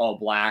wearing like all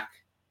black,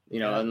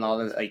 and all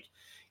this like,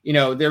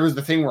 there was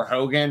the thing where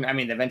Hogan, I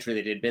mean, eventually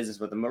they did business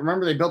with him. But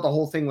remember they built the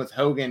whole thing with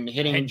Hogan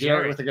hitting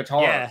Jarrett with a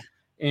guitar. Yeah.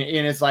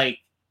 And it's like,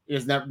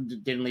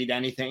 didn't lead to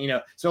anything,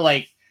 So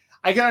like,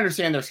 I can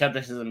understand their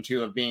skepticism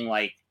too of being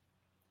like,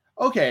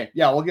 okay,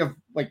 yeah, we'll give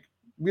like,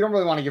 we don't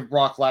really want to give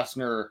Brock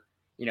Lesnar,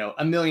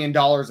 $1 million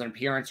an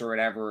appearance or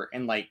whatever.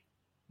 And like,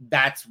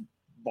 that's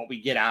what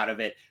we get out of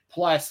it.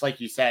 Plus, like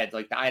you said,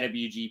 like the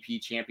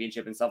IWGP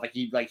championship and stuff, like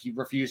he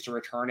refused to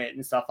return it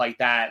and stuff like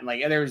that. And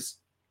like,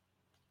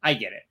 I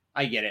get it.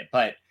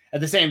 But at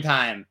the same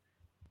time,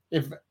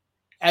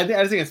 I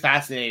think it's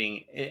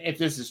fascinating if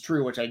this is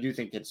true, which I do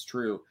think it's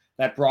true,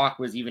 that Brock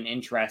was even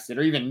interested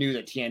or even knew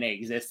that TNA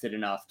existed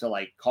enough to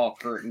like call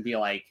Kurt and be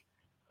like,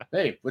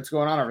 hey, what's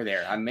going on over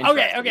there? I'm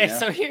interested. Okay.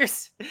 So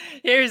here's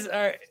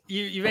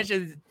you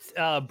mentioned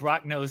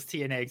Brock knows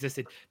TNA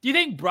existed. Do you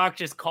think Brock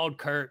just called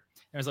Kurt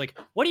and was like,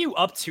 what are you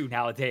up to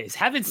nowadays?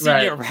 Haven't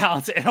seen you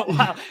around in a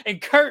while.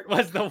 And Kurt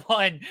was the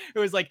one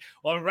who was like,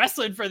 well, I'm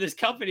wrestling for this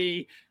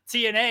company,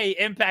 TNA,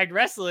 Impact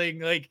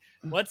Wrestling. Like,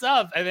 what's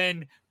up? And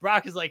then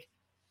Brock is like,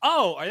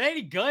 oh, are they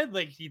any good?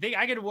 Like, do you think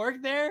I could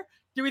work there?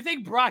 Do we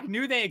think Brock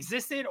knew they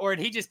existed? Or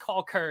did he just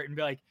call Kurt and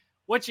be like,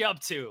 what you up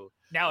to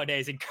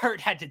nowadays? And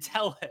Kurt had to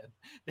tell him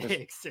they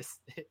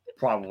existed.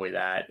 Probably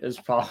that. It's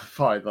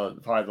probably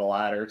the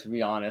latter, to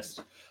be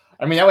honest.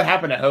 I mean, that would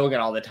happen to Hogan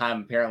all the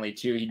time, apparently,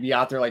 too. He'd be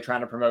out there like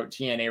trying to promote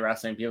TNA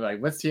wrestling. People are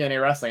like, what's TNA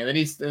wrestling? And then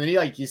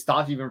he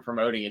stopped even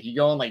promoting it. He'd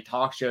go on like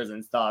talk shows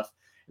and stuff.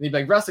 And he'd be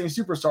like, wrestling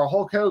superstar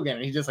Hulk Hogan.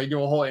 And he'd just like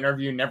do a whole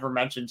interview, never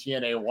mention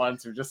TNA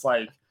once. Or just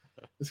like,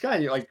 this guy,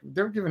 like,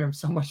 they're giving him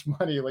so much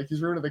money. Like,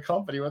 he's ruining the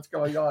company. What's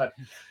going on?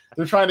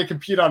 They're trying to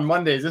compete on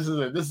Mondays. This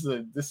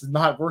is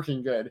not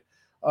working good.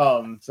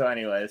 So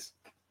anyways,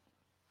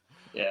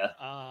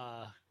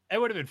 yeah. It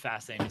would have been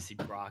fascinating to see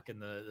Brock in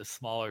the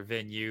smaller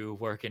venue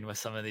working with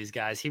some of these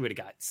guys. He would have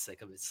gotten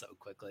sick of it so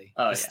quickly.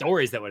 The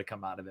stories that would have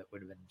come out of it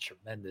would have been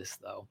tremendous,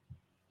 though.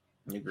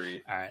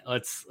 Agreed. All right,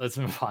 let's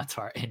move on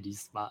to our indie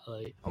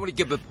spotlight. I'm gonna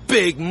give a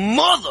big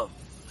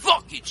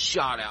motherfucking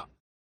shout out.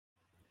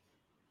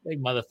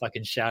 Big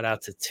motherfucking shout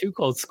out to Too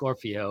Cold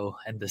Scorpio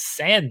and the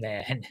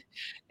Sandman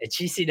at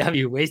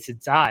GCW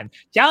Wasted Time,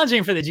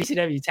 challenging for the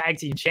GCW Tag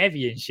Team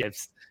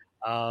Championships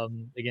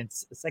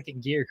against the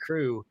Second Gear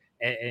Crew.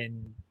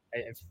 And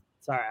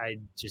sorry, I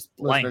just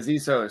blanked. Los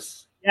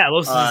Bezizos. Yeah,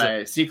 Los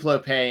Bezizos.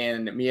 Ciclope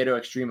and Miedo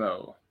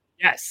Extremo.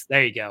 Yes,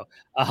 there you go.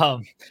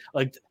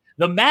 Like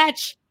the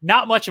match,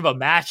 not much of a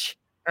match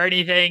or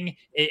anything.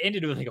 It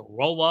ended with like a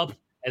roll up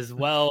as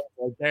well.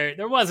 Like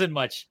there wasn't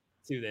much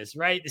to this,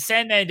 right? The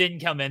Sandman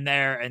didn't come in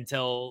there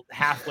until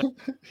halfway.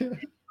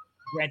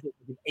 Granted, it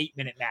was an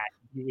 8-minute match.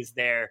 He was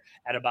there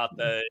at about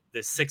the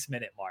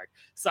 6-minute mark.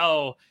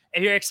 So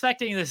if you're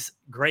expecting this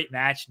great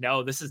match,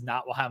 no, this is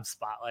not why I'm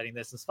spotlighting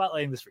this. I'm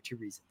spotlighting this for two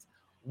reasons.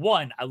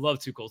 One, I love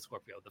Too Cold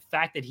Scorpio. The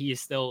fact that he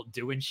is still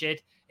doing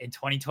shit in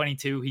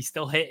 2022, he's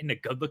still hitting a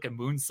good looking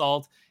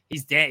moonsault.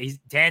 He's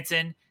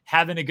dancing,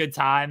 having a good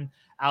time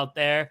out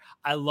there.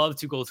 I love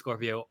Too Cold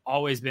Scorpio.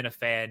 Always been a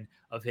fan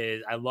of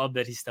his. I love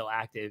that he's still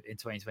active in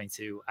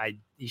 2022.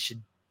 They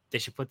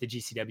should put the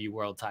GCW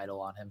World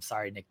Title on him.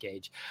 Sorry, Nick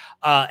Gage.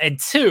 And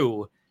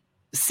two,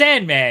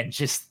 Sandman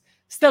just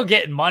still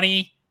getting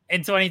money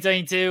in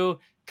 2022.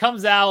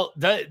 Comes out,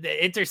 the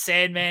Enter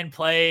Sandman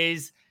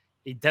plays.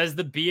 He does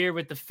the beer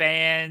with the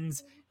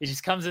fans. He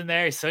just comes in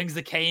there, he swings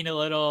the cane a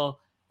little,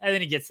 and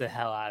then he gets the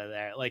hell out of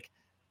there. Like,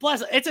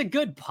 bless, it's a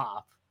good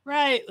pop,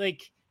 right?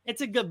 Like,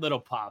 it's a good little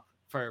pop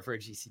for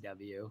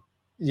GCW.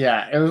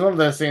 Yeah, it was one of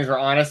those things where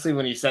honestly,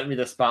 when you sent me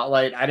the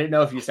spotlight, I didn't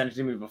know if you sent it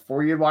to me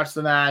before you had watched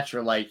the match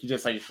or like you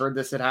just like heard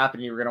this had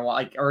happened, you were gonna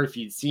like, or if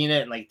you'd seen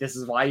it and like this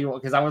is why you,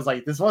 because I was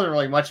like, this wasn't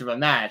really much of a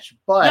match,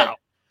 but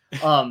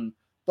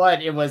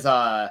but it was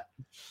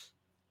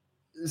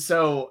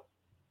so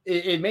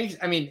it makes,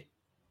 I mean,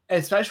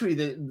 especially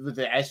with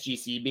the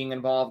SGC being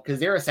involved, because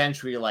they're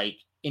essentially like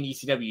an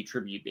ECW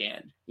tribute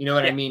band. You know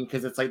what I mean?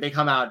 Because it's like they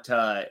come out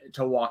to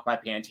Walk by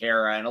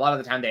Pantera, and a lot of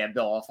the time they have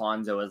Bill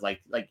Alfonso as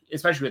like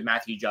especially with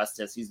Matthew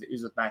Justice. He's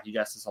with Matthew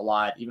Justice a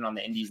lot, even on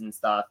the indies and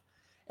stuff.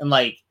 And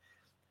like,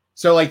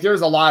 so like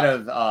there's a lot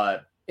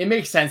of it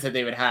makes sense that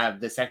they would have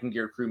the Second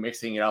Gear crew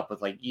mixing it up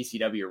with like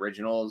ECW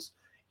originals.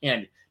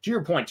 And to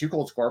your point, Too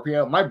Cold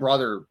Scorpio, my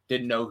brother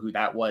didn't know who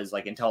that was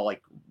like until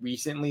like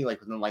recently,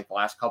 like within like the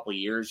last couple of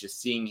years, just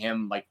seeing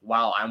him like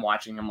while I'm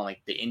watching him on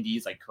like the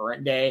indies, like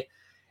current day.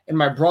 And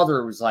my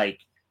brother was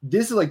like,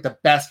 this is like the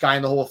best guy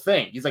in the whole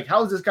thing. He's like,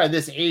 how is this guy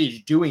this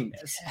age doing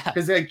this?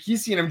 Because like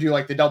he's seen him do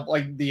like the double,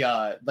 like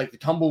the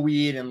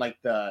tumbleweed and like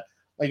the,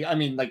 like, I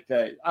mean, like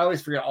I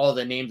always forget all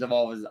the names of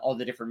all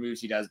the different moves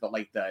he does, but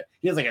like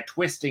he has like a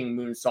twisting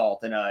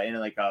moonsault and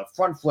like a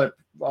front flip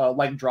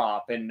leg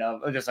drop and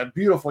just a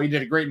beautiful, he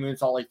did a great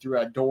moonsault like through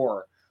a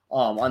door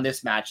on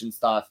this match and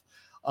stuff.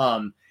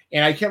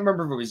 And I can't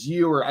remember if it was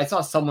you or I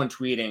saw someone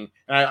tweeting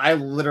and I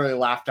literally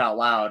laughed out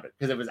loud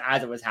because it was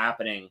as it was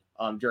happening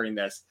during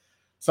this.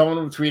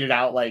 Someone tweeted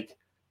out like,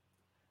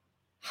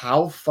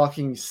 how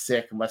fucking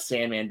sick must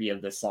Sandman be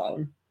of this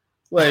song?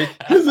 Like,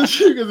 because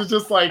it's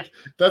just like,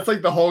 that's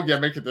like the whole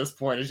gimmick at this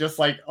point. It's just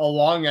like a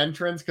long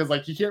entrance because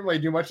like you can't really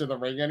do much in the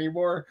ring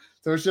anymore.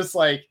 So it's just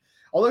like,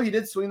 although he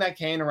did swing that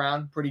cane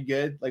around pretty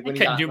good. Like when he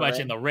couldn't do much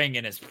in the ring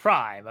in his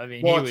prime. I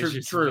mean, well, he was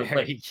just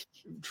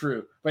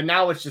true. But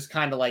now it's just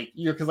kind of like,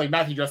 you know, because like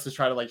Matthew Justice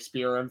tried to like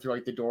spear him through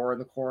like the door in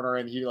the corner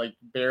and he like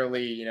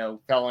barely, you know,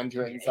 fell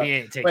into it and stuff. He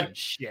ain't taking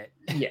shit.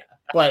 Yeah.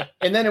 But,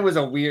 and then it was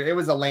a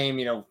lame,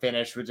 you know,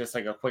 finish with just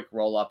like a quick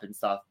roll up and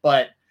stuff.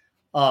 But,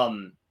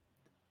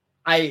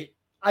 I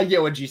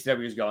get what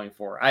GCW is going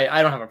for.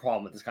 I don't have a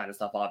problem with this kind of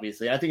stuff,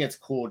 obviously. I think it's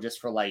cool just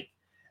for like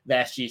the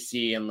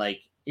SGC and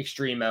like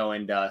Extremo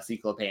and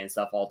Cyclope and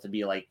stuff all to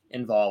be like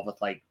involved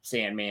with like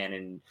Sandman.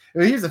 And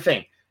here's the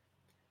thing.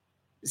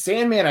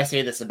 Sandman, I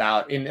say this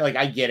about, and like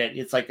I get it.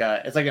 It's like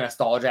a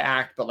nostalgia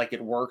act, but like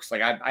it works.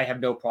 Like I have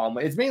no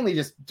problem. It's mainly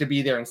just to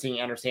be there and seeing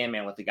Enter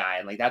Sandman with the guy,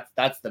 and like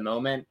that's the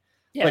moment.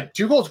 Yeah. But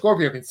Too Cold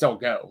Scorpio can still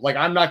go. Like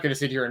I'm not going to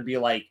sit here and be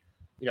like,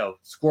 you know,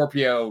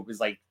 Scorpio is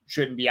like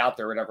shouldn't be out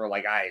there or whatever.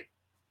 Like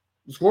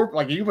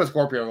like you put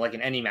Scorpio like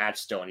in any match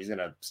still, and he's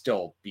gonna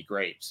still be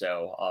great.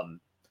 So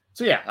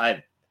yeah,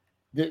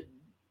 the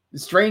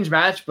strange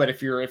match, but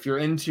if you're into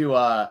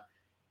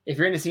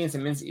seeing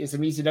some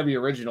ECW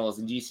originals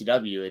in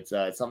GCW,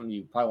 it's something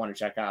you probably want to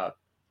check out.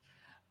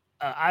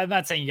 I'm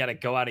not saying you got to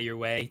go out of your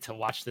way to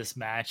watch this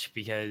match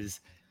because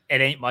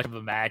it ain't much of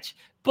a match.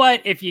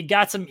 But if you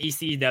got some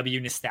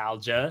ECW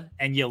nostalgia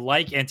and you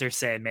like Enter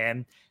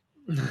Sandman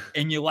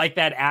and you like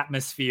that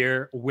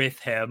atmosphere with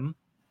him,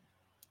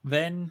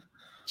 then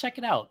check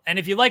it out. And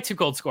if you like Too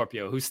Cold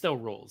Scorpio, who still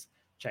rules,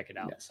 check it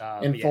out. Yes.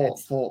 And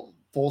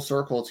full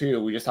circle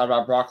too. We just talked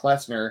about Brock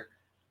Lesnar.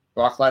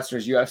 Brock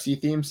Lesnar's UFC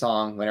theme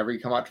song, whenever you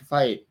come out to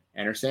fight,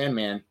 Enter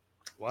Sandman. It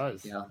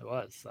was.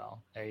 So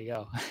there you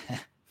go.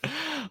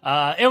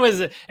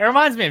 It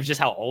reminds me of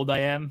just how old I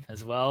am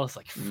as well. It's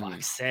like,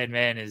 fuck,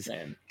 Sandman is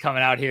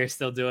coming out here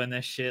still doing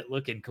this shit,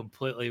 looking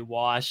completely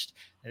washed.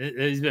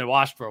 He's been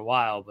washed for a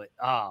while, but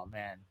oh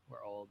man,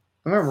 we're old.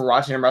 I remember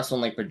watching him wrestle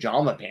in like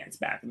pajama pants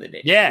back in the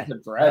day. Yeah.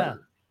 Forever.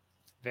 Yeah.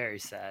 Very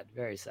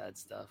sad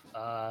stuff.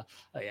 Oh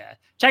yeah.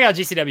 Check out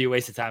GCW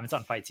Waste of Time. It's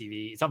on Fight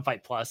TV. It's on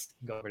Fight Plus.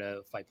 You can go over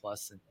to Fight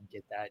Plus and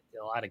get that.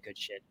 A lot of good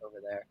shit over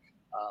there.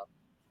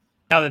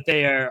 Now that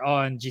they are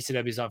on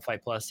GCW's on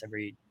Fight Plus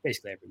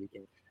basically every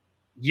weekend.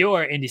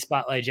 Your Indie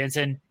Spotlight,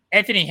 Jensen.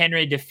 Anthony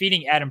Henry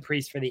defeating Adam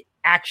Priest for the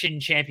Action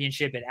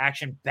Championship at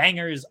Action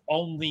Bangers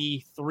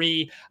Only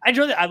 3. I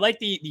enjoyed it. I like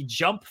the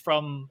jump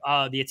from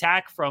the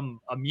attack from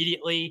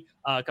immediately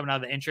coming out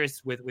of the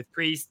entrance with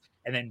Priest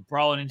and then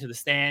brawling into the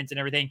stands and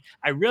everything.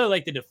 I really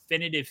like the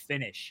definitive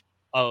finish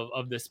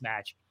of this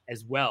match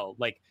as well.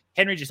 Like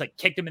Henry just like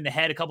kicked him in the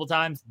head a couple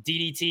times,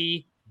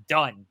 DDT,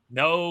 done.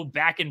 No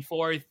back and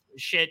forth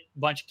shit,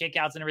 bunch of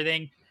kickouts and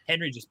everything.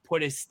 Henry just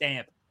put his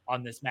stamp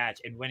on this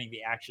match and winning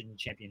the Action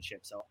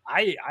Championship. So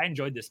I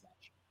enjoyed this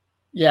match.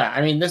 Yeah,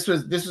 I mean, this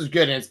was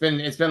good, and it's been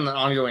an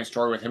ongoing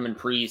story with him and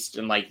Priest,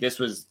 and like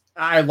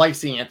I like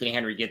seeing Anthony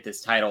Henry get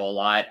this title a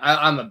lot.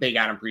 I'm a big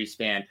Adam Priest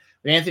fan,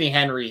 but Anthony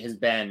Henry has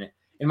been,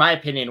 in my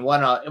opinion,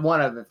 one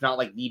of if not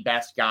like the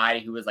best guy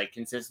who was like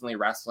consistently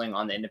wrestling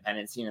on the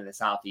independent scene in the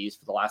Southeast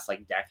for the last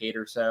like decade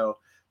or so.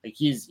 Like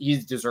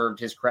he's deserved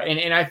his credit,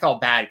 and I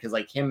felt bad because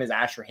like him as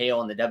Asher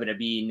Hale in the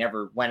WWE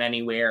never went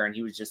anywhere, and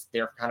he was just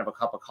there for kind of a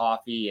cup of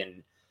coffee,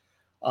 and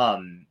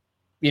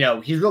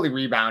he's really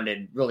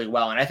rebounded really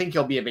well. And I think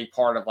he'll be a big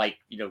part of like,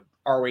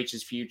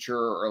 ROH's future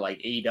or like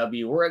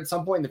AEW, or at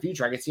some point in the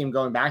future, I could see him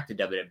going back to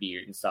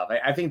WWE and stuff.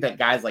 I think that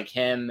guys like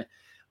him,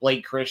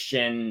 Blake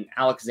Christian,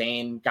 Alex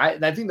Zane, I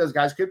think those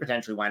guys could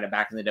potentially wind up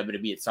back in the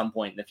WWE at some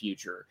point in the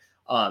future,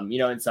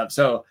 and stuff.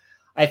 So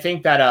I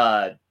think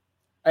that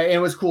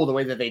it was cool the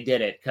way that they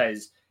did it,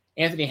 because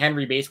Anthony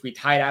Henry basically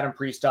tied Adam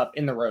Priest up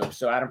in the ropes.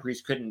 So Adam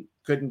Priest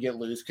couldn't get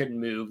loose, couldn't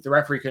move. The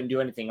referee couldn't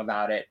do anything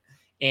about it.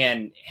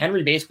 And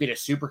Henry basically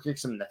just super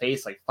kicks him in the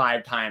face like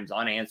 5 times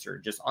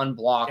unanswered, just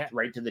unblocked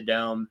right to the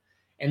dome.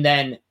 And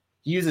then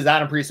he uses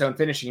Adam Priest's own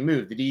finishing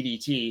move, the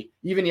DDT,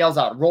 even yells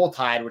out Roll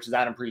Tide, which is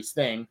Adam Priest's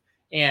thing.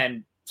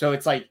 And so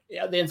it's like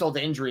the insult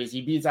to injury is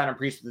he beats Adam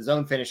Priest with his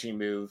own finishing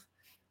move,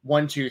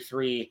 1, 2,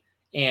 3.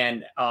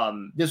 And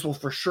this will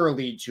for sure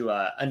lead to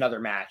another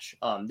match.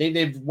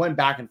 They've went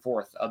back and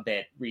forth a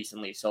bit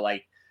recently. So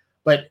like,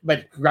 but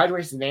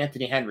congratulations to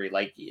Anthony Henry.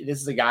 Like, this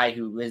is a guy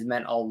who has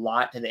meant a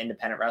lot to the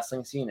independent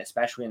wrestling scene,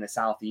 especially in the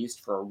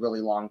Southeast, for a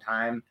really long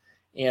time.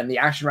 And the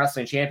Action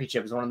Wrestling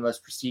Championship is one of the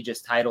most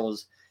prestigious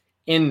titles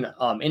in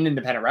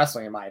independent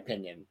wrestling, in my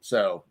opinion.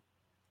 So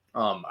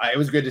it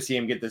was good to see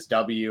him get this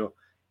W.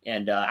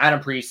 And Adam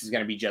Priest is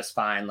going to be just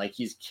fine. Like,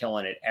 he's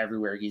killing it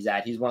everywhere he's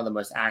at. He's one of the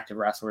most active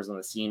wrestlers on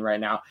the scene right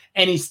now.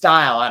 Any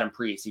style, Adam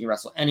Priest. He can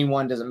wrestle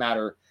anyone. Doesn't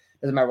matter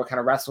what kind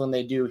of wrestling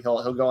they do.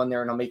 He'll go in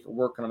there and he'll make it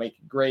work and he'll make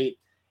it great.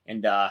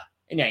 And yeah,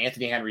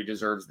 Anthony Henry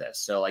deserves this.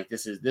 So like,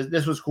 this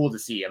was cool to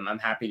see him. I'm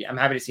happy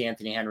to see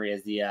Anthony Henry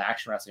as the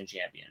Action Wrestling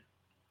Champion.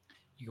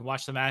 You can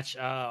watch the match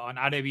on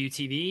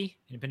IWTV,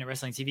 Independent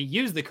Wrestling TV.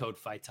 Use the code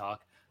Fight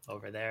Talk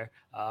over there.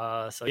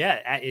 So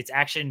yeah, it's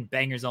Action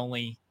Bangers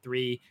Only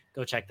 3.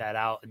 Go check that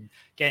out. And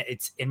again,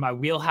 it's in my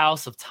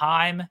wheelhouse of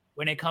time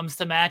when it comes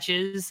to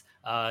matches.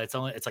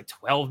 It's like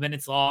 12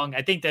 minutes long.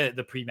 I think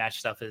the pre-match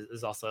stuff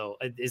is also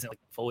isn't like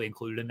fully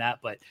included in that,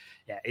 but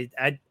yeah,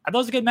 I thought it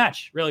was a good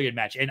match, really good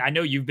match. And I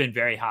know you've been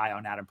very high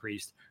on Adam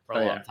Priest for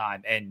a long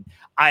time, and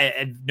I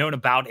had known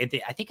about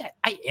Anthony. I think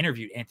I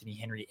interviewed Anthony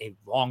Henry a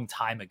long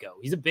time ago.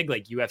 He's a big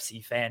like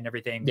UFC fan and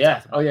everything.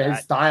 Yeah. Oh yeah.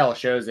 His style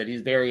shows that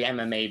he's very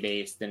MMA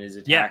based in his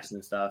attacks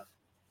and stuff.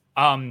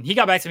 He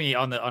got back to me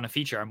on a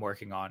feature I'm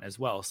working on as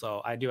well.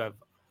 So I do have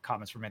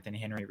comments from Anthony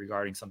Henry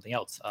regarding something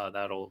else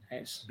that'll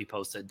be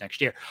posted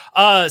next year.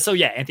 So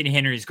yeah, Anthony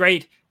Henry is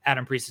great.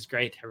 Adam Priest is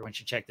great. Everyone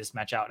should check this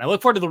match out. And I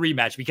look forward to the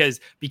rematch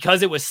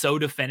because it was so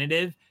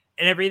definitive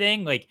and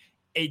everything. Like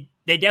they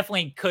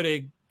definitely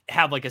could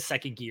have like a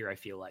second gear, I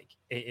feel like,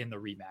 in the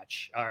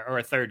rematch or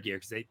a third gear,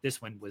 because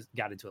this one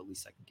got into at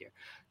least second gear.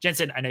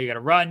 Jensen, I know you got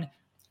to run.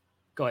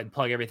 Go ahead and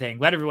plug everything.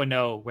 Let everyone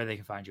know where they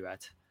can find you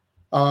at.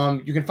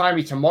 You can find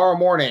me tomorrow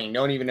morning.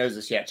 No one even knows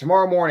this yet.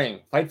 Tomorrow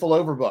morning, Fightful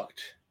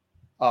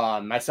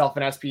Overbooked. Myself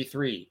and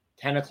SP3,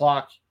 10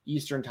 o'clock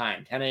Eastern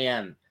time, 10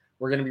 a.m.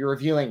 We're going to be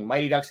reviewing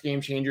Mighty Ducks Game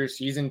Changers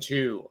Season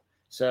 2.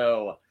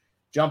 So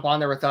jump on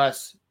there with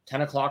us,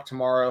 10 o'clock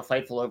tomorrow,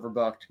 Fightful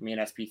Overbooked, me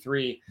and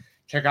SP3.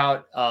 Check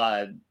out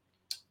The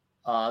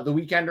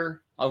Weekender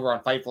over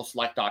on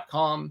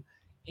FightfulSelect.com.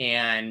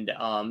 And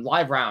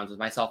live rounds with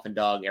myself and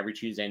Doug every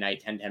Tuesday night,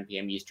 10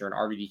 p.m. Eastern,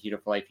 RVD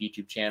for Life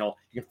YouTube channel.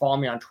 You can follow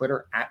me on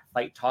Twitter at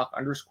FightTalk_.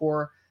 I'm going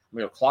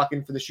to clock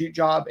in for the shoot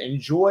job.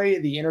 Enjoy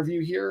the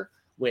interview here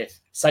with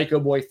Psycho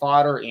Boy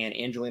Fodder and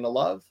Angelina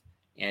Love.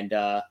 And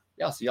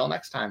I'll see y'all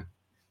next time.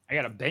 I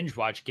got to binge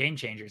watch Game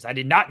Changers. I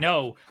did not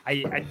know.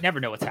 I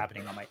never know what's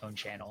happening on my own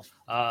channel.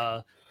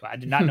 But I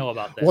did not know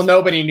about this. Well,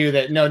 nobody knew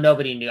that. No,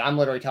 nobody knew. I'm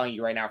literally telling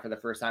you right now for the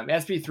first time.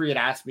 SP3 had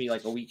asked me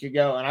like a week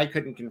ago, and I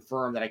couldn't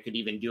confirm that I could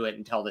even do it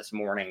until this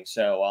morning.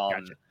 So,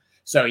 Gotcha.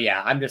 So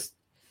yeah, I'm just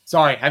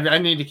sorry. I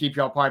need to keep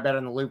y'all probably better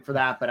in the loop for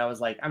that. But I was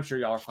like, I'm sure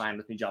y'all are fine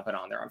with me jumping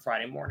on there on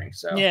Friday morning.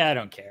 So yeah, I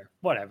don't care.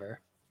 Whatever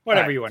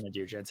you want to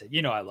do, Jensen.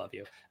 You know I love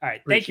you. All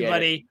right, Appreciate thank you,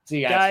 buddy. It.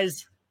 See you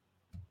guys.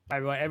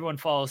 Everyone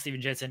follow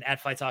Steven Jensen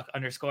at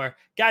FightTalk_.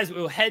 Guys,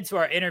 we'll head to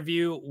our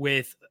interview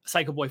with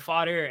Psycho Boy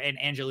Fodder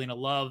and Angelina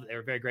Love. They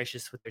were very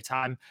gracious with their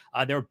time.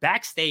 They were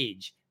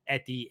backstage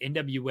at the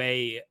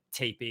NWA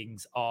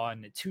tapings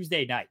on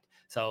Tuesday night.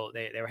 So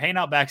they were hanging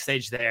out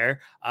backstage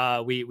there.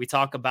 We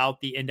talk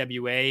about the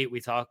NWA. We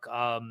talk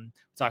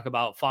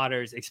about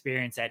Fodder's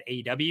experience at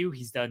AEW.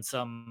 He's done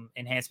some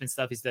enhancement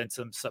stuff. He's done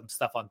some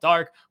stuff on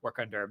Dark, work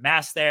under a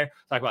mask there.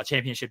 Talk about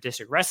Championship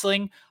District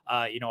Wrestling.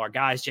 Our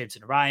guys, James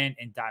and Ryan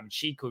and Diamond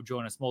Sheik, who have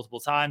joined us multiple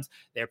times.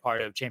 They're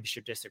part of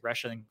Championship District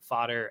Wrestling.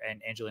 Fodder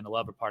and Angelina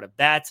Love are part of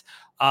that.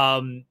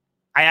 I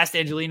asked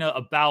Angelina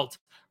about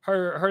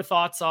her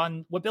thoughts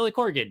on what Billy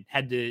Corgan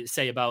had to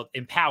say about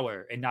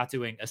Empower and not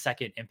doing a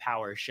second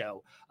Empower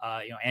show.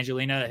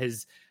 Angelina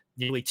has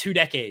nearly 2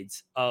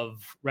 decades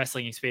of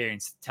wrestling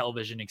experience,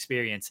 television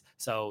experience.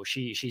 So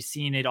she's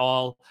seen it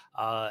all,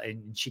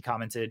 and she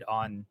commented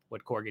on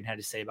what Corgan had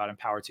to say about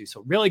Empower 2.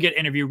 So really good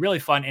interview, really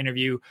fun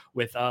interview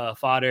with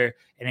Fodder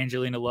and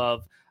Angelina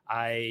Love.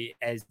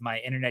 As my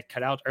internet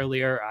cut out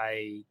earlier,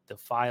 the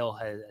file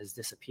has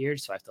disappeared,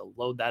 so I have to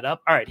load that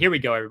up. All right, here we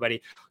go,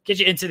 everybody. Get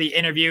you into the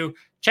interview.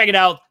 Check it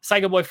out.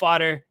 Psycho Boy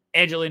Fodder,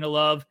 Angelina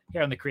Love,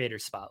 here on the Creator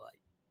Spotlight.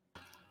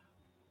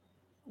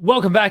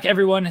 Welcome back,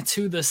 everyone,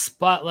 to the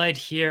Spotlight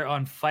here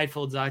on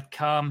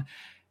Fightful.com.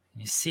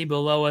 You see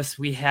below us,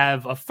 we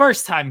have a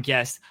first-time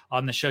guest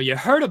on the show. You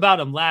heard about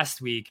him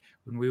last week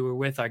when we were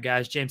with our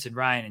guys, Jameson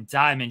Ryan and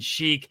Diamond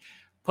Sheik,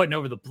 putting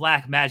over the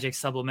Black Magic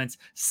supplements.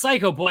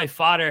 Psycho Boy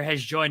Fodder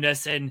has joined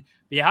us, and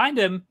behind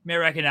him, may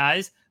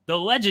recognize the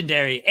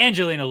legendary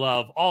Angelina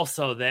Love,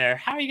 also there.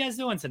 How are you guys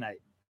doing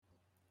tonight?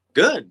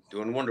 Good.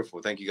 Doing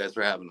wonderful. Thank you guys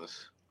for having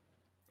us.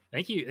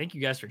 Thank you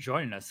guys for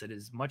joining us. It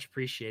is much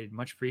appreciated,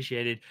 much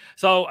appreciated.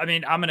 So, I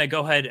mean, I'm going to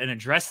go ahead and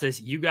address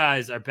this. You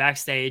guys are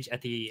backstage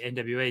at the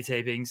NWA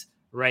tapings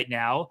right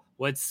now.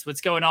 What's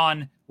going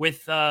on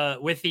with the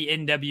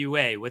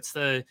NWA? What's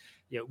the,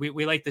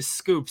 we like the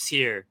scoops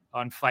here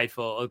on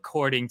Fightful,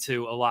 according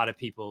to a lot of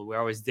people. We're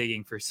always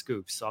digging for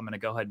scoops. So I'm going to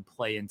go ahead and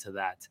play into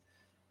that.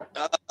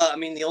 I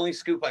mean, the only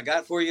scoop I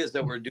got for you is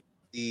that we're doing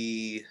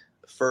the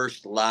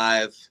first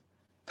live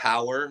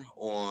Power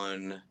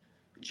on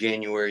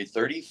January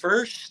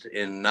 31st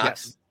in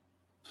Knoxville.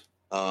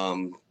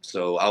 Yes.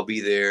 So I'll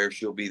be there.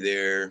 She'll be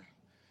there.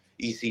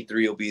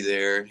 EC3 will be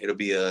there. It'll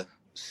be a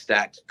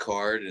stacked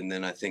card. And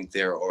then I think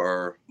there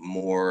are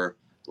more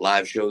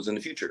live shows in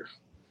the future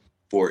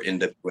for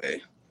NWA.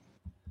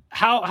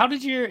 How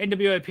did your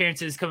NWA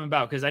appearances come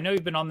about? Because I know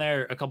you've been on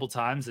there a couple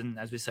times, and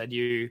as we said,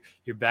 you're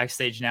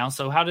backstage now.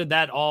 So how did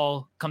that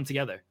all come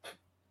together?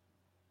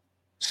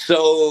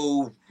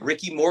 So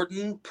Ricky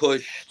Morton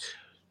pushed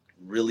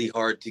really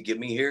hard to get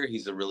me here.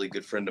 He's a really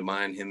good friend of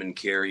mine, him and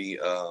Carrie.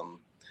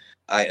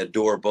 I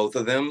adore both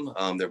of them.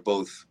 They're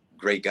both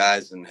great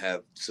guys and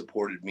have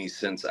supported me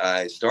since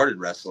I started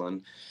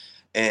wrestling.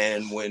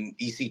 And when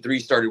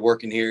EC3 started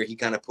working here, he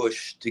kind of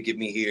pushed to get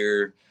me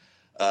here.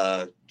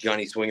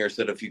 Johnny Swinger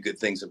said a few good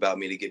things about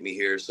me to get me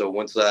here. So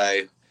once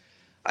I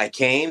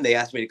came, they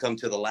asked me to come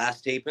to the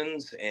last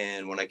tapings.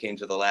 And when I came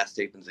to the last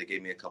tapings, they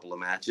gave me a couple of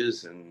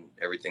matches and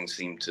everything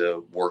seemed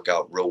to work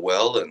out real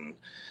well. And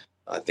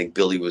I think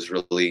Billy was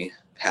really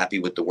happy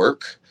with the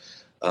work.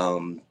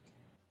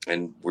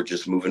 And we're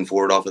just moving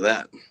forward off of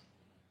that.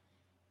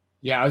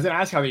 Yeah, I was going to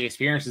ask how the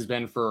experience has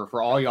been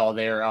for all y'all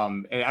there.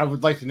 And I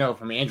would like to know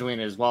from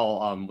Angelina as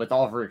well, with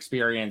all of her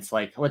experience,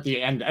 like what the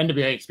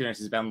NWA experience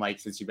has been like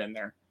since you've been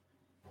there.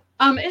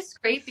 It's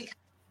great because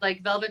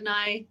like Velvet and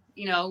I,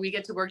 we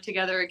get to work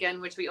together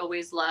again, which we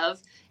always love.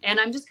 And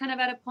I'm just kind of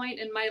at a point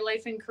in my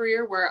life and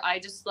career where I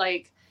just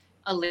like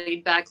a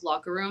laid back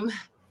locker room,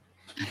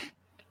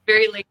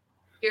 very late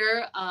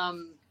here.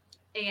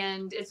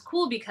 And it's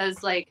cool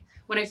because like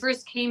when I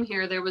first came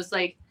here, there was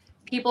like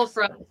people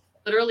from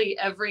literally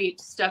every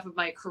step of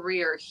my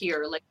career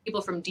here, like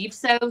people from Deep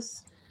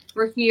South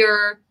were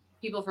here,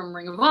 people from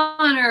Ring of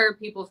Honor,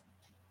 people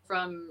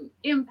from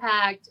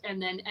Impact,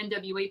 and then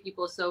NWA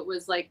people. So it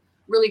was like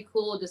really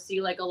cool to see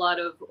like a lot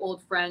of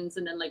old friends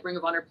and then like Ring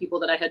of Honor people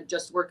that I had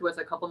just worked with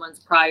a couple months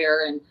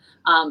prior. And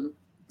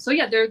so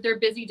yeah, they're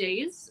busy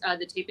days,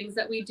 the tapings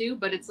that we do,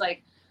 but it's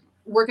like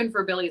working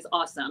for Billy is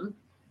awesome.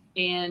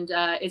 And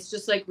it's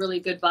just like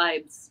really good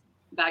vibes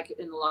back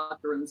in the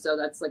locker room. So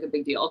that's like a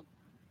big deal.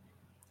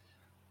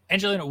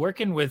 Angelina,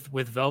 working with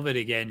Velvet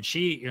again,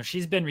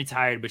 she's been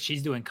retired, but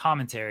she's doing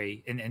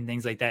commentary and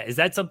things like that. Is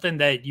that something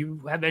that you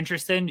have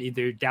interest in,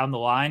 either down the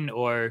line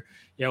or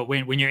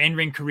when your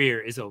in-ring career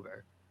is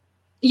over?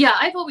 Yeah,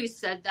 I've always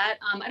said that.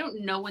 I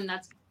don't know when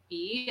that's going to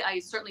be. I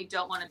certainly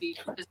don't want to be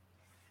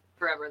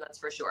forever, that's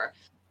for sure.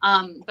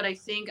 But I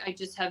think I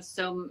just have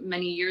so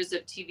many years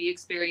of TV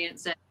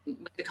experience and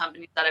with the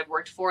companies that I've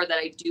worked for that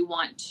I do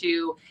want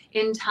to,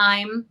 in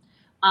time,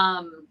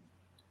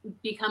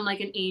 become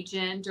like an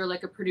agent or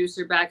like a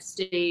producer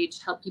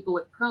backstage, help people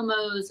with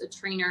promos, a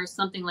trainer,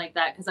 something like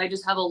that. Cause I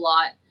just have a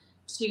lot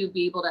to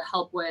be able to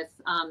help with,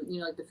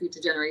 like the future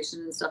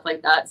generation and stuff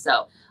like that.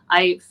 So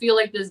I feel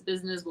like this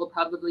business will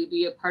probably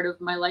be a part of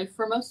my life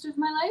for most of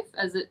my life,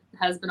 as it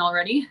has been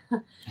already.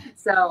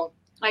 So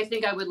I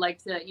think I would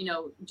like to,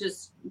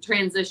 just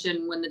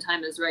transition when the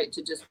time is right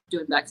to just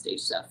doing backstage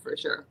stuff for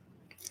sure.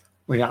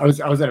 Well, yeah, I was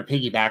going to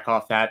piggyback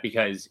off that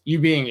because you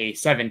being a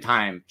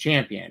 7-time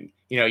champion,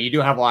 you do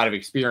have a lot of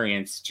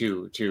experience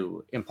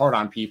to impart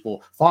on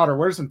people. Fodder,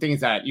 what are some things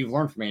that you've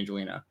learned from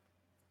Angelina?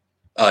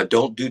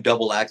 Don't do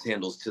double axe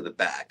handles to the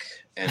back.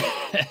 And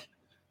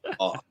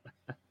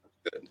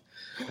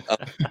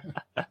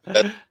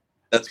good.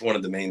 That's one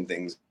of the main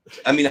things.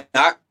 I mean,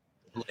 our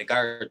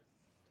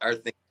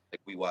thing,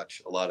 like we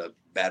watch a lot of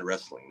bad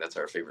wrestling. That's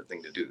our favorite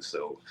thing to do.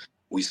 So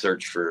we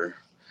search for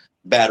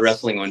bad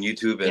wrestling on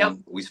YouTube,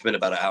 and we spend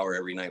about an hour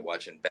every night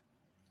watching bad.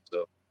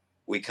 So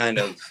we kind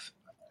of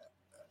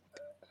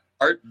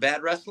art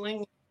bad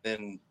wrestling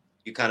and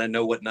you kind of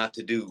know what not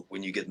to do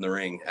when you get in the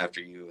ring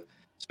after you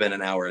spend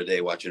an hour a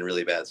day watching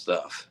really bad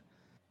stuff.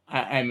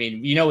 I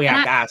mean, we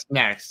have to ask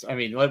next. I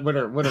mean, what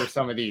are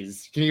some of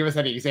these? Can you give us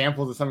any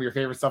examples of some of your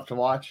favorite stuff to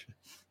watch?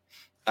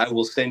 I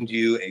will send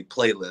you a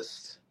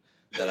playlist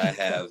that I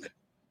have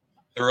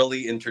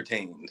thoroughly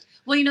entertained.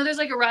 Well, there's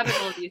like a rabbit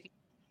hole you can,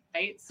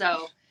 right?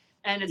 So,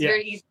 and it's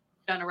very easy to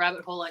go down a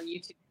rabbit hole on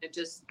YouTube. It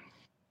just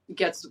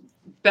gets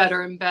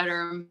better and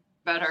better and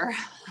better.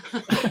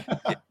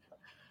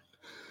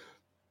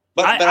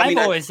 But I mean,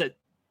 I've always said,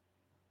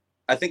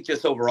 I think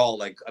just overall,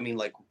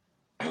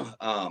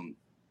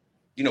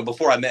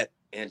 before I met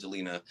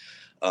Angelina,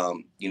 I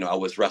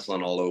was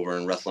wrestling all over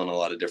and wrestling a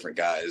lot of different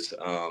guys.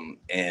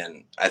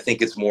 And I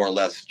think it's more or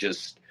less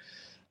just,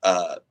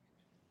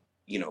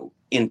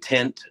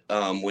 intent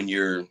when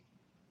you're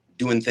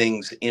doing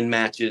things in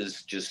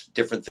matches, just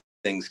different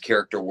things,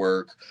 character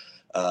work,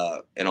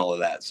 and all of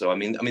that. So, I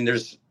mean,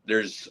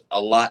 there's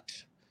a lot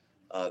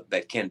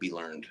that can be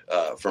learned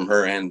from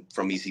her and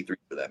from EC3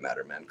 for that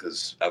matter, man,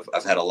 because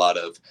I've had a lot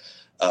of,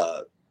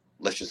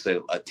 let's just say,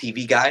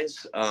 TV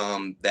guys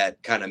that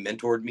kind of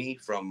mentored me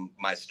from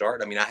my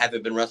start. I mean, I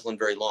haven't been wrestling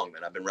very long,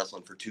 man. I've been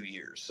wrestling for 2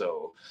 years.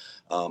 So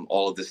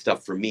all of this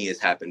stuff for me has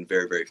happened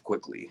very, very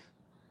quickly.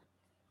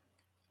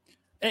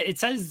 It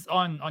says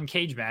on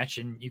Cage Match,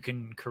 and you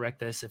can correct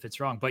this if it's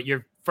wrong, but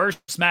your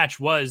first match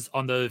was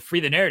on the Free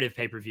the Narrative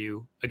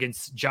pay-per-view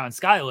against John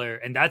Schuyler,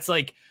 and that's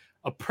like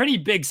a pretty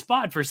big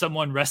spot for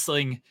someone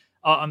wrestling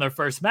on their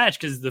first match,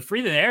 because the Free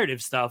the Narrative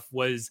stuff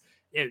was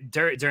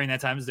during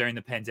that time, was during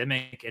the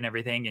pandemic and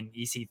everything, and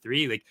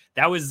EC3, like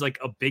that was like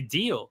a big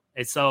deal,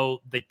 and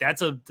so like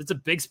that's a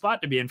big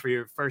spot to be in for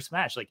your first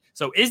match. Like,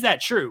 so is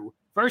that true?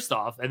 First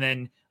off, and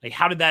then like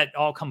how did that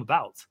all come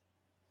about?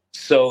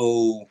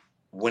 So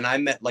when I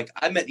met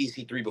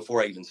EC3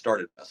 before I even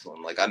started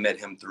wrestling. Like I met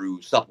him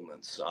through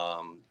supplements,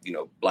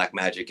 Black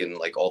Magic and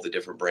like all the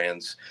different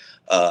brands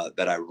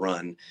that I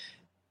run.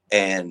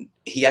 And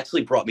he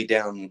actually brought me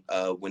down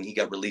when he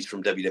got released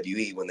from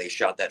WWE, when they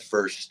shot that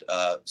first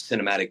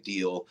cinematic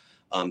deal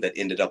that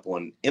ended up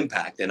on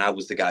Impact. And I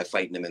was the guy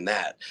fighting him in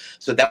that.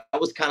 So that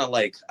was kind of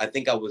like, I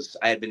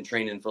had been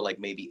training for like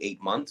maybe 8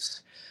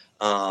 months.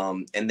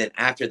 And then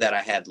after that,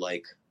 I had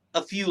like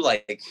a few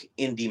like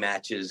indie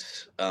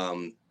matches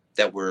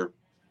that were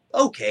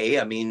okay.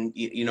 I mean,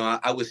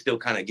 I was still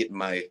kind of getting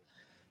my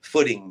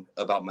footing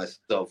about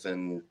myself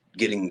and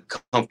getting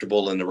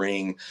comfortable in the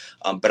ring.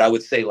 But I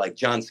would say like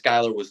John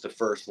Schuyler was the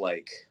first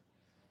like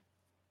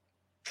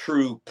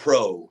true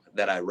pro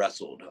that I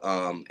wrestled.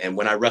 And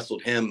when I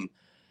wrestled him,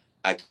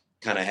 I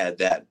kind of had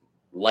that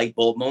light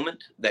bulb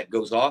moment that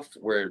goes off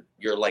where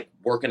you're like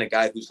working a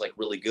guy who's like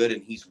really good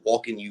and he's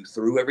walking you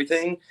through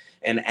everything.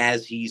 And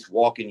as he's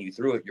walking you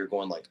through it, you're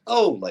going like,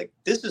 oh, like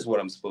this is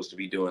what I'm supposed to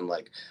be doing.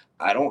 Like,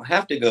 I don't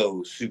have to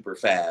go super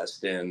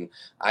fast and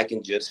I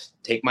can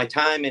just take my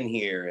time in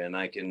here and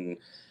I can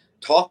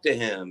talk to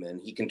him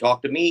and he can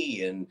talk to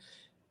me. And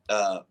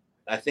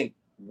I think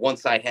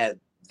once I had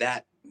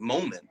that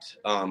moment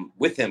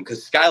with him,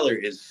 because Schuyler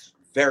is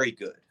very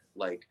good.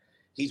 Like,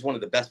 he's one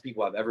of the best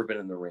people I've ever been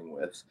in the ring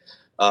with.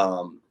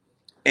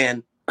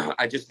 And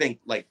I just think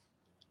like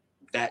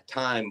that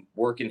time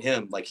working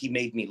him, like he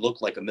made me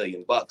look like $1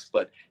 million,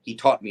 but he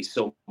taught me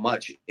so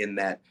much in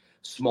that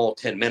small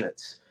 10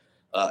 minutes.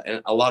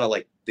 And a lot of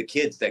like the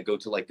kids that go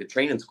to like the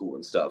training school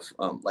and stuff,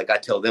 like I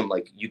tell them,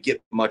 like you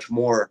get much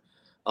more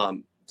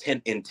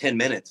 10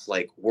 minutes,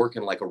 like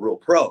working like a real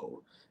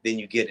pro than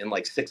you get in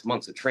like 6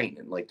 months of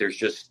training. Like there's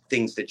just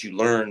things that you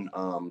learn,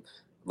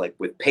 like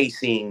with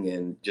pacing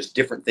and just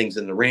different things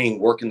in the ring,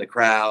 working the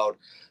crowd,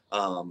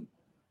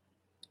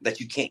 that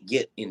you can't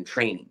get in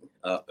training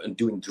and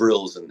doing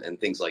drills and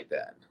things like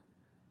that.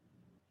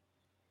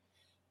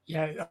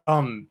 Yeah.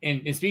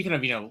 And speaking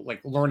of,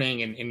 like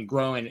learning and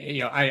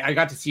growing, I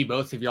got to see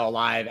both of y'all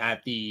live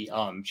at the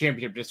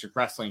Championship District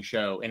Wrestling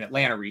show in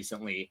Atlanta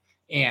recently.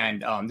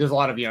 And there's a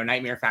lot of,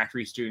 Nightmare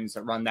Factory students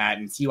that run that,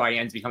 and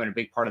CYN's becoming a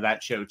big part of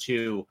that show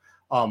too.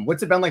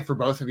 What's it been like for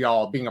both of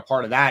y'all being a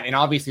part of that? And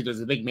obviously there's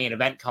a big main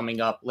event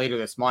coming up later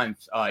this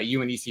month,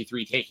 you and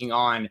EC3 taking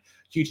on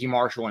QT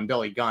Marshall and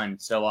Billy Gunn.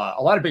 So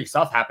a lot of big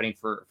stuff happening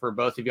for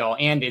both of y'all.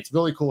 And it's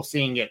really cool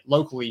seeing it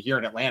locally here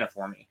in Atlanta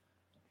for me.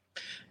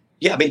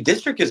 Yeah, I mean,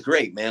 District is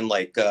great, man.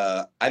 Like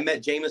I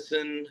met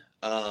Jameson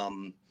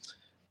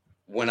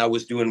when I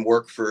was doing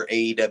work for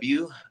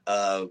AEW.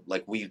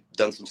 Like we've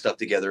done some stuff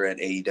together at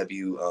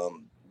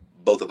AEW.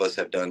 Both of us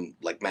have done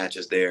like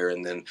matches there.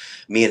 And then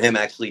me and him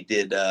actually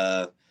did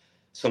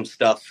some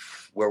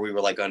stuff where we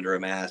were like under a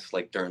mask,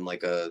 like during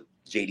like a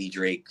JD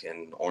Drake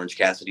and Orange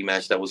Cassidy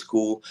match. That was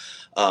cool.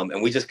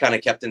 And we just kind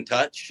of kept in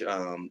touch.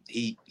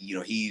 He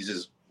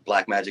uses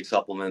Black Magic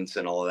supplements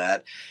and all of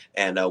that.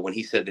 And when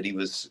he said that he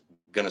was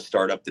going to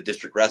start up the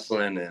District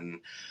Wrestling and,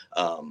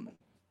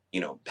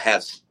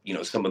 have,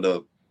 some of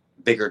the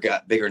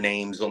bigger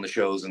names on the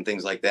shows and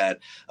things like that.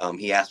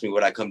 He asked me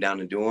would I come down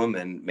and do them,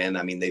 and man,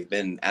 I mean, they've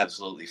been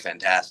absolutely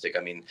fantastic.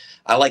 I mean,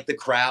 I like the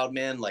crowd,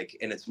 man, like,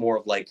 and it's more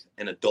of like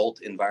an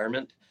adult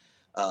environment.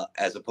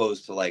 as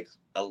opposed to like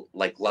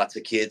lots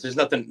of kids. There's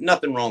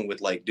nothing wrong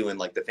with like doing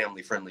like the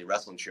family friendly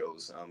wrestling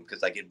shows,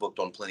 because I get booked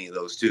on plenty of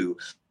those too.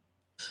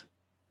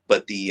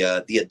 But the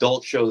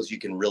adult shows, you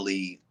can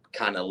really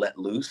kind of let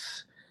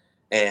loose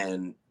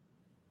and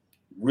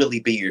really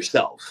be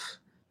yourself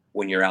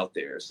when you're out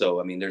there. So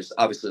I mean, there's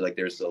obviously like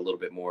there's a little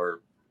bit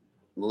more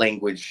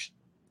language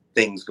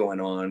things going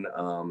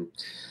on.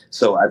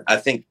 So I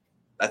think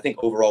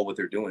overall what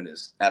they're doing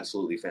is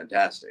absolutely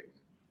fantastic.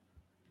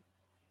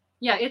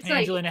 Yeah, it's Hey, like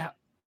Angelina,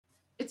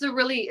 it's a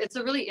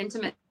really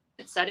intimate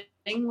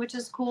setting, which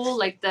is cool.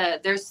 Like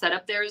their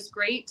setup there is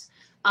great.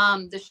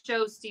 The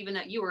show, Steven,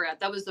 that you were at,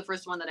 that was the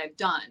first one that I've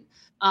done,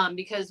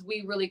 because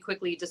we really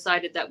quickly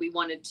decided that we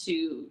wanted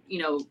to,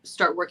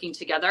 start working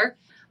together.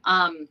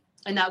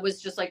 And that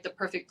was just like the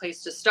perfect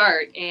place to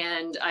start.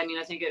 And I mean,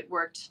 I think it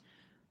worked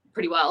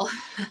pretty well.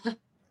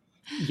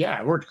 Yeah,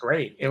 it worked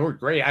great. It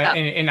worked great. Yeah.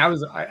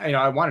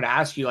 I wanted to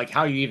ask you like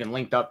how you even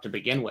linked up to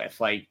begin with,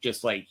 like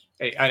just like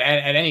at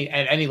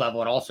any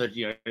level, and also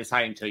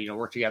deciding to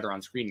work together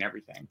on screen and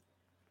everything.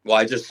 Well,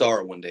 I just saw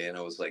her one day and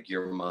I was like,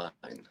 "You're mine."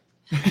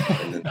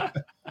 And, then,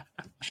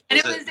 And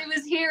it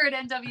was here at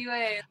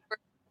NWA.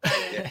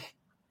 Yeah.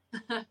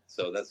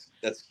 So that's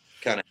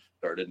kind of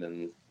started,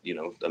 and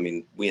I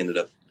mean, we ended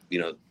up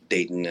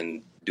dating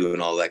and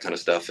doing all that kind of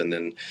stuff, and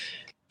then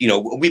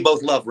we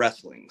both love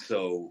wrestling,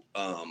 so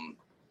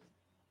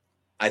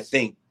I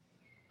think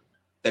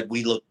that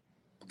we look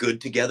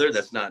good together.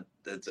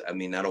 I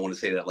mean, I don't want to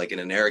say that like in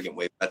an arrogant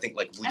way, but I think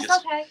like we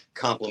just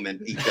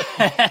complement each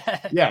other.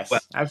 Yes,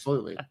 but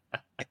absolutely.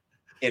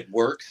 It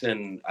works,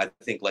 and I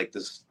think like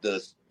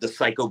the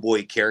psycho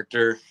boy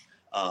character,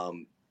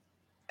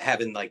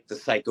 having like the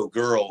psycho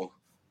girl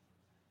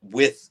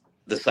with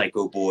the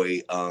psycho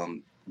boy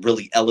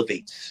really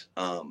elevates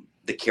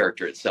the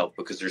character itself,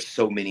 because there's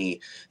so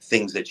many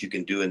things that you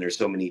can do, and there's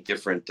so many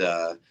different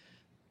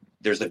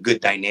there's a good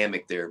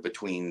dynamic there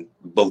between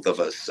both of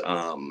us.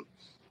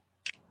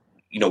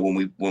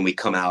 When we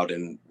come out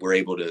and we're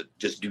able to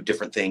just do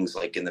different things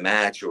like in the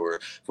match, or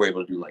if we're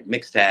able to do like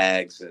mixed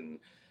tags and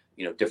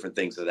different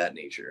things of that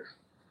nature.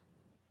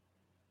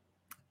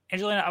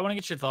 Angelina, I want to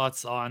get your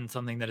thoughts on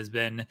something that has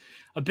been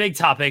a big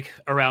topic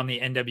around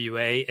the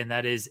NWA, and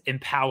that is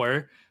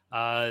Empower.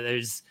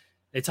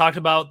 They talked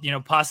about,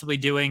 possibly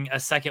doing a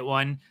second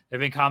one. There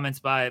have been comments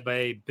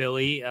by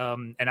Billy,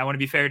 and I want to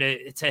be fair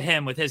to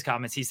him with his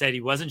comments. He said he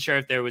wasn't sure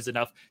if there was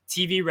enough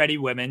TV-ready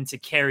women to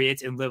carry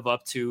it and live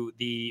up to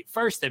the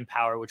first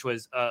Empower, which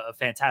was a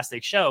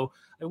fantastic show.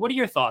 What are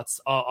your thoughts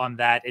on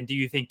that? And do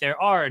you think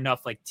there are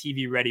enough like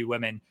TV-ready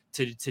women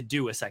to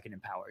do a second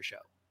Empower show?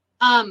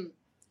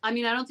 I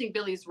mean, I don't think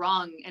Billy's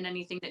wrong in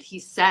anything that he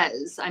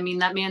says. I mean,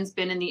 that man's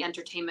been in the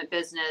entertainment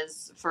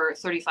business for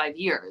 35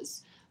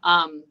 years.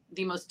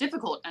 The most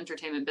difficult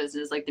entertainment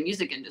business, like the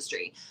music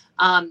industry.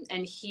 And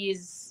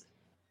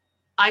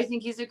I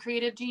think he's a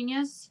creative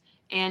genius,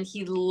 and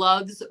he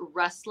loves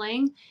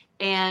wrestling,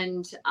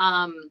 and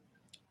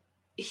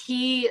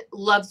he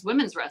loves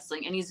women's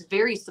wrestling, and he's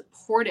very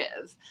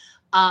supportive.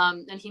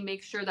 And he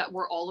makes sure that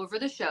we're all over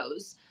the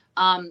shows.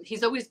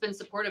 He's always been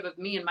supportive of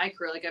me and my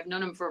career. Like I've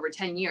known him for over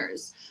 10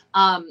 years.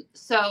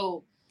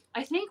 So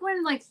I think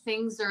when like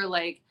things are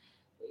like,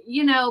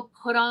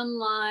 put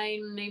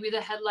online, maybe the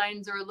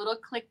headlines are a little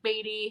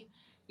clickbaity,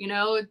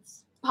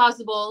 it's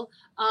possible.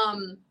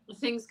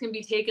 Things can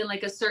be taken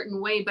like a certain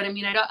way, but I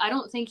mean, I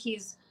don't think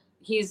he's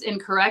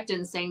incorrect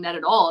in saying that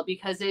at all,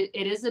 because it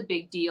is a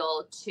big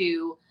deal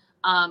to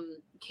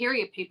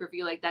carry a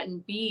pay-per-view like that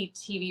and be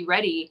TV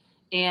ready.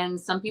 And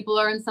some people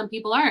are and some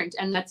people aren't.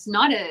 And that's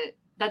not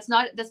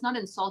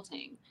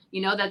insulting.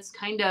 That's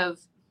kind of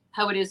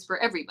how it is for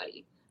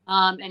everybody.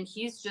 And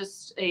he's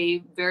just a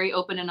very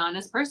open and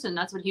honest person.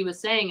 That's what he was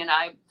saying. And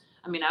I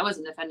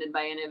wasn't offended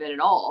by any of it at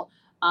all.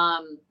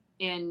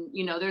 And,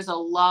 there's a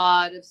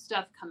lot of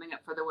stuff coming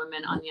up for the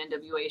women on the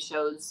NWA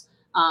shows,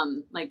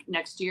 like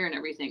next year and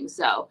everything.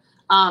 So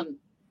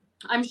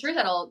I'm sure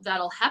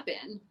that'll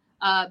happen.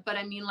 But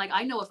I mean, like,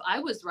 I know if I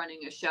was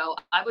running a show,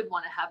 I would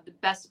want to have the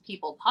best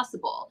people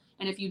possible.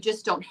 And if you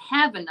just don't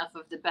have enough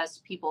of the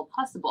best people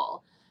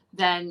possible,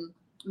 then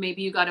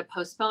maybe you got to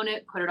postpone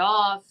it, put it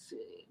off,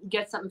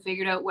 get something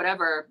figured out,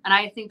 whatever. And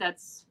I think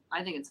it's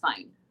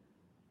fine.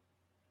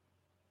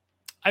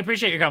 I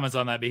appreciate your comments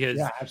on that, because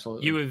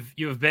absolutely.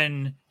 you've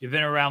been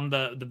around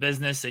the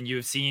business, and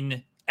you've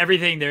seen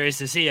everything there is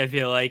to see, I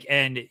feel like,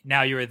 and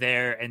now you're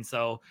there. And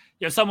so,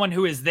 someone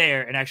who is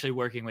there and actually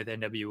working with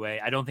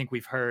NWA, I don't think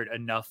we've heard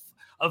enough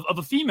of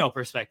a female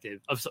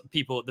perspective of some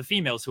people, the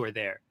females who are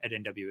there at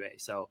NWA.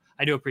 So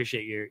I do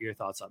appreciate your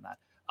thoughts on that.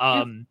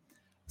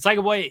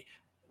 Psycho Boy,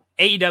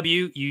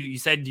 AEW, you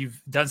said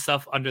you've done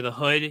stuff under the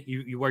hood.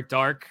 You work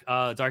Dark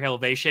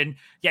Elevation.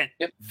 Yeah,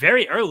 yep.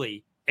 Very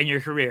early in your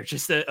career,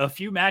 just a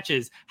few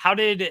matches. How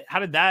did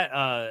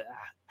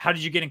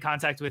you get in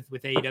contact with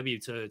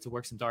AEW to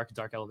work some Dark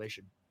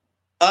Elevation?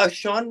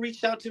 Sean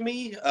reached out to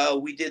me.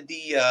 We did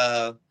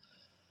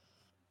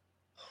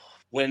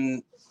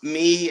when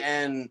me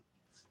and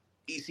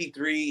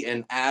EC3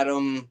 and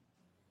Adam,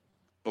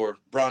 or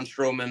Braun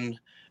Strowman,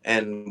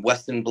 and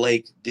Weston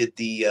Blake did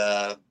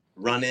the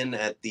run-in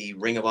at the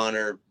Ring of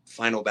Honor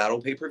Final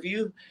Battle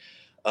pay-per-view.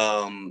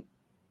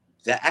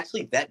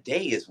 That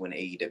day is when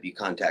AEW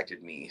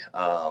contacted me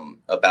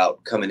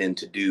about coming in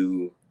to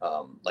do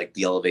like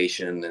the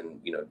Elevation and,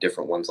 you know,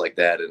 different ones like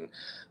that. And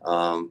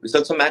we've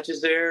done some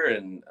matches there,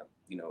 and,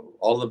 you know,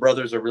 all the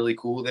brothers are really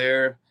cool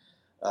there.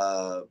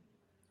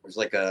 There's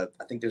like I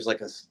think there's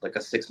like a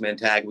 6-man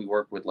tag we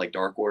worked with, like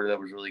Dark Order, that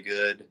was really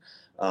good.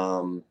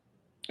 And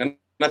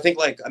I think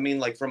like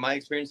from my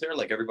experience there,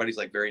 like everybody's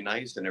like very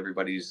nice, and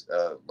everybody's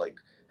like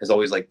has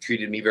always like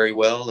treated me very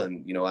well.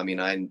 And, you know,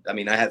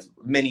 I have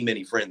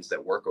many friends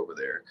that work over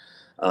there.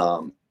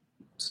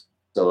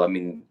 So, I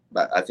mean,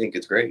 I think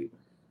it's great.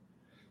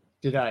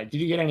 Did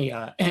you get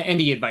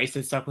any advice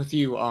that stuck with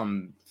you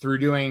through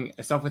doing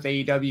stuff with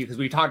AEW? Because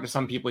we talked to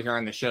some people here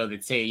on the show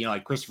that say, you know,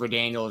 like Christopher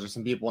Daniels or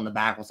some people in the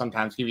back will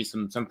sometimes give you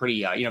some pretty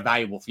you know,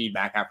 valuable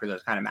feedback after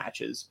those kind of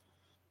matches.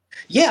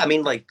 Yeah, I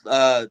mean, like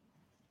I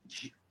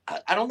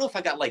don't know if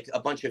I got like a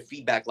bunch of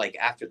feedback like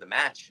after the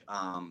match,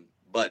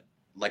 but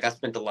like I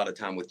spent a lot of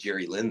time with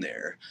Jerry Lynn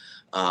there,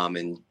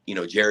 and, you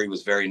know, Jerry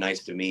was very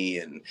nice to me,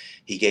 and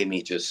he gave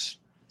me just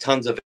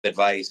tons of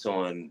advice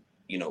on,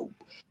 you know,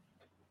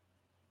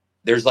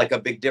 there's like a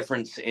big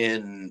difference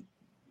in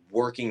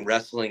working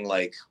wrestling,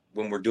 like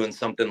when we're doing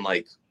something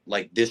like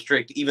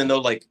District, even though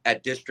like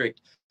at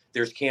District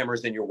there's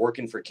cameras and you're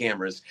working for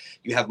cameras,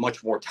 you have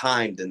much more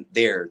time than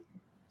there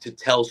to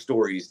tell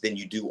stories than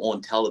you do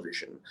on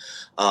television.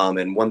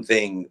 And one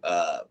thing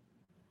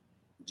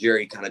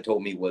Jerry kind of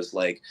told me was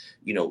like,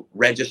 you know,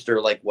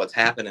 register like what's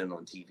happening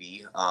on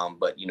TV,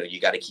 but, you know, you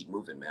got to keep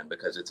moving, man,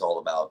 because it's all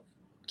about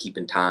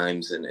keeping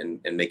times and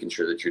making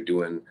sure that you're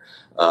doing,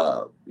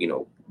 you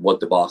know, what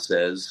the boss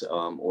says,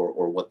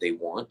 or what they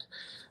want.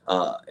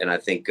 And I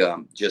think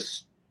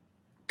just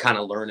kind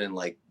of learning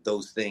like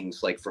those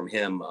things like from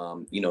him,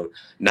 you know,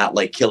 not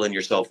like killing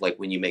yourself like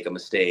when you make a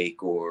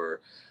mistake,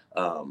 or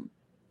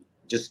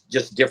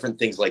just different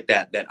things like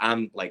that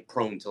I'm like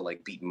prone to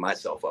like beating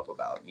myself up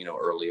about, you know,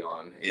 early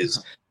on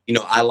is, you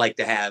know, I like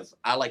to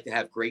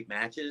have great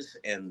matches.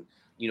 And,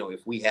 you know,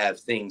 if we have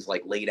things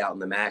like laid out in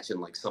the match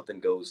and like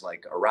something goes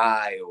like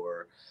awry,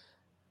 or,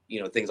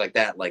 you know, things like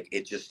that, like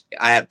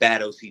I have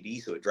bad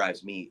OCD, so it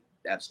drives me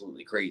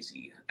absolutely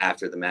crazy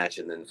after the match,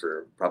 and then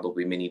for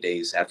probably many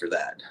days after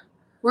that.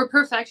 We're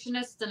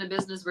perfectionists in a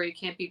business where you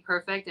can't be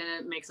perfect, and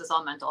it makes us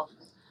all mental.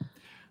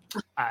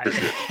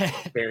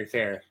 Very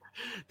fair.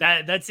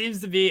 That seems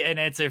to be an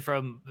answer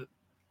from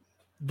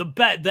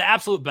the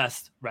absolute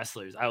best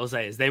wrestlers, I will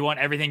say, is they want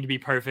everything to be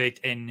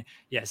perfect. And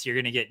yes, you're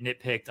going to get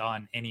nitpicked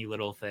on any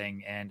little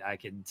thing, and I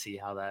can see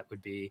how that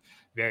would be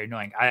very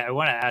annoying. I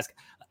want to ask,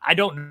 I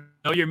don't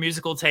know your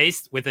musical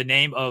taste. With the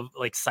name of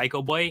like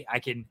Psycho Boy, I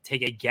can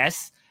take a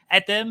guess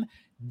at them.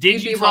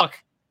 Did you talk?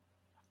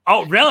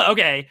 Oh, really?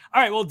 Okay.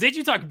 All right. Well, did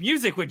you talk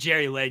music with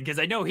Jerry Lynn? Because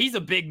I know he's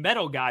a big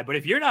metal guy, but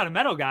if you're not a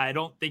metal guy, I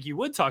don't think you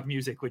would talk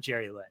music with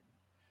Jerry Lynn.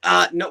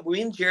 No,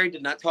 me and Jerry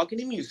did not talk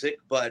any music,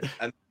 but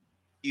I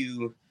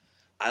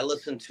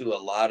listen to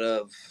a lot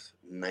of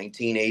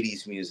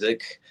 1980s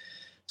music,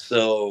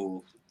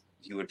 so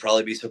you would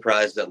probably be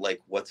surprised at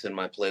like what's in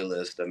my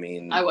playlist. I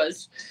mean, I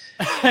was.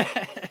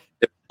 There's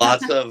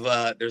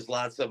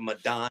lots of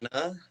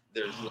Madonna.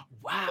 There's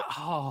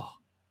wow,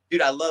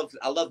 dude, I love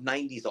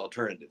 90s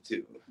alternative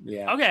too.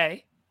 Yeah.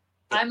 Okay.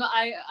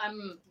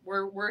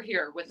 We're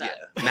here with that.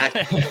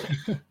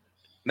 Yeah.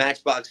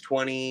 Matchbox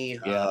 20.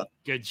 Yeah.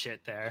 Good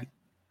shit there.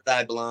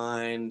 Die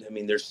Blind. I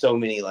mean, there's so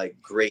many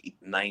like great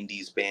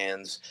 90s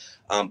bands.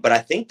 But I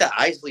think the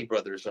Isley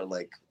Brothers are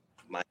like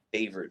my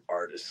favorite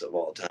artists of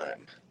all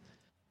time.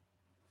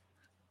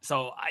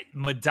 So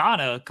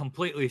Madonna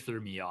completely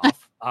threw me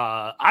off.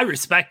 I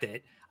respect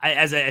it.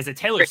 As a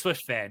Taylor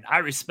Swift fan, I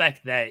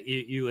respect that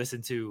you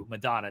listen to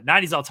Madonna.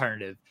 90s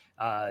alternative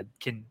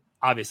can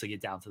obviously get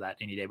down to that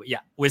any day. But yeah,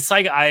 with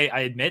Psycho, I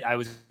admit I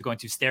was going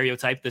to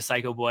stereotype the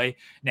Psycho Boy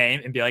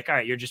name and be like, all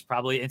right, you're just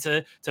probably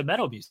into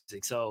metal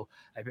music. So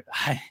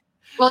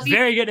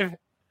very good.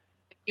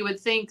 You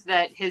would think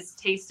that his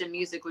taste in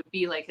music would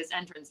be like his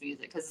entrance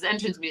music, because his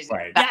entrance music.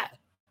 Right.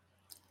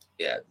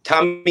 Yeah.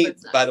 Tommy,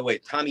 by the way,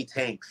 Tommy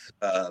Tanks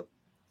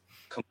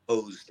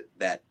composed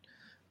that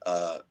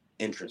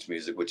entrance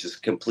music, which is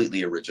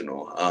completely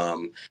original.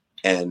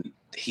 And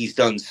he's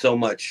done so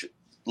much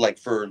like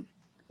for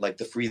like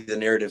the Free the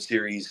Narrative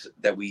series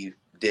that we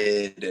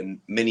did, and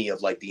many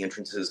of like the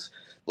entrances,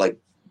 like,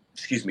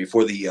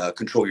 for the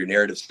Control Your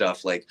Narrative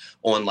stuff, like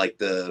on like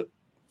the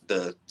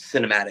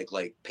cinematic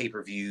like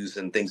pay-per-views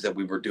and things that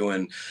we were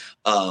doing.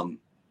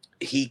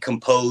 He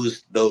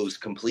composed those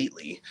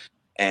completely,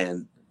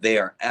 and they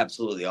are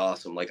absolutely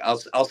awesome. Like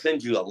I'll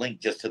send you a link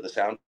just to the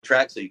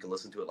soundtrack so you can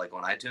listen to it like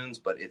on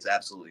iTunes, but it's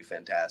absolutely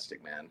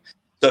fantastic, man.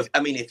 So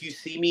if you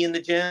see me in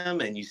the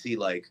gym and you see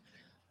like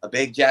a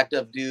big jacked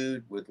up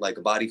dude with like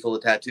a body full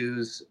of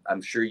tattoos,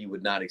 I'm sure you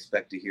would not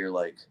expect to hear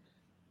like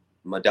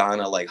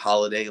Madonna, like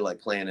Holiday,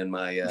 like playing in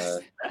my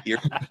ear,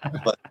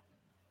 but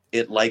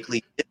it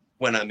likely is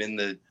when I'm in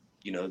the,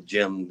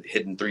 gym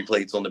hitting 3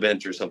 plates on the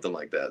bench or something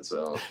like that.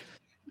 So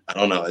I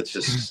don't know. It's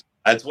just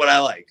that's what I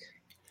like.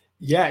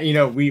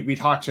 Yeah, we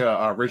talked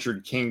to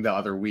Richard King the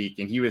other week,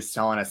 and he was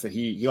telling us that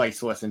he likes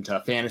to listen to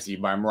Fantasy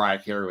by Mariah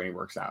Carey when he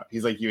works out.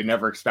 He's like, you would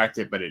never expect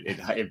it, but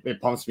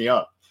it pumps me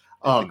up.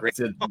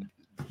 It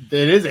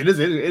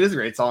is a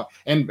great song.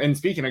 And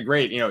speaking of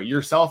great,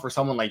 Yourself or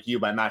Someone Like You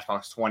by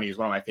Matchbox 20 is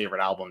one of my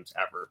favorite albums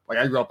ever. Like,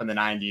 I grew up in the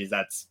 90s.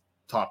 That's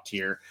top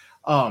tier.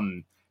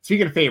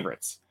 Speaking of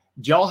favorites,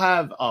 do y'all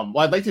have well,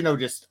 I'd like to know,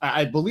 just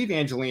I believe,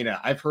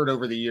 Angelina, I've heard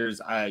over the years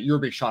you're a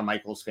big Shawn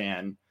Michaels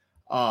fan.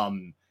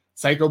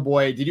 Psycho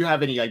Boy, did you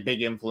have any like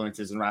big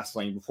influences in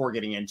wrestling before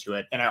getting into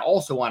it? And I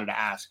also wanted to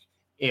ask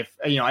if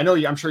I know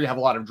I'm sure you have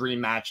a lot of dream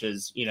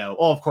matches,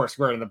 of course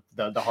wearing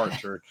the heart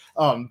shirt.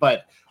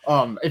 But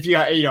if you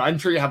I'm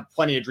sure you have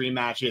plenty of dream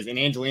matches. And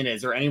Angelina,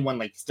 is there anyone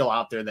like still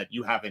out there that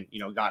you haven't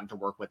gotten to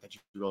work with that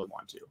you really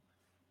want to?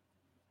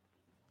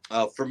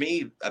 For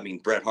me, I mean,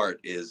 Bret Hart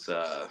is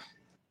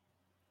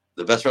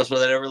the best wrestler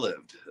that ever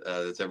lived,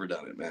 that's ever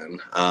done it, man.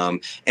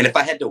 And if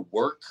I had to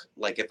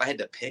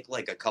pick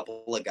like a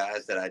couple of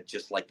guys that I'd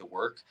just like to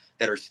work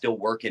that are still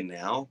working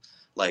now,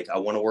 like I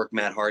want to work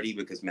Matt Hardy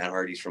because Matt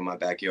Hardy's from my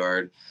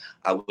backyard.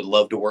 I would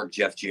love to work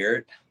Jeff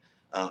Jarrett.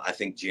 I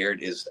think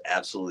Jarrett is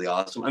absolutely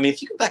awesome. I mean,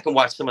 if you go back and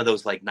watch some of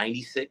those like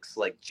 96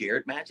 like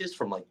Jarrett matches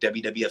from like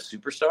WWF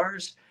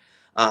Superstars,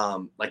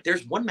 like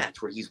there's one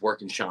match where he's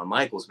working Shawn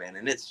Michaels, man,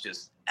 and it's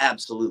just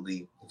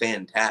absolutely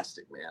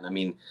fantastic, man. I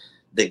mean,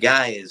 the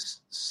guy is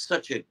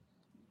such a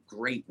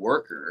great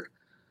worker.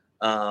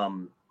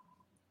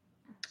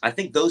 I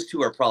think those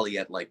two are probably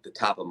at like the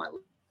top of my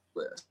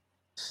list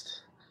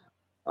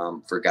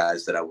for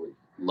guys that I would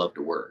love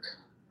to work.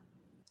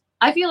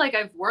 I feel like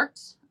I've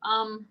worked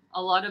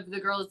a lot of the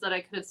girls that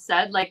I could have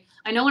said. Like,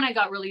 I know when I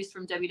got released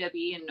from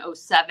WWE in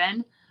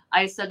 2007,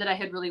 I said that I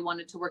had really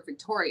wanted to work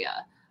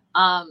Victoria.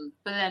 But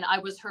then I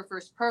was her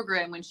first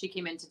program when she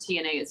came into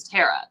TNA as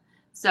Tara.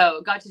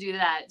 So got to do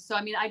that. So,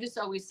 I mean, I just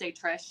always say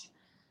Trish,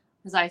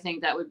 because I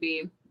think that would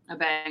be a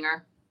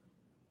banger.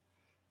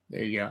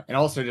 There you go. And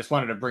also just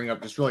wanted to bring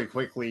up just really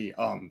quickly,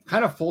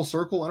 kind of full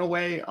circle in a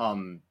way.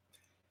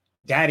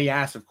 Daddy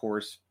Ass, of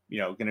course,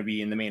 going to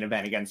be in the main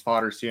event against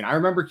Fodder soon. I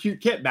remember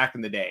Cute Kip back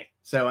in the day.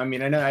 So, I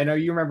mean, I know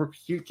you remember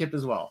Cute Kip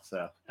as well.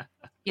 So,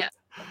 yeah.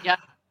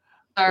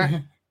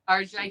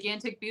 Our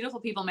gigantic,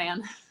 beautiful people,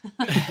 man.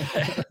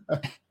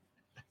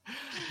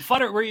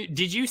 Fodder,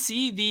 did you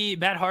see the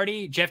Matt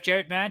Hardy Jeff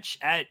Jarrett match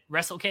at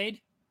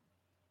WrestleCade?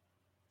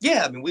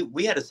 Yeah, I mean,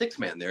 we had a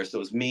 6-man there, so it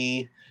was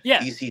me,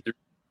 EC3,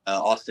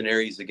 Austin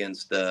Aries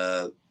against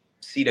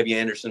C.W.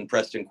 Anderson,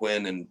 Preston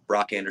Quinn, and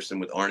Brock Anderson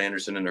with Arn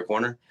Anderson in their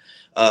corner.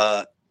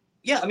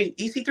 Yeah, I mean,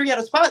 EC3 had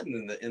a spot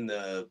in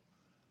the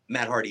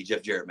Matt Hardy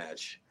Jeff Jarrett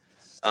match.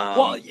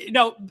 Well,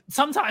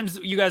 sometimes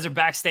you guys are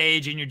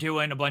backstage and you're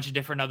doing a bunch of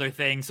different other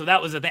things. So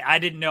that was the thing. I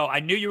didn't know. I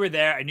knew you were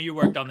there. I knew you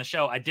worked on the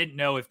show. I didn't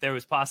know if there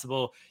was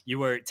possible you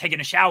were taking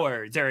a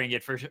shower during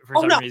it for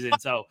some reason.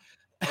 So.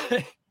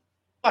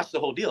 Watch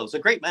the whole deal. It was a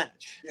great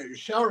match. Yeah, you're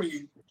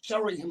showering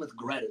him with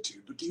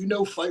gratitude. But do you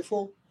know,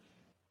 Fightful?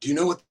 Do you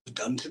know what they've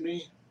done to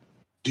me?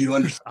 Do you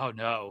understand? Oh,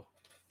 no.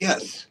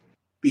 Yes,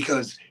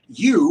 because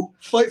you,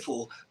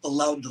 Fightful,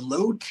 allowed the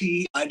low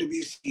T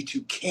IWC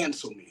to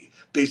cancel me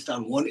based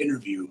on one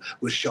interview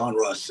with Sean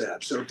Ross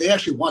Sapp. So if they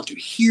actually want to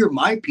hear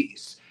my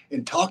piece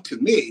and talk to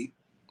me,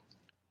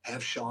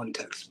 have Sean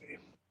text me.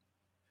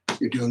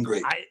 You're doing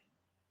great.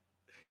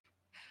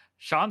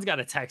 Sean's got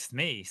to text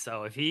me.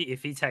 So if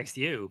he texts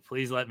you,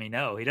 please let me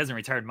know. He doesn't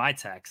return my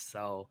text,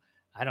 so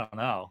I don't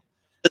know.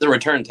 Doesn't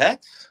return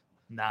text?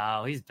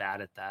 No, he's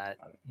bad at that.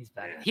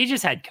 He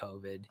just had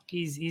COVID.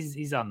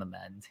 He's on the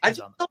mend.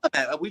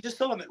 We just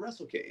saw him at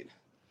WrestleCade.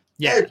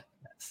 Yeah. Hey,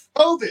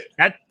 COVID.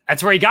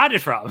 That's where he got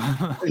it from.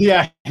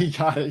 Yeah, he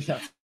got it. Yeah.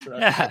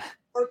 Yeah.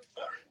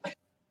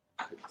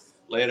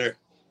 Later.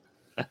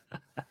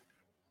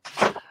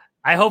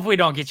 I hope we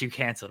don't get you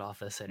canceled off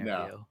this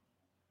interview.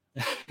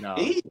 No.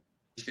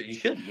 You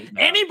shouldn't.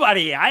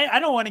 Anybody. I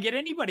don't want to get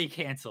anybody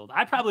canceled.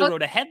 I probably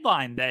wrote a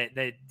headline that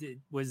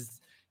was,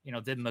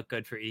 didn't look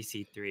good for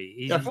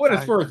EC3. For what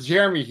it's worth,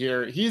 Jeremy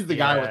here, he's the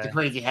guy with the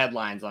crazy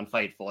headlines on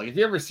Fightful. Like, if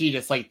you ever see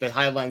just like the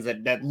headlines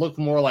that look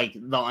more like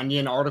the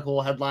Onion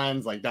article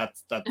headlines, like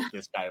that's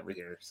this guy over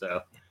here.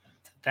 So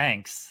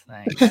thanks.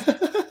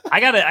 I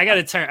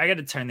gotta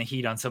turn the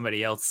heat on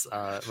somebody else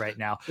right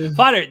now.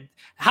 Potter,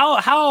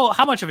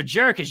 how much of a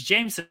jerk is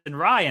Jameson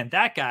Ryan?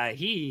 That guy,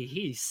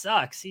 he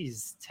sucks.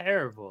 He's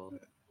terrible.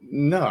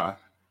 No,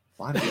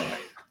 why do I?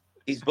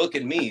 He's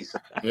booking me. So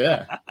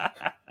yeah.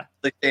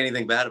 Like say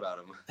anything bad about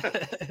him.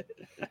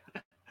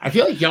 I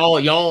feel like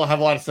y'all have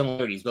a lot of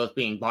similarities, both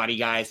being body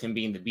guys, him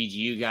being the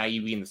BGU guy,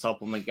 you being the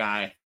supplement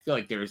guy. I feel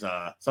like there's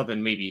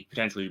something maybe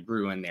potentially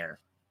brewing there.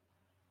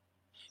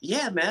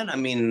 Yeah, man. I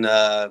mean,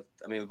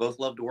 we both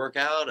love to work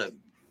out.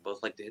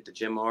 Both like to hit the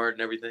gym hard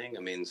and everything.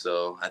 I mean,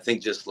 so I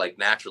think just like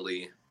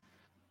naturally,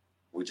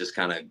 we just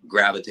kind of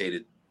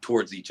gravitated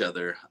towards each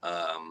other.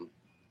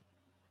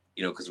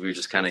 Because we were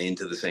just kind of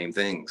into the same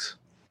things.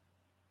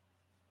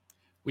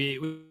 We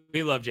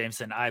love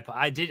Jameson.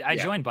 I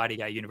joined Body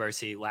Guy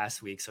University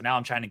last week, so now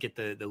I'm trying to get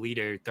the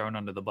leader thrown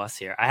under the bus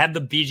here. I have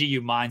the BGU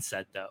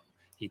mindset though.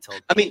 He told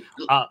me. I mean,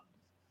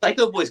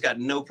 Psycho Boy's got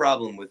no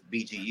problem with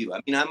BGU.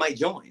 I mean, I might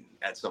join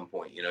at some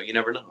point. You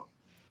never know.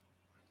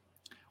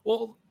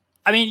 Well,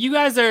 I mean, you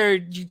guys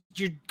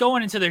you're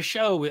going into their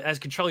show as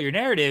Control Your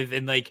Narrative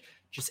and like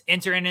just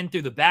entering in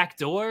through the back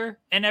door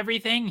and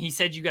everything. He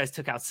said you guys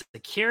took out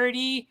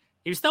security.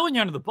 He was throwing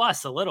you under the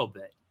bus a little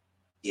bit.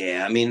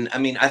 Yeah, I mean,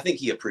 I think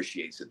he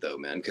appreciates it though,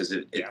 man, because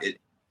it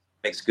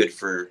makes good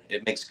for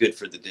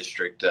the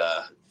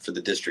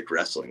district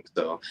wrestling.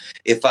 So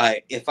if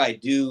I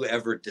do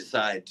ever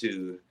decide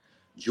to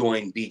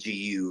join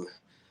BGU,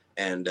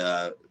 and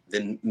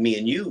then me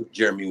and you,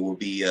 Jeremy, will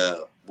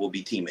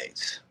be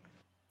teammates.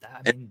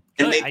 I mean,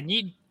 I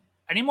need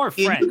more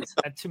friends.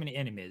 I have too many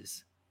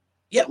enemies.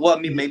 Yeah, well, I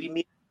mean, maybe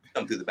me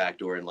come through the back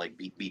door and like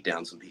beat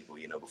down some people,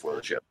 before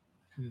the show.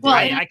 Well,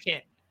 I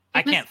can't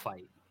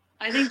fight.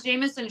 I think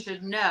Jameson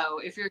should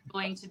know if you're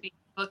going to be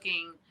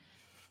booking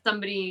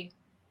somebody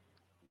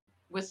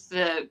with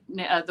the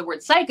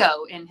word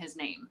psycho in his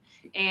name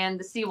and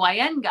the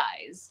CYN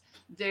guys,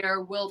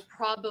 there will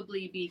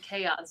probably be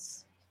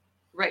chaos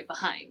right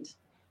behind.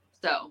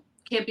 So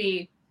can't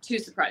be too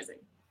surprising.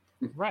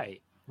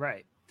 Right.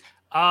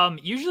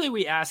 Usually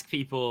we ask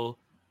people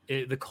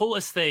the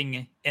coolest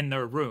thing in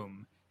their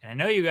room. And I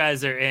know you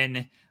guys are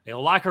in the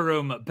locker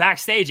room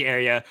backstage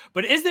area,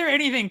 but is there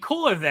anything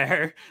cooler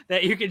there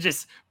that you could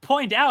just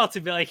point out to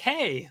be like,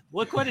 hey,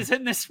 look what is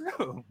in this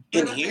room?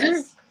 In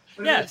here?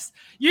 Yes.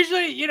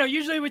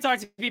 Usually we talk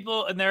to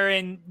people and they're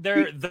in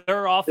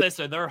their office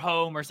or their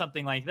home or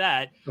something like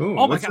that. Ooh,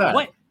 oh my God. That?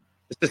 What?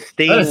 It's the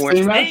Sting.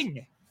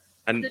 Sting.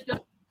 And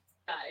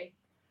Guy.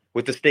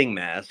 with the Sting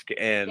mask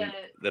and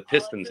the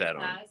Pistons hat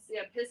on.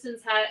 Yeah,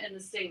 Pistons hat and the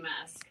Sting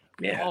mask.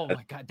 Yeah. Oh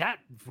my God. That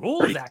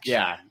rules actually.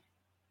 Yeah.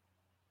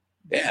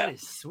 That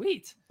is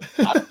sweet.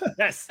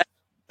 Yes.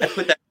 I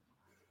put that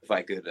if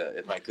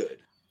I could.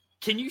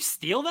 Can you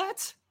steal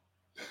that?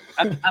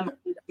 I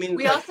mean,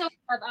 we also have,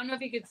 I don't know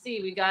if you could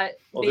see, we got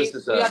we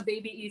got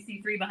baby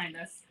EC3 behind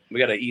us. We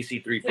got an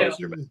EC3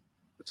 poster back.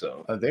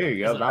 So there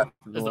you go.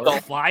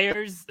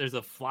 There's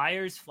a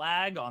Flyers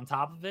flag on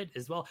top of it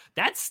as well.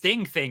 That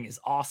Sting thing is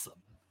awesome.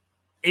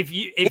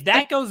 If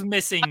that goes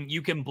missing,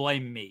 you can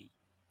blame me.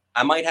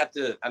 I might have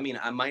to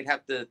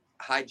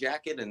hijack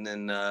it and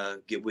then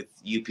get with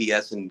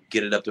UPS and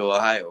get it up to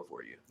Ohio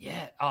for you.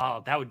 Yeah.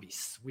 Oh, that would be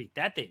sweet.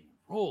 That thing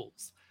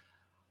rules.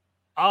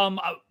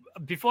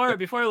 Before I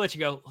let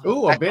you go.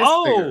 Ooh, a Abyss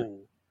figure.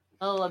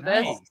 Oh,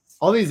 Abyss. Nice.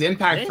 All these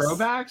Impact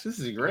throwbacks. This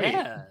is great.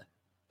 Yeah.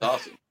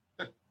 Awesome.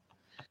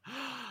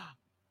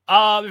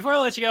 Before I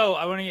let you go,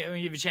 I want to give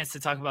you a chance to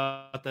talk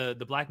about the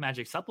Black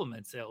Magic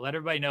supplements. Let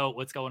everybody know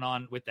what's going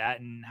on with that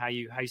and how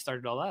you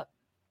started all that.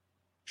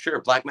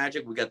 Sure, Black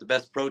Magic. We got the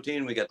best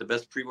protein. We got the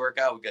best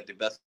pre-workout. We got the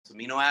best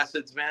amino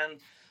acids, man.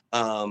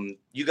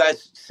 You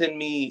guys send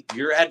me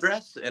your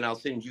address, and I'll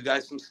send you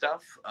guys some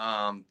stuff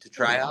to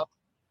try out.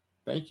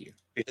 Thank you.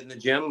 In the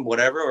gym,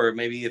 whatever, or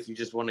maybe if you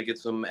just want to get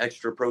some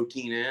extra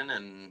protein in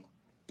and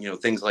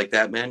things like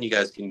that, man, you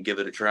guys can give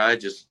it a try.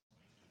 Just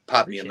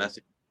pop me a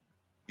message.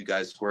 You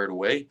guys squared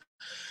away.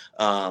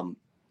 And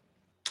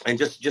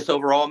just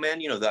overall, man,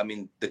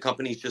 the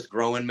company's just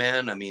growing,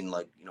 man. I mean,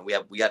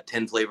 we got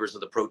 10 flavors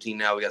of the protein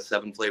now. We got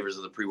 7 flavors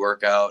of the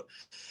pre-workout.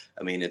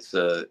 I mean, it's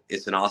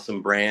an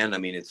awesome brand. I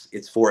mean,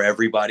 it's for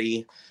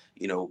everybody.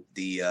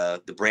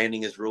 The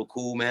branding is real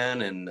cool,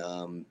 man. And,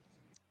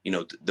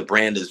 the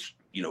brand is,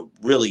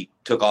 really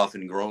took off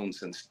and grown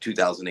since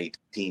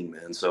 2018,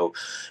 man. So,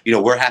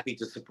 we're happy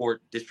to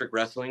support District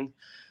Wrestling.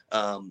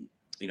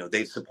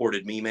 They've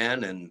supported me,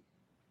 man. And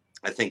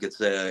I think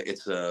it's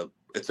a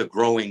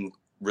growing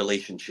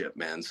relationship,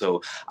 man.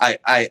 So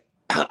I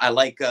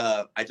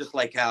just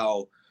like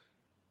how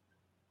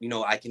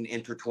I can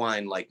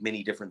intertwine like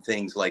many different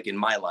things like in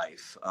my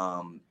life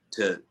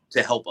to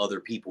help other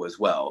people as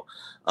well,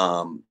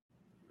 and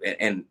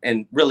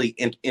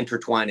really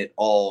intertwine it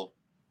all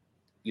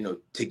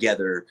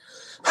together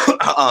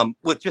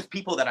with just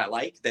people that I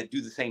like that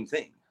do the same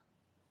thing.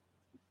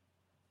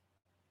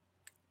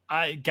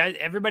 Guys,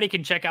 everybody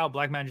can check out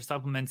Black Magic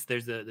Supplements.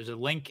 There's a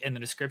link in the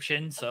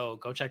description, so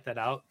go check that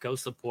out. Go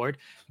support.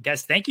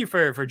 Guys, thank you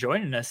for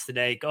joining us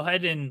today. Go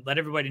ahead and let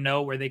everybody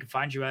know where they can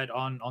find you at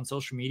on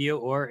social media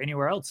or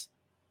anywhere else.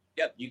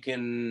 Yep, you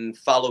can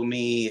follow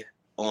me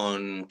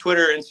on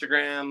Twitter,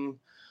 Instagram,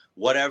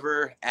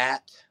 whatever,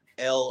 at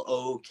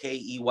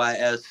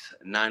LOKEYS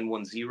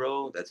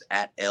 910. That's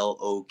at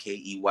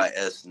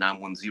LOKEYS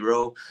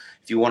 910.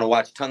 If you want to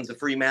watch tons of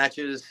free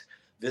matches,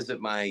 visit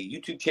my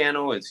YouTube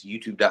channel. It's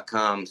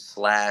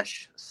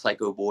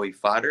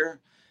youtube.com/psychoboyfodder.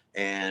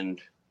 And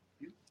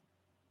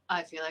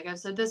I feel like I've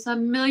said this a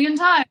million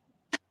times.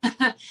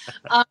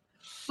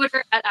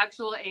 Twitter at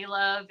actual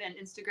alove and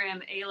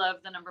Instagram alove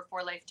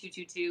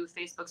 4life222.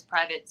 Facebook's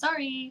private.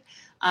 Sorry.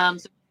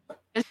 So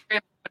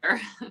Instagram,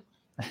 Twitter.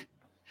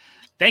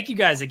 Thank you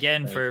guys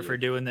again for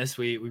doing this.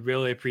 We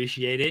really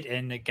appreciate it.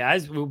 And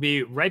guys, we'll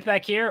be right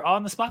back here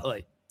on the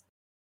Spotlight.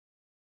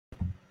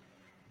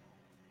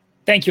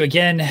 Thank you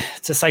again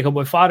to Psycho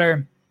Boy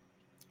Fodder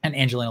and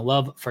Angelina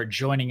Love for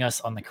joining us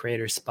on the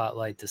Creator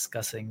Spotlight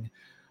discussing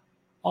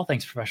all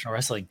things professional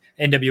wrestling.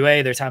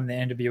 NWA, their time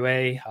in the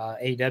NWA,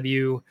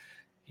 AEW,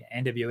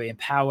 NWA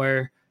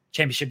Empower,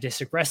 Championship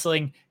District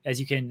Wrestling. As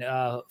you can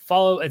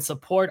follow and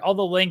support, all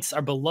the links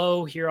are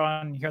below here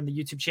on the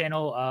YouTube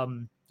channel.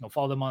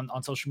 Follow them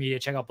on social media.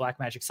 Check out Black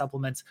Magic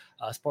Supplements.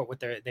 Support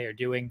what they are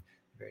doing.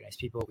 Very nice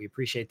people. We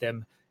appreciate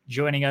them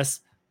joining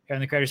us here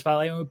on the Creator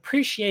Spotlight. And we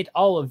appreciate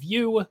all of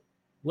you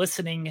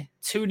listening,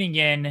 tuning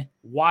in,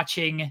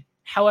 watching,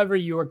 however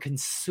you are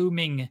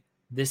consuming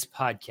this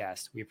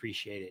podcast. We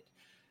appreciate it.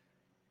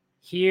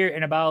 Here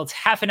in about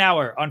half an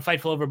hour on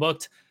Fightful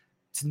Overbooked,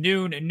 it's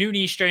noon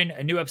Eastern,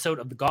 a new episode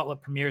of The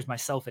Gauntlet premieres.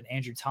 Myself and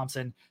Andrew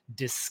Thompson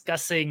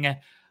discussing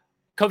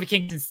Kofi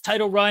Kingston's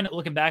title run,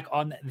 looking back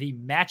on the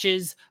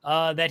matches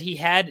that he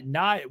had.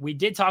 We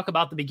did talk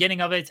about the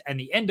beginning of it and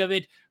the end of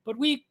it, but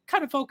we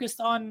kind of focused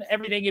on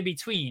everything in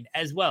between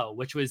as well,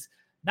 which was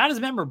not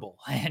as memorable.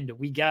 And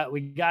we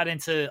got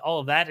into all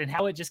of that and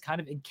how it just kind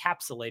of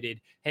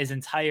encapsulated his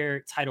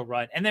entire title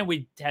run. And then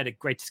we had a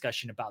great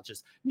discussion about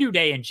just New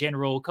Day in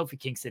general, Kofi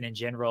Kingston in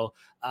general.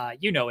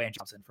 Andrew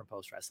Thompson from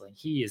Post Wrestling.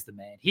 He is the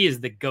man. He is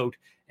the GOAT,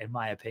 in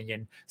my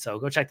opinion. So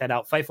go check that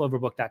out.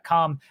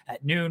 FightfulOverbook.com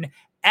at noon.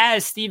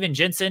 As Steven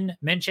Jensen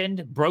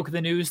mentioned, broke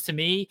the news to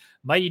me,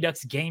 Mighty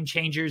Ducks Game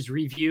Changers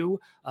review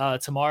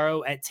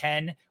tomorrow at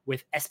 10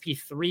 with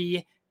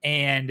SP3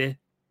 and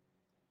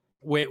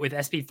with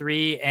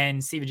SP3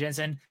 and Steven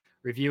Jensen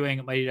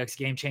reviewing Mighty Ducks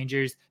Game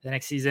Changers the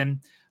next season,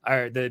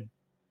 or the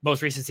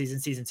most recent season,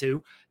 season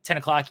 2, 10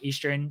 o'clock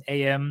Eastern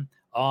AM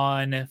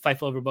on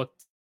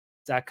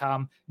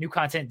FightfulOverbook.com. New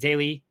content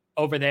daily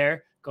over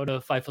there. Go to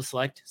Fightful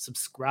Select,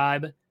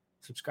 subscribe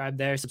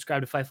there,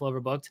 subscribe to Fightful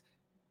Overbooked.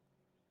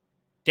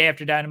 Day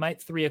after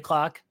Dynamite, 3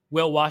 o'clock,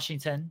 Will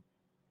Washington,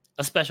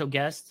 a special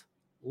guest,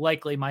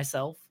 likely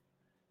myself.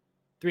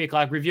 3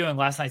 o'clock, reviewing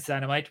last night's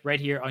Dynamite right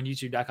here on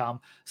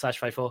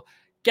youtube.com/Fightful.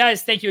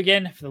 Guys, thank you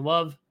again for the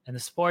love and the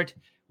support.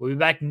 We'll be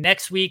back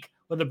next week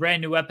with a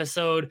brand new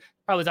episode.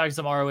 Probably talking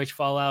some ROH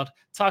Fallout,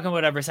 talking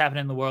whatever's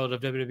happening in the world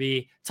of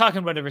WWE,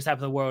 talking whatever's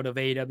happening in the world of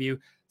AEW,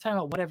 talking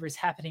about whatever's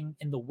happening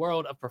in the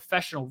world of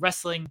professional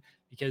wrestling,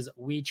 because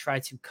we try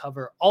to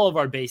cover all of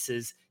our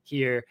bases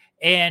here,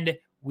 and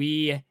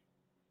we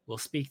will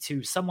speak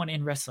to someone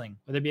in wrestling,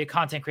 whether it be a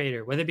content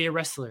creator, whether it be a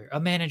wrestler, a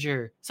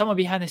manager, someone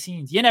behind the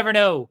scenes. You never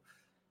know.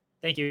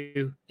 Thank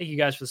you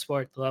guys for the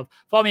support, the love.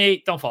 Follow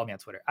me. Don't follow me on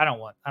Twitter. I don't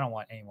want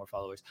any more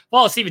followers.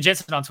 Follow Steven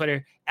Jensen on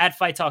Twitter at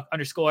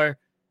 @FightTalk_.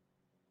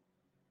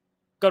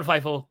 Go to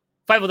Fightful,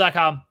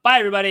 Fightful.com. Bye,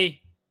 everybody.